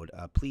episode,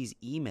 please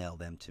email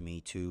them to me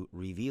to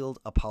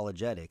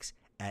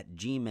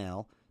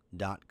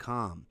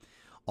revealedapologetics@gmail.com.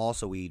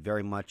 Also, we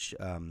very much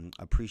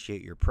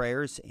appreciate your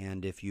prayers,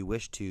 and if you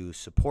wish to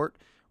support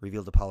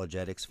Revealed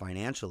Apologetics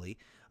financially,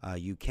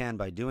 you can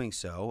by doing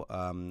so.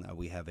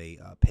 We have a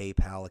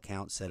PayPal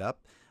account set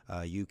up.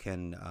 You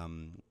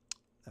can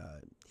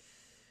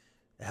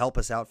help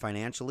us out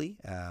financially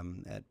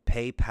at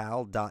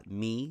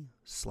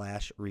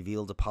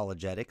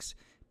paypal.me/revealedapologetics,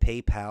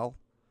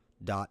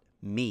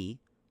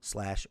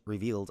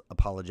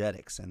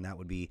 paypal.me/revealedapologetics, and that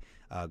would be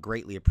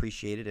greatly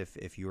appreciated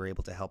if you were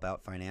able to help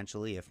out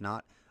financially. If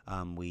not,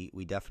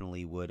 we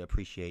definitely would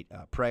appreciate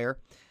prayer.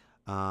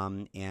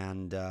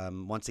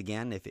 Once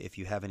again, if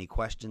you have any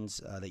questions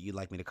that you'd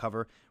like me to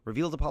cover,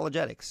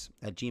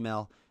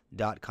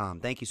 revealedapologetics@gmail.com.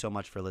 Thank you so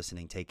much for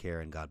listening. Take care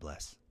and God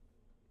bless.